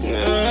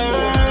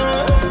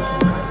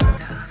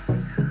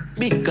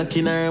 Big cock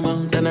in her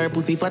mouth and her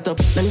pussy fat up.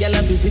 Them gyal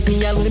a visit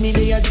me all when me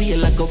dey a jail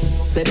lock up.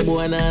 Say the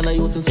boy nah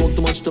used to smoke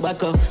too much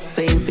tobacco.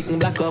 Say him sick and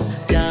black up,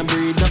 can't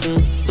breathe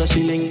nothing. So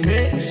she link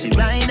hey. She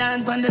ride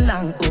on pon the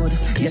long hood,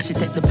 yeah she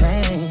take the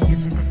pain.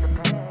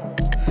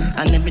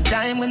 And every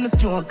time when the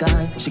stroke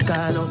on, she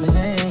call out my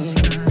name.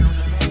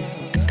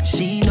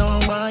 She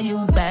don't want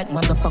you back,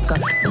 motherfucker.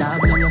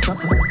 Dog, them your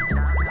sucker.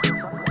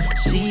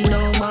 She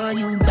don't want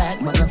you back,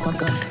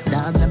 motherfucker.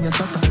 Dog, them your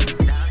sucker.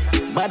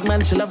 Bad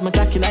man, she love my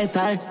cocky nice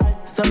hard.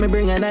 So me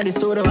bring her now the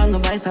store and go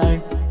vice her.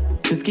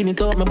 She skin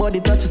it up, my body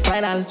touch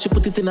spinal. She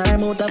put it in her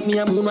mouth, have me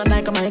a moon one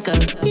like a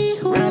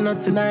Michael. Ran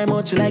nuts in her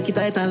mouth, she like it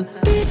title.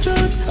 Deep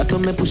throat, I saw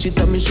me push it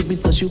up, me shoot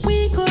it so she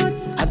weak out.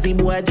 I see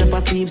boy drop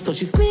asleep, so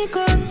she sneak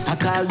out. I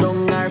call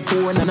down her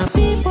phone and I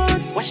peep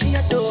out. What she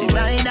a do? She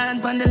ride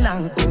on pon the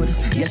long hood,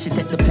 yeah she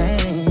take the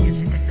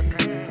pain.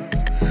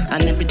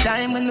 And every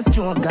time when the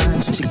stroke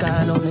on, she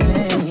call out my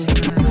name.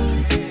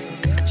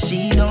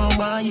 She don't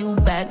want you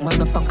back,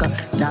 motherfucker.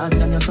 Dog,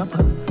 them your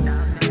supper.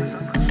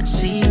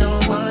 She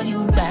don't want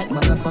you back,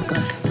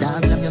 motherfucker.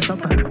 Dog, them your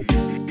supper.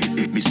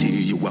 Me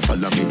see you a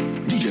follow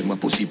me. DM my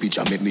pussy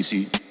picture make me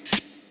see.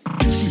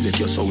 See let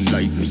you sound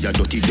like me a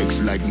dirty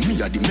Dex like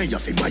me a the mayor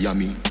for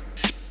Miami.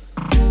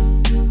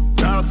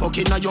 You're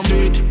fucking on your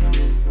mate.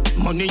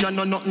 Money and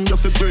no nothing you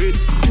for bread.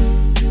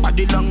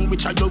 Body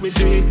language I do with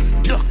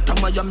it. Doctor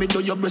Miami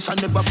do your breast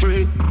and never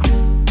afraid.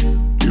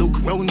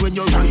 Look round when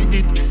you ride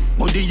it.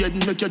 Body head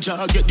make your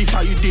jaw get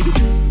divided.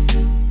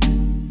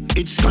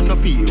 It's gonna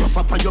be rough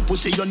up on your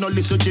pussy, you no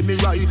listen Jimmy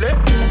Riley.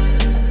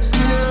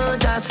 Skin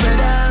out and spread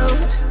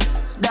out.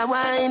 That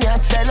wine you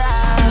sell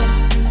off.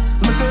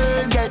 My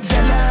girl get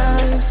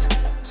jealous.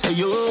 Say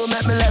you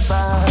make me laugh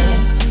out.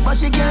 But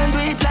she can't do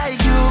it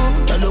like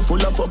you. Girl, you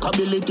full of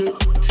fuckability.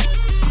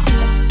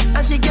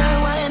 And she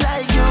can't wine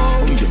like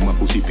you. Give them a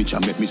pussy picture,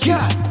 make me see.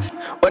 Yeah.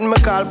 When me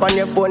call on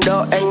your phone,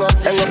 don't hang up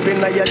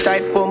in your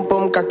tight pum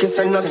pum cocky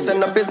send up. It's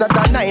not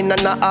a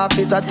 9.5,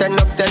 it's a 10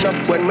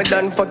 up. When me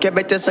done fuck you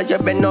better so you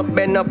bend up.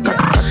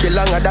 Cocky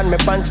longer than my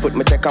pants foot.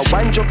 Me take a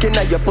one joke in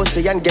your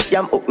pussy and get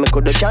yam up. Me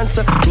coulda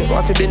cancel. Me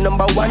want to be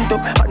number 1 too.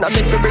 And I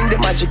me fi bring the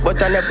magic,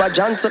 but I never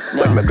chance.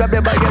 When me grab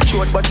you by your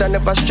throat, but I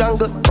never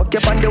strangle. Fuck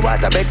you on the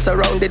water bed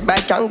surrounded by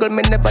kangle.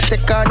 Me never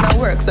take on a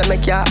work, so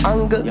make your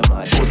angle.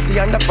 Pussy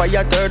on the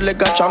fire, third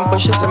leg a champion.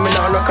 She say me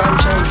nah no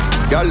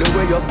conscience. Girl, the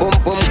way your pum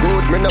pum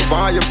good. Me no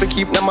want you to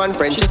keep no man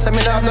friend. She say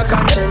me no have no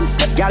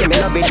conscience. Girl, me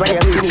love it when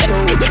you're skinny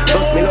too.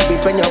 Plus me love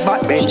it when you're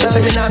backbench. She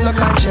say me no have no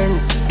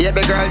conscience.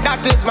 Baby girl,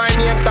 that is my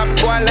name. Top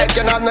one like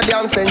you no have no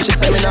damn sense. She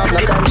say me no have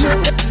no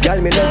conscience.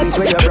 Girl, me love it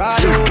when you're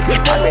broad out.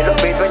 And me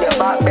love it when you're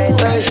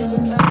backbench.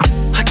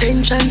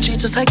 Attention, she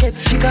just I get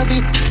sick of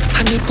it.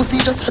 And me pussy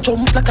just a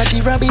jump like a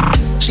the rabbit.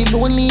 She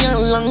lonely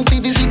and long to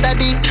visit a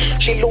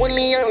dick. She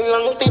lonely and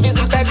long to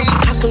visit a dick.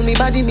 Hackle me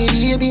body, me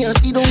baby, and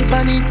she don't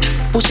panic.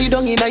 Push it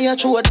down in your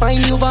throat,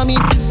 find you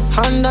vomit.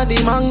 Under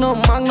the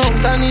magnum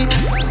tonic.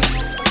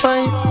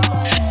 Fine.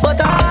 But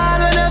all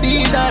when I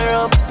beat her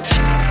up,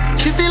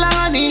 she still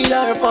a need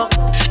her fuck.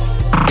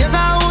 Guess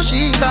how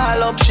she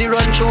call up. She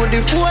run through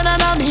the phone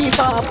and a me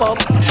pop up.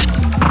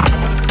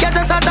 Get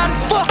us at that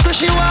fuck,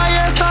 she want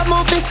hear some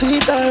of it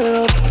sweet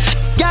her up.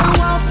 Girl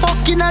want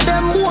fucking at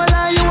them whole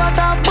and you want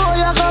a boy,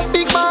 you got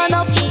big man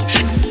up.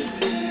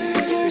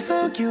 You're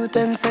so cute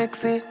and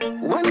sexy.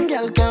 One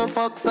girl can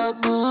fuck so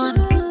good.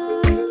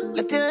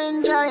 Let you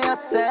enjoy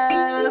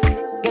yourself.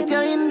 Get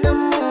you in the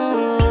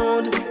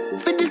mood.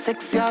 For the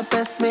sexy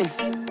specimen.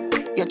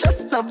 You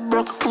just love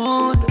broke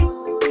hood.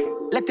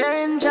 Let you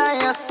enjoy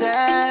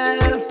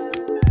yourself.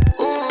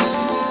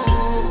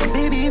 Ooh.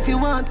 Baby, if you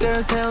want,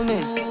 girl, tell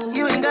me.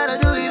 You ain't gotta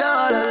do it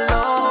all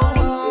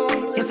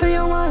alone. You say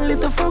you want a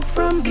little fuck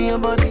from me,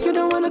 but you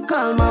don't wanna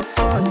call my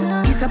phone.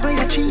 Kiss up on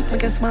your cheek,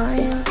 make a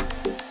smile.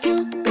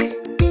 You,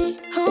 baby,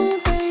 oh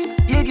babe,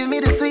 you give me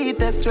the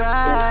sweetest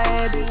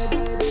ride.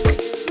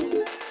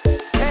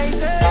 Hey,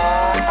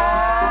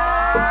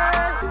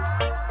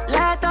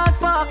 let us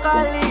fuck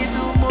a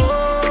little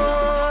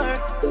more.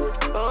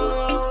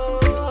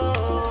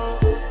 Oh,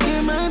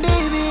 you're my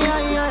baby,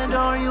 I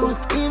adore you.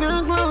 Leave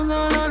your clothes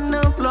all on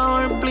the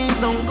floor, please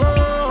don't go.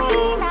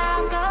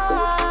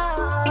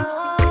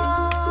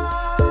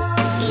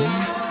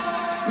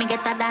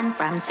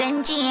 From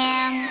St.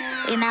 James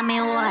in a me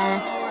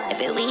wall.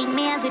 If you weak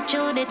me as it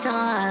through the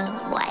tall.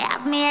 Boy,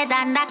 have me head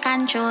under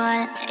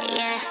control.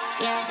 Yeah.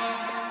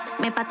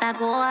 Me pot a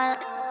goal.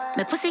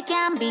 Me pussy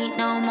can't beat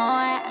no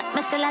more.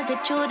 Me still a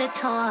zip through the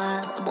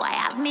tall. Boy,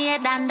 have me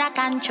head under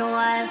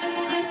control.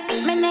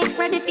 Me neck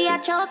ready for a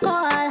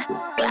chokehold.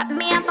 Grab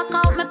me and fuck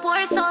out me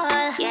poor soul.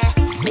 Yeah.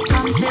 Me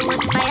comfy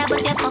with fire,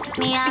 but you fuck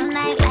me all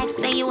night like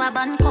say you a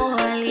bun cold.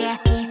 Yeah.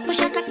 Push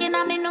a cock in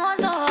a me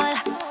nose hole.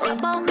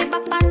 Rub out me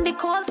back on the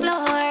cold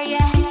floor,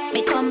 yeah.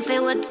 Me comfy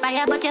with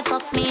fire, but you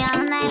fuck me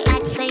all night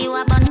like say you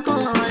a bun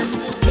cold.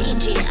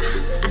 Teejay,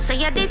 I say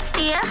you did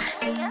steer.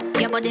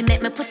 Your body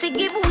make me pussy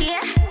give way.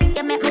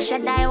 You make me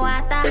shed die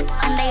water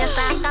under your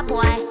soccer,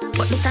 boy.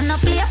 But this a no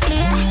play.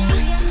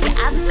 You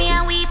have me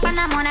a weep and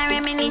I'm gonna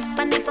reminisce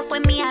when they fuck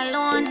with me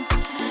alone.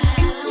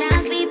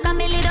 Can't sleep on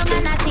me little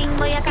man a thing,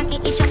 but your cocky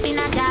itch up in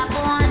a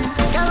jawbone.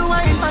 Girl,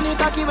 wine on the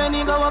cocky when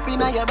you go up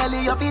in your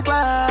belly, your feet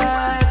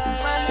wide.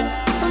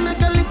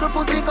 Little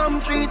pussy come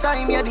 3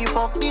 times, yeah, the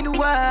fuck did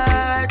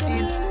worth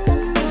it.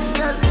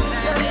 Girl,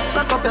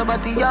 cock up your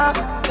body, yeah.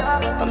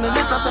 And the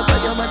best of pepper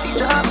your body,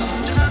 yeah.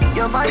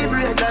 You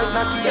vibrate like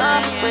Nokia.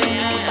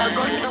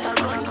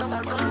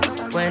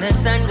 When the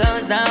sun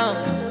goes down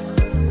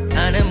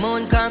and the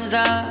moon comes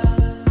up,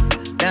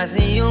 that's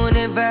the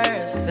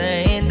universe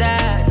saying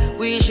that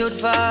we should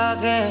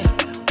forget.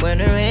 When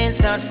the rain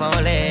start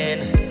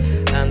falling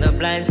and the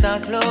blinds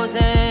start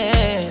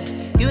closing,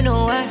 you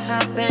know what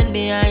happened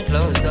behind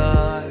closed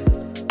doors.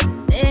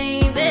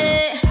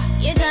 Baby,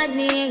 you got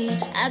me,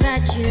 I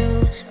got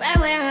you, right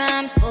where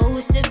I'm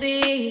supposed to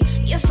be.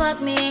 You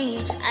fuck me,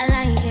 I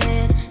like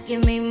it,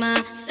 give me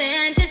my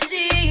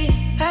fantasy.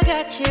 I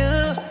got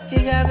you,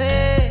 you got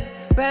me,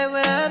 right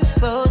where I'm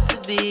supposed to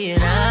be.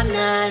 And I'm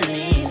not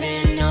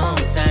leaving no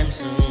time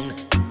soon.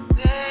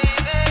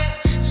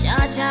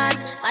 Short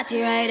shots,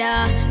 party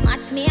rider.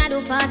 Max me, I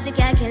do pass the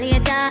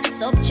calculator.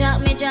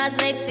 Subtract me just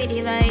legs for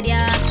divide,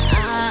 yeah.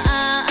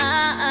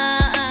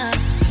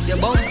 Your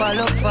bumper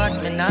look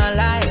fat, me not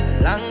lie.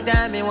 Long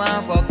time me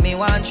want fuck, me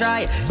want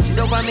try. Sit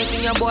up and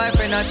making your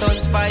boyfriend a ton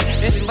spy.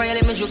 If you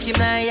violate me, joke him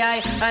my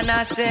eye. And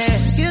I say,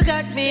 you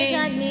got me,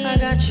 I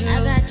got you,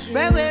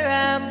 right where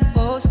I'm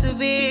supposed to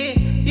be.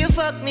 You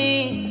fuck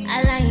me,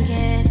 I like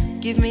it,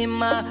 give me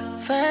my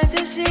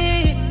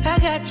fantasy. I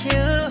got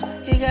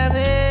you got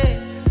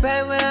me,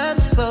 right where I'm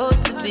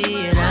supposed to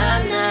be, and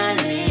I'm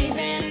not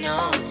leaving no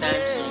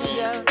time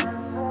soon.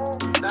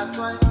 That's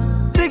why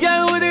the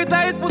girl with the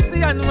tight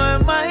pussy on my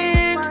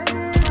mind.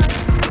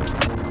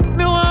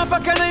 Me want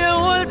fuck you your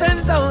whole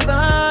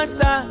 10,000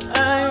 times.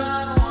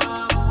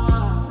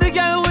 The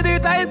girl with the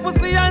tight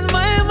pussy on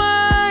my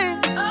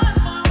mind.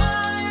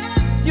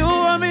 You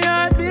want me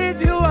heartbeat,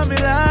 you want me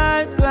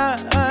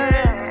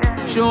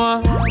lifeline. She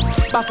want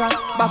backers.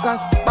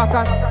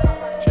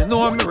 She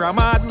know me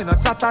ramad, me no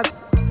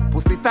chatters.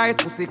 Pussy tight,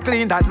 pussy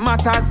clean, that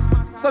matters.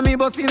 So me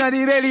bust inna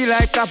the belly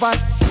like tapas.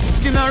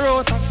 Skin a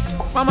rota.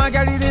 Mama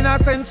girl in a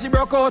sense she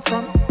broke out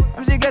from.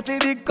 And she get a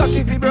big cock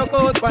if he broke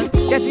out one.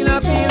 Getting her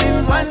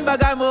feelings, one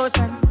bag of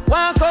motion.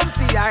 One come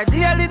for her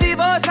daily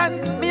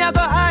devotion. Me a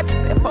go hard, she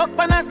say fuck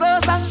when I slow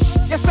song.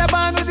 Yes, I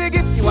born with the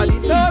gift, you are the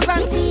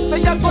chosen. So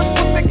you push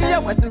pussy to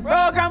your wedding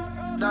program.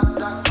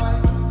 That's why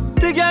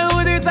the girl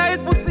with the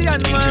tight pussy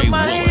on my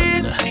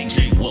mind.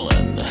 DJ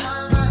Woolen.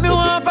 Me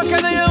want fuck you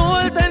your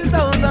whole 10,000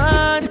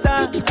 times.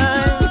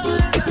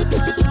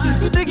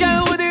 The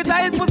girl with the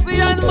tight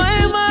pussy on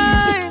my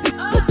mind.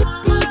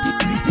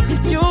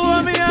 You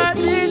want me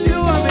heartbeat,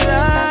 you want me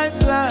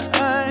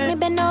lifeline. Me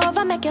bend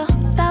over, make you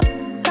stop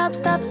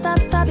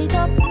it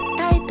up.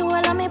 Tight to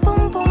all of me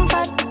pum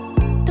fat.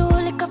 Too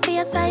lick up for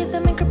your size,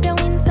 and me grip you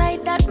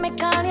inside. That me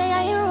call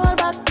you roll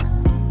back.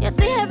 You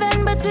see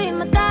heaven between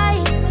my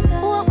thighs.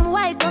 Open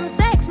wide, come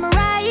sex me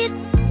right.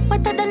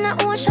 Wetter than the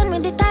ocean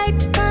with the tide.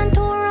 Can't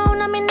turn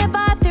around, and me never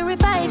have to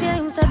revive you.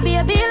 Him say,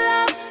 baby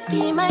love,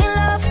 be my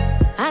love.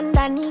 And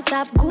I need to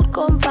have good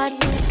comfort.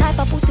 Type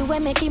of pussy where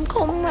make him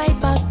come right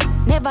back.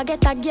 Never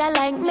get a girl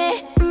like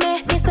me.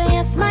 Me say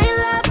yes, my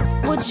love.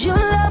 Would you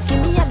love? Give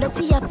me a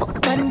dirty, a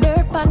fuck and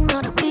dirt pan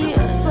not be.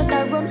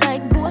 Sweater run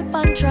like bull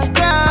pan truck.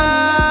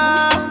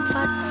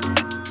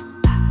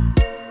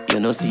 You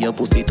know see your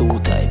pussy too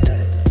tight.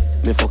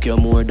 Me fuck you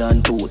more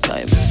than 2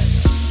 times.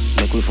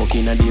 Make we fuck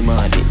inna the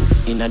morning.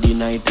 Inna the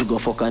night we go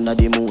fuck under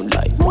the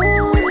moonlight.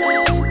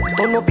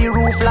 Turn up the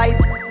roof light.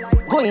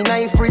 Go in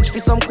a fridge for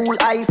some cool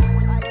ice.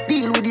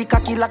 Deal with the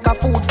cocky like a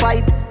food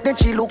fight. Then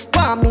she look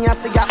for me and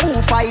say, who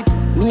fight?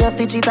 Me a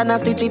stitch it and a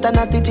stitch it and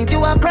a stitch it.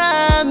 You a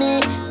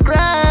Grammy.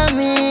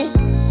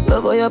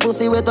 Love how your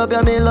pussy wet up,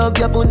 ya me love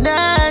your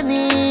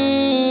punani.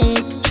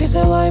 She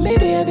said, why me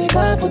baby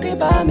can't put it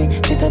by me?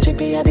 She said,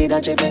 chippy, I did a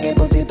chip and get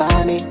pussy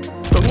by me.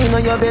 Don't you know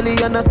your belly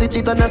and a stitch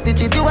it and a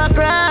stitch it. You a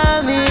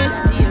Grammy.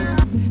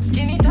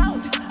 Skin it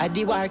out. I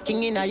the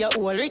working in a your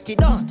whole pretty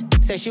don't.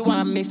 Say she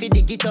want me fi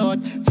dig it out.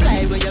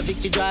 Fly where your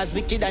Vicky draws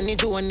wicked and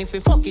it's one. If we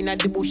fucking at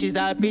the bushes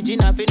all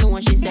pigeon off, you know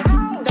what she said.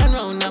 Turn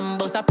round and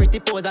bust a pretty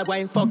pose. I go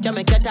and fuck you,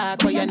 make you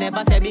talk what you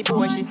never said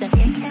before. She said,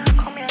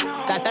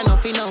 got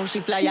enough you know. She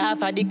fly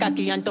off of the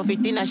cocky and tough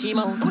it in a she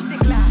mouth. Pussy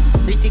clap.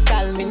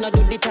 Critical, me no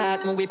do the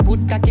talk. Me we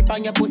put cocky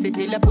on your pussy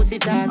till your pussy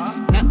talk.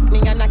 Knock me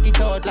and knock it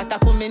out like a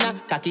kumina.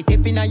 Cocky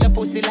tipping on your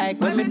pussy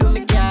like when me do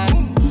me car.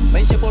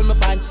 When she pull my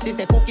pants, she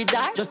say cookie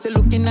jar. Just to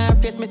look in her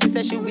face, me she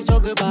say she with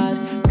juggle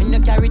balls. Me no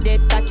carry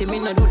that cocky, me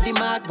no do the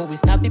mark. But we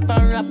stop it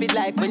and wrap it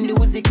like when the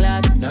Uzi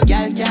clad. No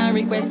girl can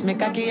request me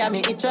cocky and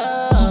me itch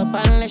up.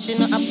 Unless she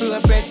no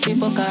appropriate fi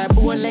fuck her.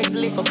 Both legs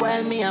lift up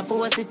while me and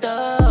force it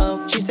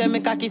up. She say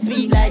me cocky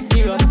sweet like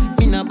syrup.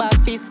 Me no back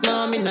fist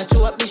no, me no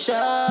chew up the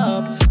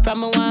shop.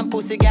 From me one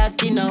pussy gas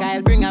skin now.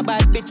 Kyle bring a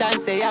bad bitch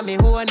and say I me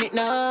own it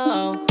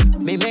now.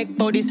 Me make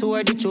body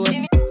sword the chore.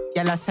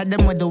 Y'all I said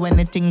them would do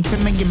anything for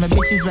me. Give me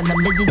bitches when I'm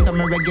busy, so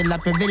me regular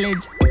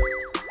privilege.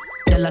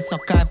 Y'all I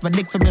suck off my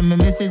dick for me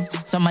misses.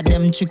 Some of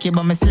them tricky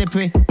but me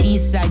slippery.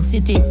 East side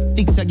city,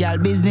 fix your girl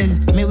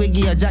business. Me we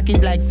give your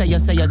jacket like say you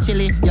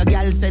chilly. Your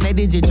girl send a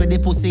digit with the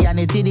pussy and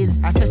the titties.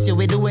 I says you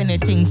will do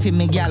anything for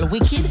me girl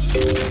wicked.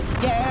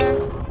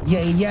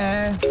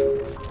 Yeah.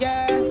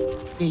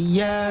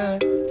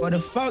 What the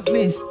fuck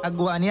this? I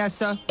go on here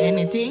so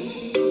anything.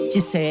 She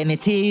say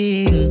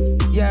anything.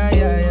 Yeah.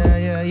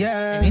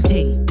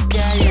 Anything.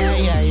 Yeah.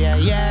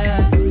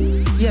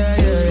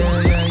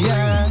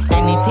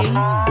 Anything.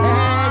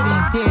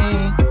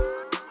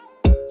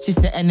 She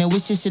say any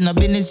wishes she no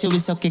business. She will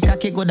suck it,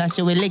 cocky good and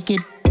she will lick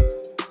it.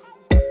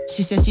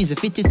 She says she's the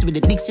fittest with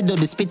the Dixie, do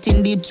the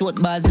spitting deep throat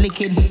bars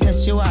liquid.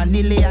 Says she want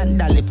dilly and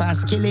dolly pan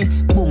skilly.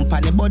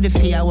 Bumpa the body for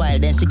a while,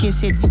 then she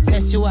kiss it.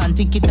 Says she want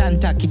tick it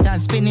and tack it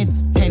and spin it.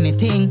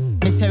 Anything,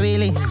 me say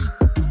really.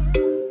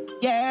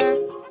 Yeah.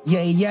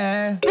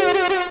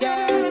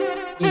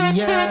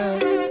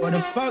 What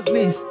the fuck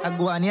this? I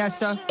go on here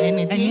so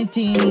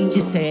anything. She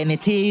say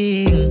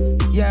anything.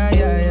 Yeah.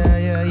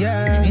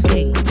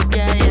 Anything.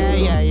 Yeah.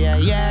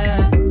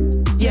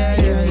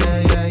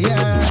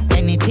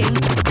 Anything.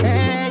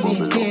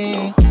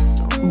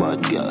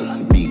 Bad girl,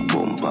 big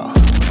bumper.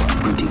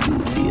 Pretty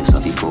cute face, I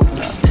feel fuck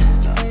that.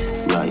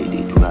 Ride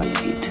it.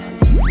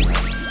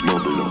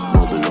 Bubble up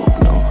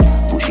now.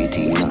 Push it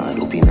in hard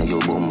up in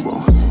your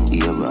bumbo.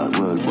 Here a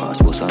world boss,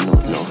 what's a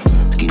nut now?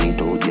 Skin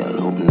it out,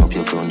 girl, open up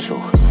your front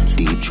so.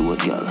 Deep throat,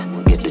 girl,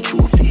 get the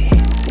trophy.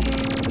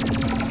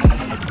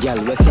 Girl,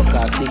 we suck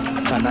her dick.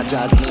 Can I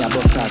jazz me a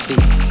bust her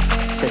feet?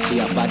 Say she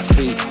a bad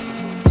freak.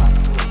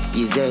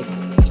 Easy,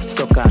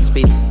 suck her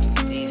spit.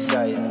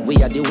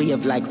 We are the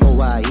wave like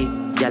Hawaii.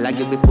 Girl, I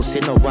give me pussy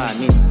no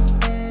warning.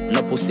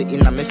 No pussy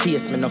in my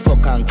face, me no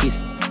fuck and kiss.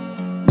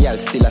 Girl,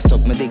 still a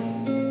suck me dick.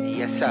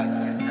 Yes, sir.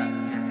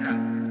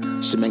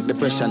 She make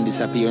depression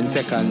disappear in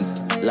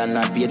seconds.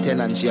 Landlord pay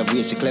tenant, she have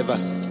way she clever.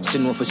 She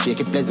know for shake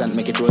it pleasant,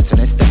 make it roll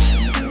sinister.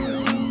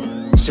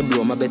 She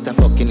blow my better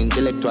fucking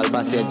intellectual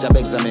passage. Job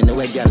examine the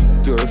way, girl.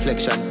 Pure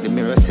reflection. The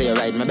mirror say you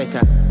ride me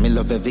better. Me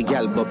love every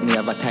girl, but me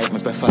have a type me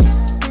prefer.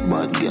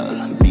 Bad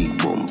girl, big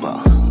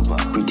bumper.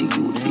 Pretty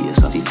cute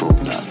face, I feel fuck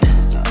that.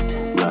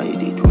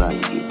 Ride it,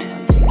 ride it.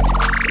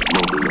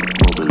 Bubble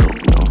up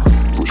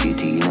now. Push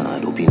it in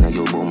hard up in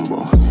your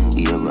bumbo.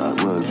 Here a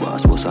world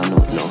boss, what's a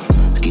nut now?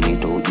 Skin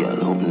it out,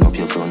 girl, open up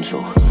your front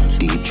so.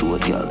 Deep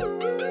throat, girl.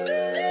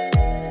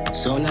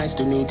 So nice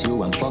to meet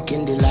you, I'm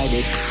fucking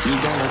delighted. We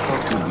gonna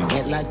fuck till we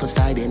wet like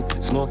Poseidon.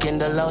 Smoking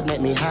the loud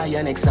make me high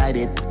and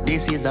excited.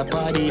 This is a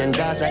party and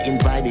guys are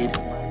invited.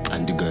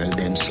 And the girl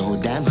them so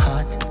damn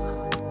hot.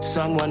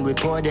 Someone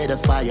reported a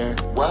fire.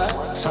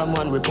 What?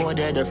 Someone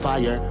reported a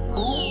fire.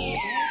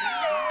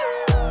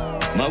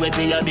 Ma with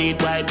me a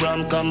beat white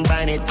rum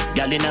combine it.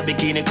 Girl in a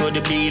bikini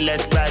could be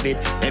less private.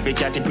 Every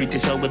cat is pretty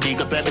so we big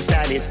up every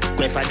stylist.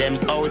 Go for them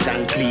out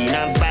and clean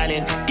and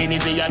violent.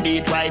 Guineas we a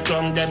beat white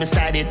rum them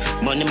beside it.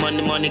 Money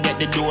get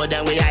the door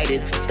then we hide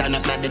it. Stand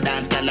up at the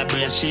dance girl a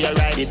brace she a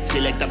ride it.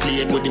 Select a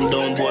play good him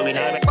down boring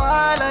alright.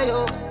 Follow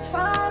you.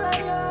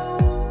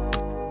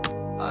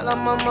 All of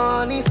my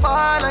money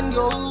fall on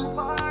you.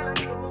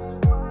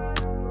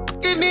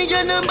 Give me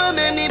your number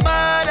make me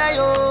bother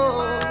you.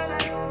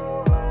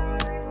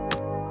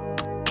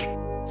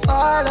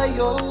 Follow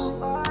you.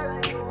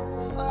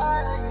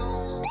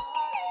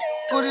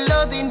 Good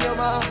love in your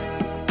mouth.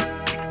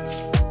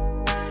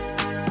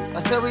 I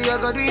say we are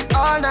gonna do it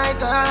all night,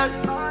 girl.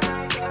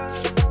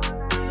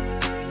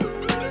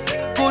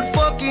 Good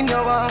fuck in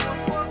your mouth.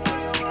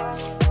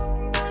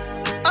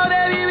 Oh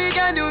baby, we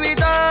can do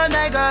it all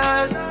night,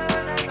 girl.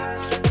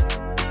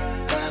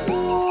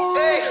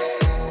 Hey,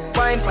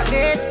 wine pan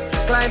it,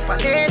 climb pan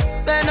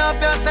it. Bend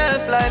up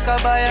yourself like a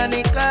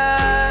bionic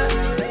girl.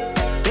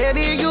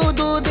 Baby, you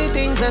do the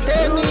things that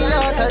take me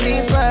out of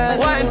this world.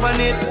 Wine pan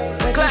it,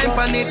 climb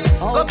pan it,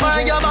 go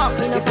on your back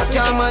if you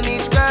can't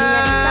manage,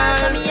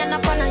 girl.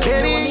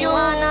 Baby, you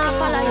wanna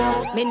follow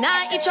you. Me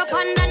nah itch up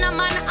under no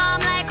man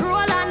arm like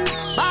Roland.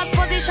 Boss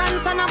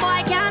position, son a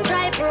boy can't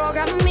try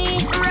program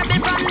me. Rebel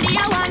from the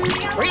one,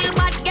 real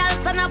bad girl,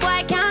 son a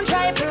boy can't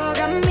try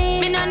program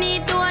me. Me no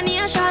need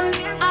donation,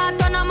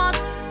 autonomous,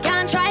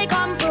 can't try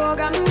come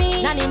program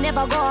me. Nanny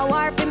never go a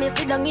war for me,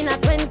 sit down in a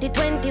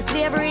 2020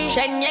 slavery.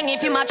 Shenyang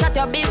if you match at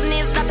your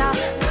business data.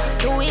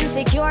 Too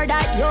insecure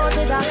that youth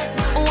is a.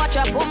 Watch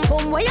your pum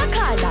pum, where you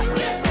call that?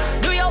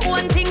 Do your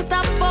own thing,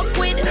 stop fuck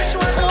with.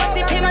 What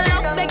if him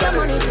love, beg your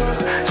money too.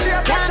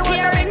 Can't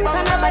hear it,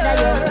 son of bother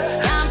you.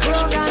 Can't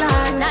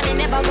program, nanny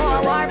never go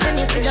a war for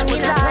me, sit down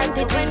in a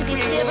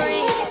 2020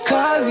 slavery.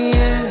 Call me,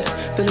 yeah.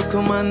 The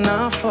little man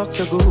now fuck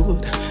you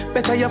good.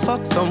 Better you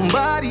fuck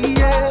somebody,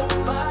 yeah.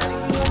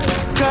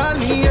 Call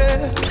me,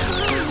 yeah.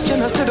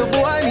 Can I say the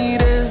boy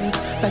need it?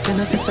 Like can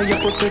I say your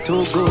pussy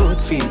too good,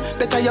 feel.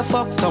 Better you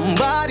fuck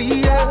somebody,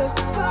 yeah.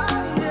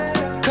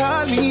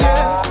 Call me,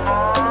 yeah.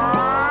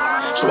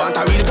 She want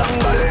a real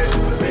gangbale.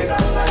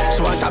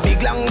 She want a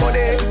big long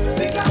body.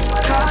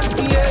 Call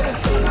me, yeah.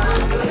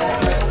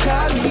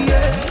 Call me,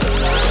 yeah.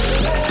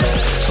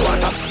 She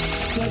want a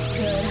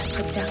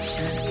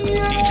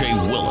DJ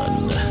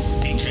Willin.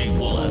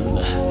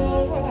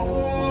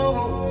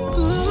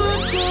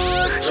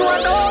 She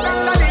want a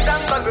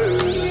gangbale.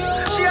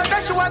 She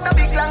said she want a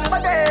big long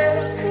body.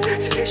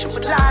 She said she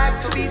would like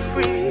to be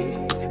free.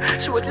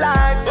 She would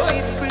like to be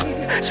free.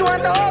 She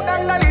want a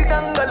gangbale.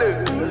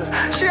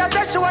 She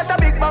said she want a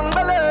big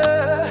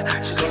bungalow.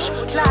 She said she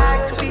would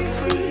like to be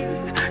free.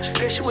 She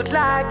said she would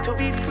like to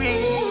be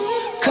free.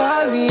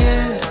 Call me,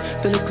 yeah.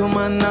 The little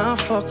man now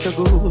fuck you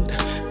good.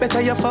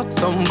 Better you fuck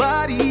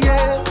somebody,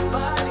 yeah.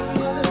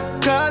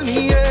 Call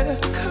me, yeah.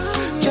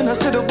 Can I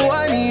say the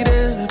boy need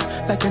it?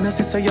 Like can I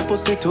say your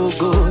pussy too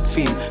good,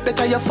 feel.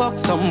 Better you fuck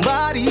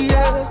somebody,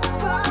 yeah.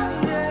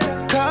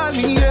 Call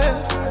me, yeah.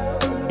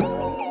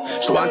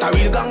 She want a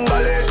real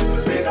gangbale.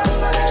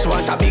 She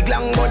want a big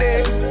long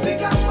body.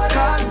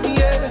 Call me,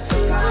 yeah.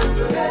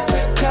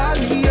 Call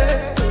me, yeah.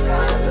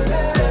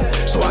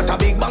 She want a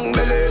big bang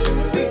belly.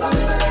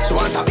 She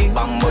want a big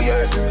bamboo,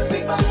 yeah.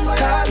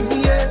 Call me,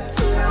 yeah.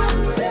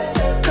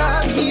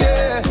 Call me,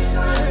 yeah.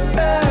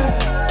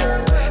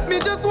 Me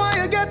just want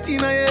you get in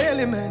your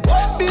element.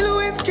 Bill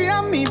Lewinsky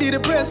and me be the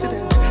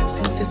president.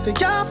 Since you say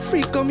you're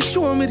free, come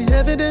show me the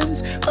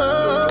evidence.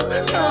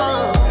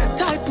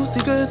 Tight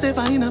pussy girls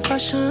ever in a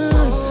fashion.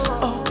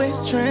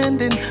 Always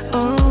trending.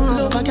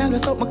 Love a girl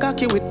with up my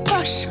cocky with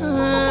passion.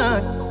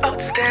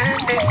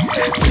 Outstanding.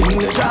 Fling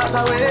the jars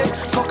away,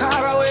 fuck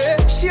her away.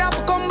 She have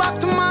to come back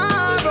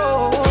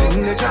tomorrow.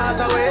 Fling the jars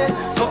away,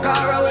 fuck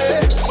her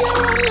away. She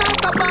run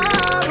like a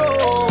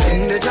barrow.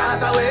 Fling the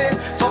jars away,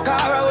 fuck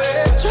her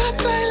away. Just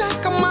play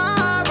like a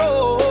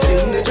marrow.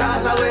 Fling the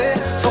jars away,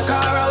 fuck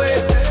her away.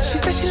 She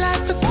said she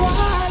like for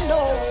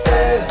swallow.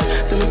 Hey,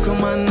 the little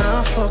man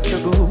now fuck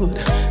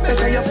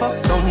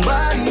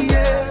somebody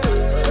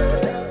else.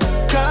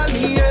 Call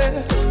me,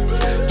 yeah.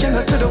 Can I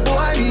say the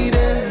boy need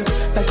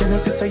it? Like when I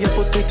say your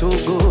pussy too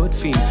good,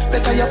 feel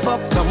better you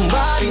fuck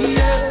somebody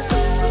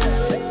else.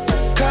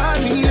 Call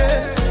me,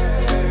 yeah.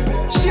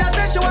 She a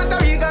say she want a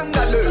Rygin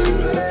girl.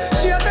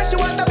 She a say she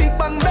want a big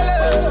bang belly.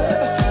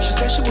 She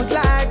say she would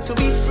like to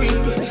be free.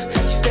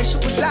 She say she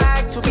would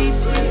like to be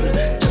free.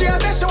 She a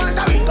say she want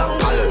a Rygin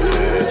girl.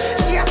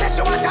 She a say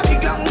she want a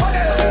big long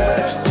body.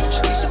 She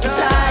say she would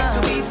like to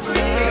be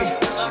free.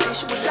 She say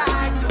she would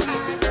like to be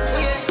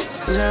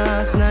free.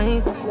 Last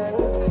night,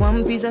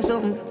 one piece of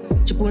something.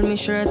 She pulled me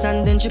shirt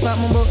and then she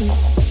popped my button.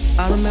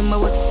 I remember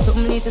what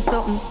something lead to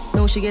something.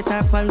 Now she get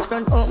her pants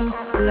front open.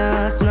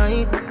 Last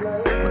night,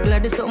 I'm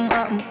glad there's something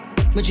happen.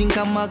 Me drink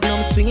a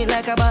Magnum, swing it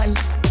like a button.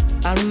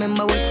 I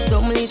remember what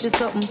something lead to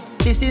something.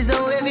 This is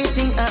how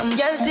everything happen.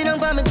 Girl, sit down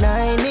by me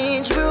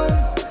 9-inch room.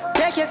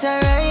 Take your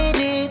time, ride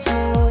it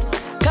smooth.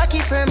 Cocky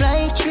firm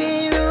like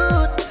tree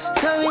root.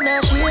 So we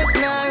not shake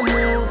nor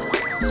move.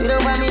 Sit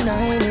down by me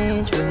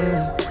 9-inch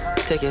room.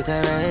 Take your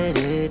time, ride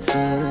it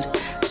smooth.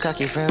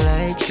 Cocky firm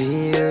like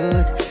tree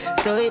root.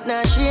 So it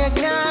not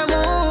shake nor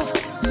move.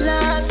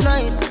 Last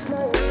night,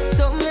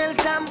 something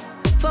else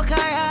fuck her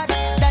hard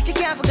that you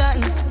can't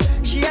forgotten.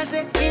 She has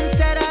it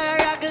inside her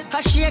rockle.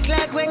 Her shake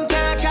like when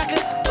can't chuckle.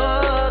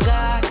 Oh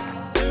God,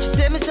 she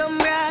said me some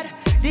rad.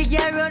 The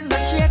girl run but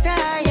straight to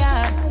her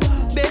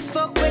yard. Best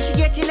fuck when she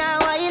get in her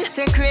wine.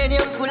 Say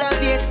cranium full of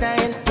bass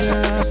style.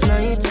 Last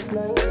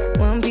night,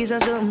 one piece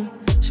of something.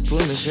 She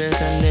pulled my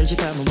shirt and then she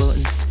popped my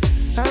button.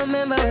 I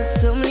remember when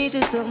something lead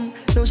to something.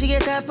 Now she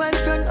get her pants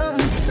front up.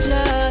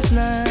 Last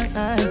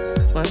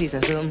night, one piece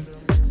of something.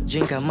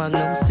 Drink a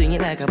Magnum, swing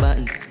it like a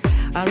button.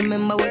 I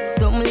remember what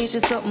something lead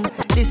to something.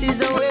 This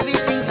is how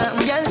everything happen.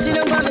 Girl, sit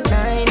down by me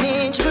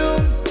 9-inch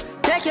room.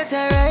 Take your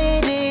time,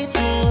 ride it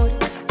smooth.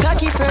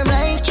 Cocky firm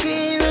like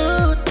tree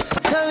root.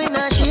 So we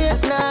not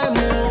shake nor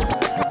move.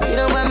 Sit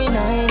down by me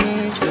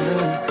 9-inch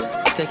room.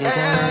 Take your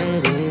time,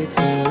 ride it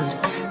smooth.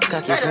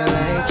 Cocky firm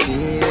like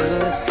tree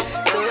root.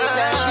 So we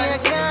not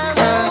shake nor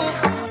move.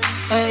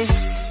 Hey,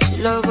 she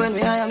love when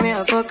we hire me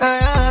a fuck her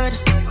hard.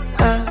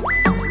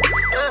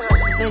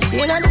 Say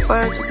she not the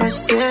first, she said she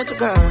swear to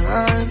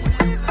God.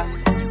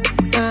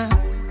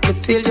 The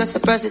pill just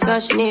suppresses how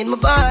she need my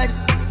body.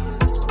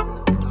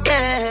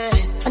 Yeah,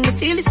 and the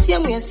feel the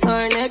same way, so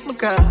her neck my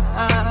girl.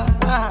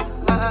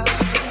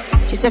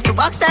 She said for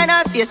box her in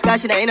her face,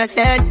 cause she not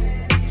innocent.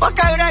 Fuck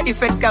her with her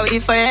different, cause we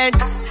different.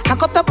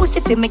 Cock up her pussy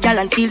for me, girl,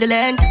 and feel the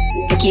length.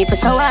 I keep her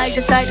so high,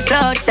 just like the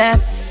clouds,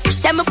 them. She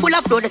said me full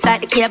of flow, just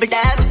like the cable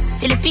dam.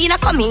 Filipina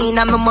come in,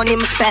 and my money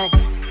me spend.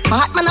 My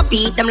heart man, I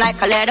beat them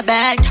like a leather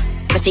belt.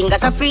 My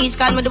fingers are freeze,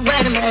 call me the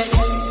weatherman.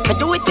 I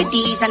do it with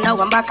these and now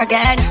I'm back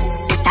again.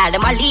 I style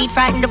them, I lead,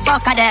 frighten the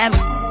fuck of them.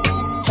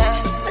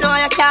 I know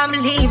I can't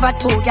believe I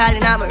told y'all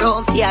in my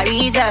room for a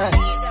reason.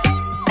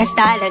 My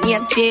style and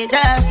name chaser.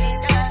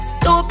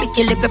 Two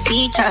pretty little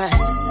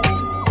features.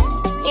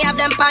 Me have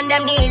them on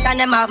them knees and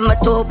them have my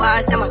two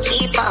balls, them a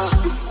keeper.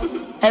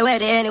 Hey, where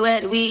they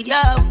anywhere the weed,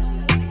 yo.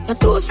 The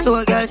two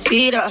slow girl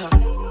speed up.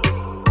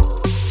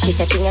 She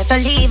said, King, if I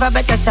leave, I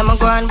better say I'm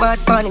going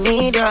bad bunny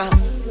media.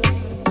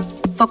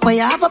 Fuck what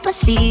you have up a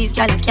sleeve,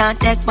 girl, you can't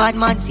take bad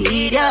man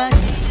feed ya.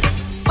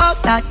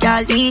 Fuck that,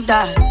 girl, leave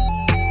that.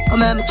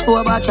 Come here, me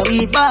throw back your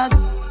weed bag.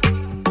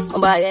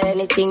 I'll buy you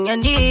anything you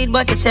need,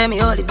 but you say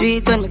me only do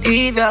it when me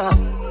grieve ya.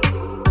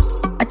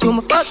 I do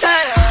my fuck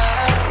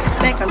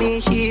her, make me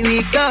she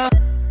weak up.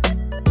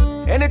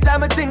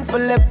 Anytime I think for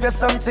left, you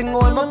something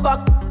on my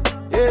back.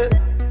 Yeah,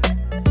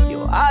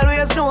 you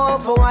always know how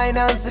to wine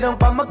and sit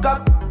down on my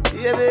cock.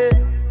 Yeah,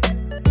 babe.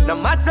 No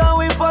matter how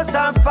we fuss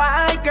and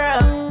fight,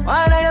 girl,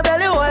 wine on your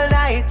belly all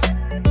night.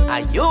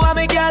 And you are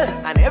me girl,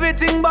 and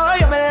everything boy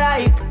you me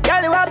like.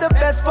 Girl, you have the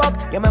best fuck,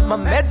 you make my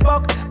Medz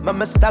buck.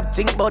 Mama stop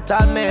think about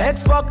all my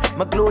ex fuck.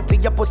 My glue to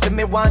your pussy,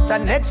 me want a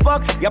next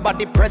fuck. Your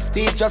body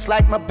prestige just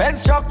like my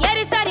Benz truck. Yeah,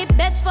 this are the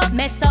best fuck.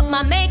 Mess up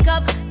my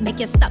makeup, make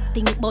you stop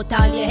think about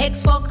all your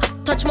ex fuck.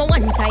 Touch me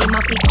one time,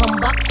 I feel come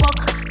back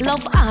fuck.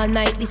 Love all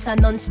night, this a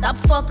non-stop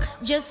fuck.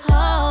 Just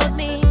hold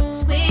me,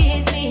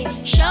 squeeze me,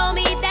 show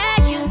me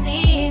that you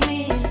need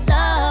me.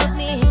 Love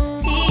me,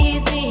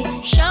 tease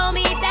me, show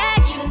me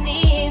that you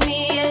need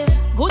me.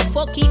 Good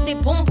fuck, keep the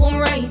pum pum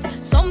right.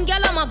 Some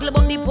gyal a muggle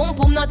but the pum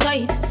pum not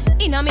tight.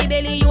 Inna me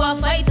belly you a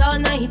fight all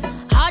night.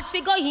 Hard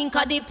figure hink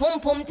a the pum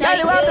pum tight.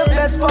 Girl, you have the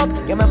best fuck,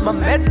 you make my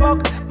Medz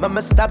buck.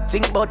 Mama stop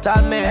think about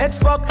all my ex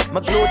fuck. My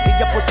glue to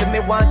your pussy, me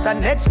want a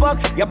next fuck.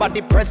 Your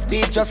body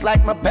prestige just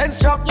like my Benz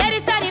truck. Yeah,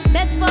 this are the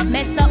best fuck.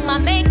 Mess up my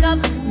makeup,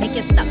 make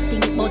you stop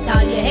think about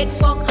all your ex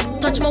fuck.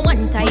 Touch me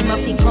one time,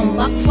 I feel come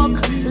back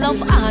fuck.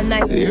 Love all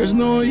night. There's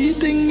no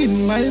eating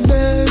in my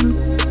bed,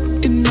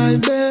 in my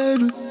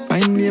bed. My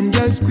name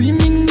girl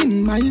screaming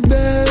in my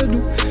bed,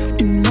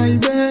 in my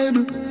bed.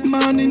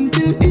 Morning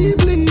till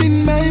evening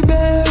in my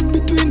bed,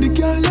 between the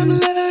girl and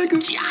leg.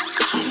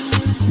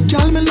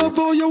 Girl, me love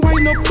how you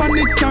wind up on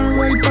it, can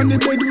ride on the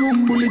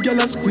bedroom. Bully girl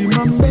a scream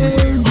and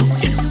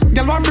beg.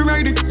 Girl want to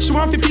ride it, she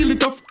want to feel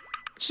it up.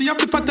 She have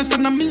the fattest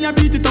and me a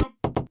beat it up.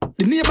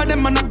 The neighbor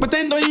them man not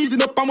pretend no easy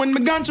up. And when me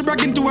gone, she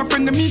bragging to her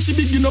friend, me she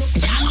bigging up.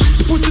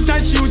 The pussy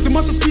tight, she use the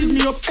muscle squeeze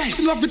me up.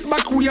 She love it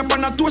back way up,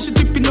 and her toe she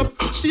tipping up.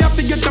 She have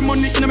to get the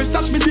money, and me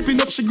stash me dipping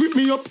up. She grip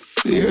me up.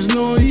 There's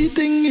no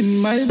eating in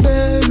my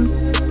bed,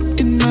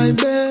 in my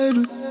bed.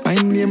 My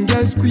name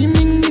girl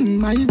screaming in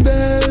my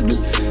bed,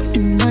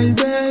 in my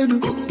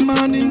bed.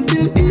 Morning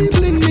till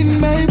evening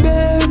in my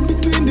bed,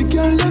 between the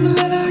girl them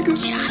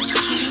legs.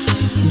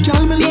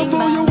 Girl, me love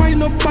how you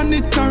wind up on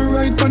it and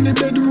ride on the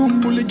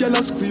bedroom. Bully girl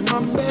a scream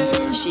and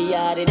beg. She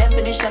are the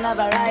definition of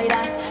a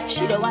rider.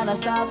 She don't wanna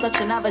stop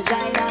touching her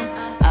vagina.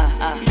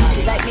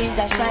 It like me's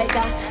a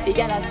striker. The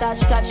girl a start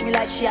catch me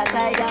like she a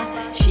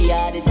tiger. She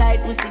are the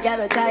tight pussy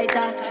girl a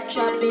tighter.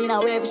 Trapped in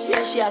a web,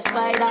 swear she a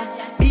spider.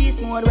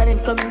 Beast mode when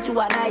it coming to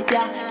a night,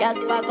 yeah. Girl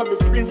spark up the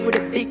spliff with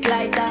a big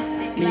lighter.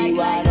 Me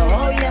wanna know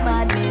how you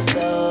mad me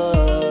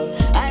so,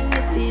 and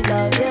me still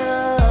love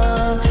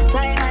you.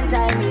 Time and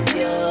time with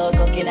you.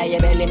 Cooking at your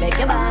belly make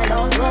your ball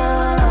on go.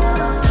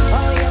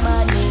 Oh you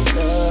mad me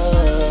so,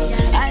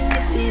 and me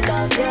still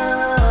love you.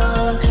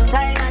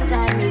 Time and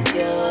time with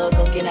you.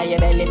 Cooking at your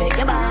belly make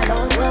your ball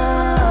on go.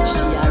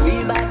 She a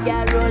real bad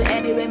girl, roll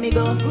anywhere me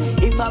go.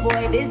 If a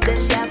boy this, then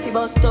she have to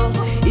bust up.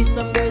 If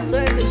some girl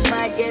circle, she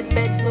might get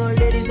vexed. So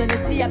ladies, when you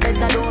see her,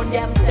 better don't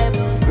damn step.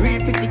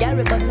 Real pretty girl,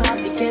 we must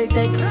have the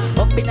Celtic.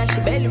 Up in her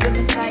she belly with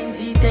me sign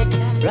Z-Tech.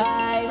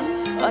 Ride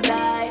or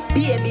die,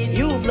 baby,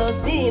 you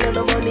plus me, no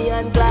the money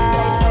and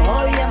glide.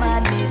 Oh, you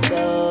mad me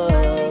so,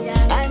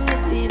 and me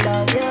still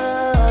love you.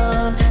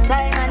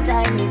 Time and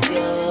time with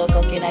you.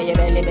 Cooking at your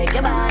belly, make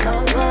your ball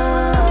on go.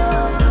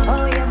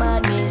 Oh, you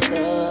mad me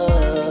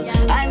so,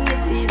 and me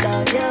still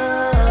love you.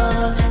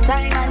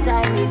 Time and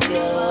time with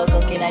you.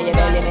 Cooking at your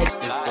belly, make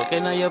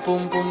Cooking at your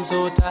pum pum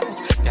so tight.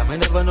 Yeah, me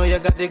never know you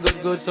got the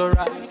good so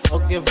right.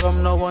 Fuck you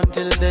from now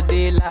until the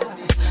daylight.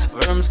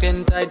 Firm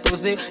skin tight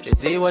pussy. She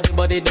see what the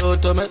body do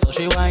to me, so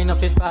she whine off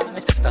his spine.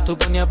 Tattoo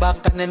on your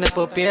back and then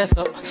put pierce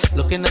up.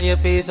 Looking at your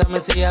face, I'ma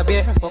see a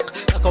bear fuck.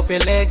 Tuck up your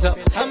legs up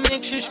and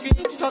make she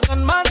scream.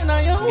 Fucking man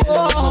in your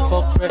wall. I'm a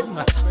fuck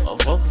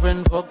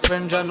friend, fuck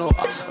friend, you know.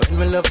 When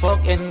we love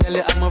fucking,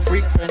 I'm a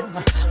freak friend.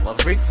 My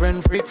freak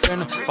friend.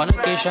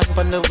 Fornication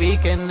on the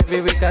weekend,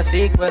 every week a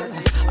sequel.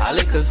 I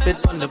like to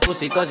spit on the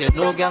pussy, cause you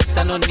know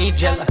gangsta no need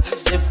gel.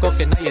 Stiff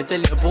cooking, now you tell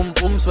your boom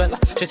boom swell.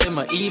 She say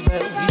my evil.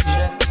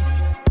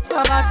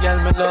 A bad girl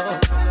me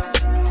love.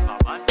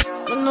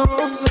 No,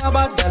 a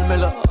bad girl me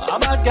love. A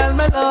bad girl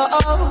me love.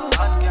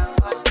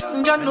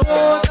 You know,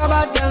 a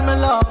bad girl me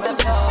love.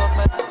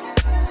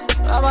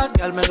 A bad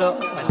girl me love.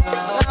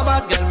 A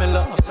bad girl me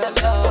love. A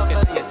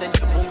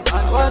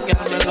bad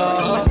girl me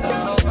love.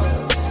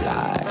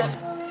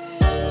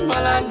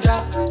 Malanja,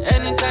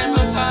 anytime I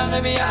call,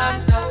 maybe I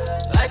answer.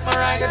 Like my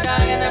Rygin,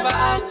 you never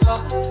ask for.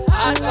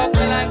 I got the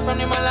line from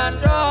the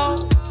Malandro.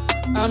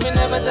 I me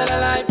never tell a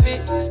lie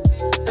fit.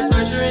 That's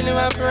why she really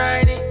want to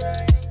ride it.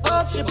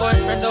 Hope she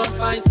boyfriend don't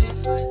fight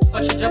it,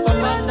 but she drop a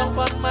band up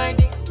on my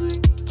dick.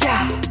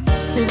 Yeah.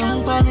 Sit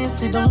down pan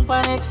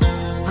it.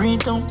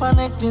 Breathe, don't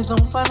panic, please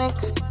don't panic.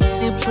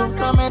 Deep throat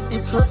from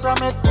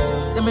it.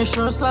 Let me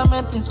show slam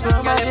it, it's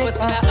girl magic. Your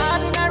pussy not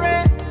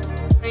ordinary.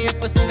 Your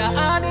pussy not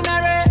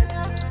ordinary.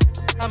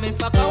 I mean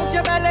fuck out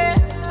your belly.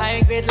 I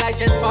ain't great like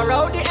just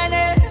borrow the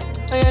energy.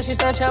 Oh yeah, she's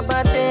such a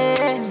bad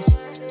bitch.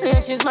 Oh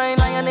yeah, she's my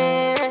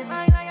lioness.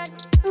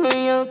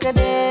 Look at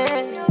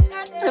this,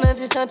 and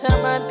she's such a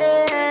bad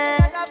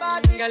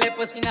bitch. Girl, your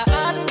pussy not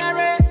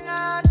ordinary.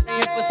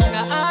 Your pussy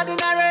not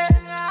ordinary.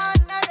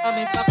 I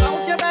mean fuck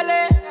out your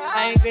belly.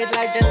 I ain't great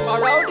like just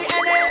borrow the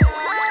energy.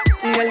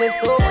 Girl, it's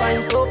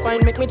so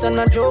fine, make me turn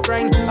a joke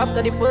grind.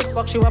 After the first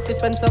fuck, she have to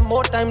spend some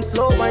more time.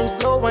 Slow wine,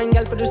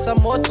 girl, produce some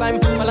more slime.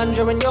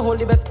 Malanja when you hold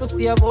the best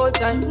pussy of all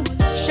time.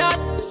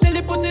 Shots, till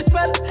the pussy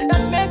swell.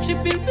 That makes she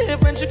feel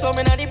safe when she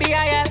coming out the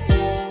BIL.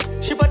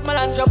 She put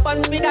Malanja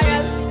on speed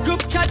dial.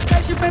 Group chat,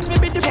 girl, she friends me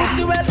with the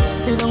pussy well.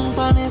 Sit down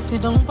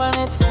pan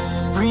it.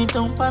 Breathe,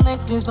 don't panic,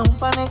 please don't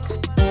panic.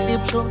 Deep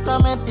throat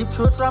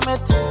from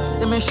it.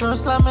 Let me show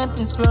slam it,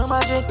 it's girl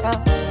magic.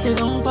 Sit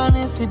down pan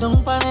it.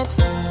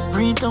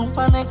 Breathe, don't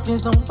panic,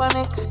 please don't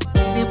panic.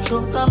 Deep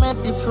throat from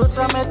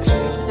it.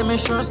 Let me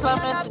show slam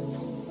it.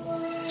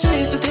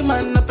 Chase the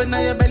man up in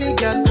your belly,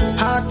 girl.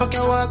 Hard fuck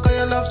your walk or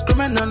your love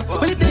criminal.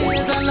 When the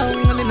days are long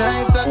and the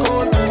nights are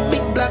cold.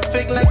 Big black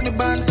fake like the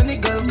bands and the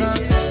girl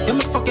guns. You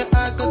me fuck your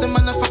hard cause the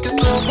man a fuck your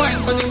slow.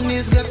 Wine but your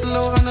knees get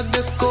low on the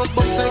disco.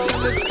 Box like a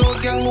lips so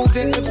girl move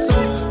your hips so.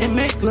 You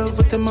make love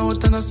with the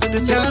mouth and I swear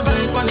this. Girl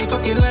vibe on the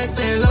cocky like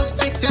say love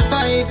six. You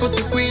tight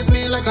pussy squeeze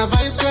me like a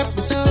vice grip.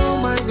 Say oh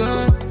my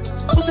god.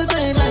 Pussy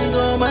tight like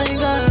oh my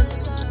god.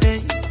 Hey.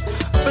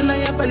 Up in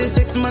your belly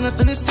 6 minutes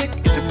and it's thick.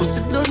 If your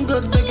pussy done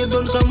good, beg you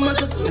don't come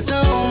at it. Say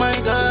oh my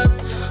god.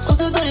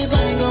 Pussy tight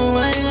like oh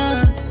my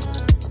god.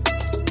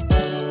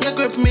 You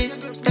grip me,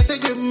 yes you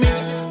grip me.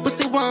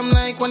 Pussy warm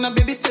like when a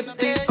baby sip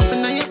tea. Up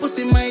in your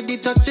pussy my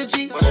detach your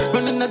G.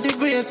 Running at the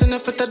race and you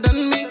fitter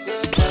than me.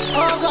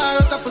 Oh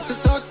god, that pussy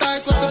so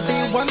tight. So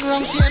the one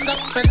wrong she end up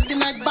spending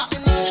night back.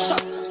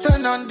 Shut,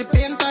 turn on the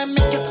pain time.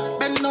 Make you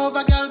bend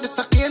over girl, this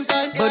a pain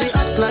time. Body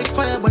hot like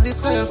fire, body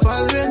sky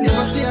fall rain. You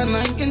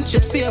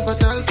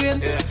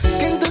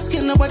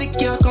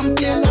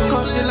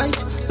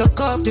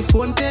the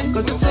phone thing,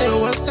 cause you say you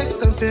want sex,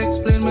 time for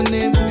explain my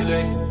name.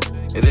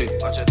 You dig,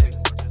 watch it.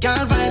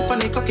 Girl vibe on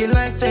the cocky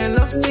like say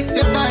love sex,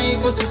 your tight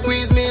pussy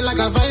squeeze me like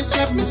a vice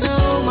grip. Me say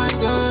oh my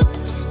god,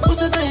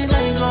 pussy tight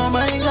like oh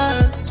my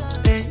god.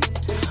 Hey,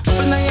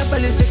 open up your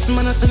belly, 6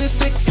 minutes and it's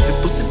thick. If your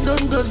pussy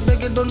done good,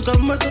 beg it don't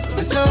come with it.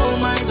 Me say oh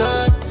my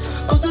god,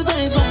 pussy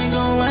tight like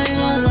oh my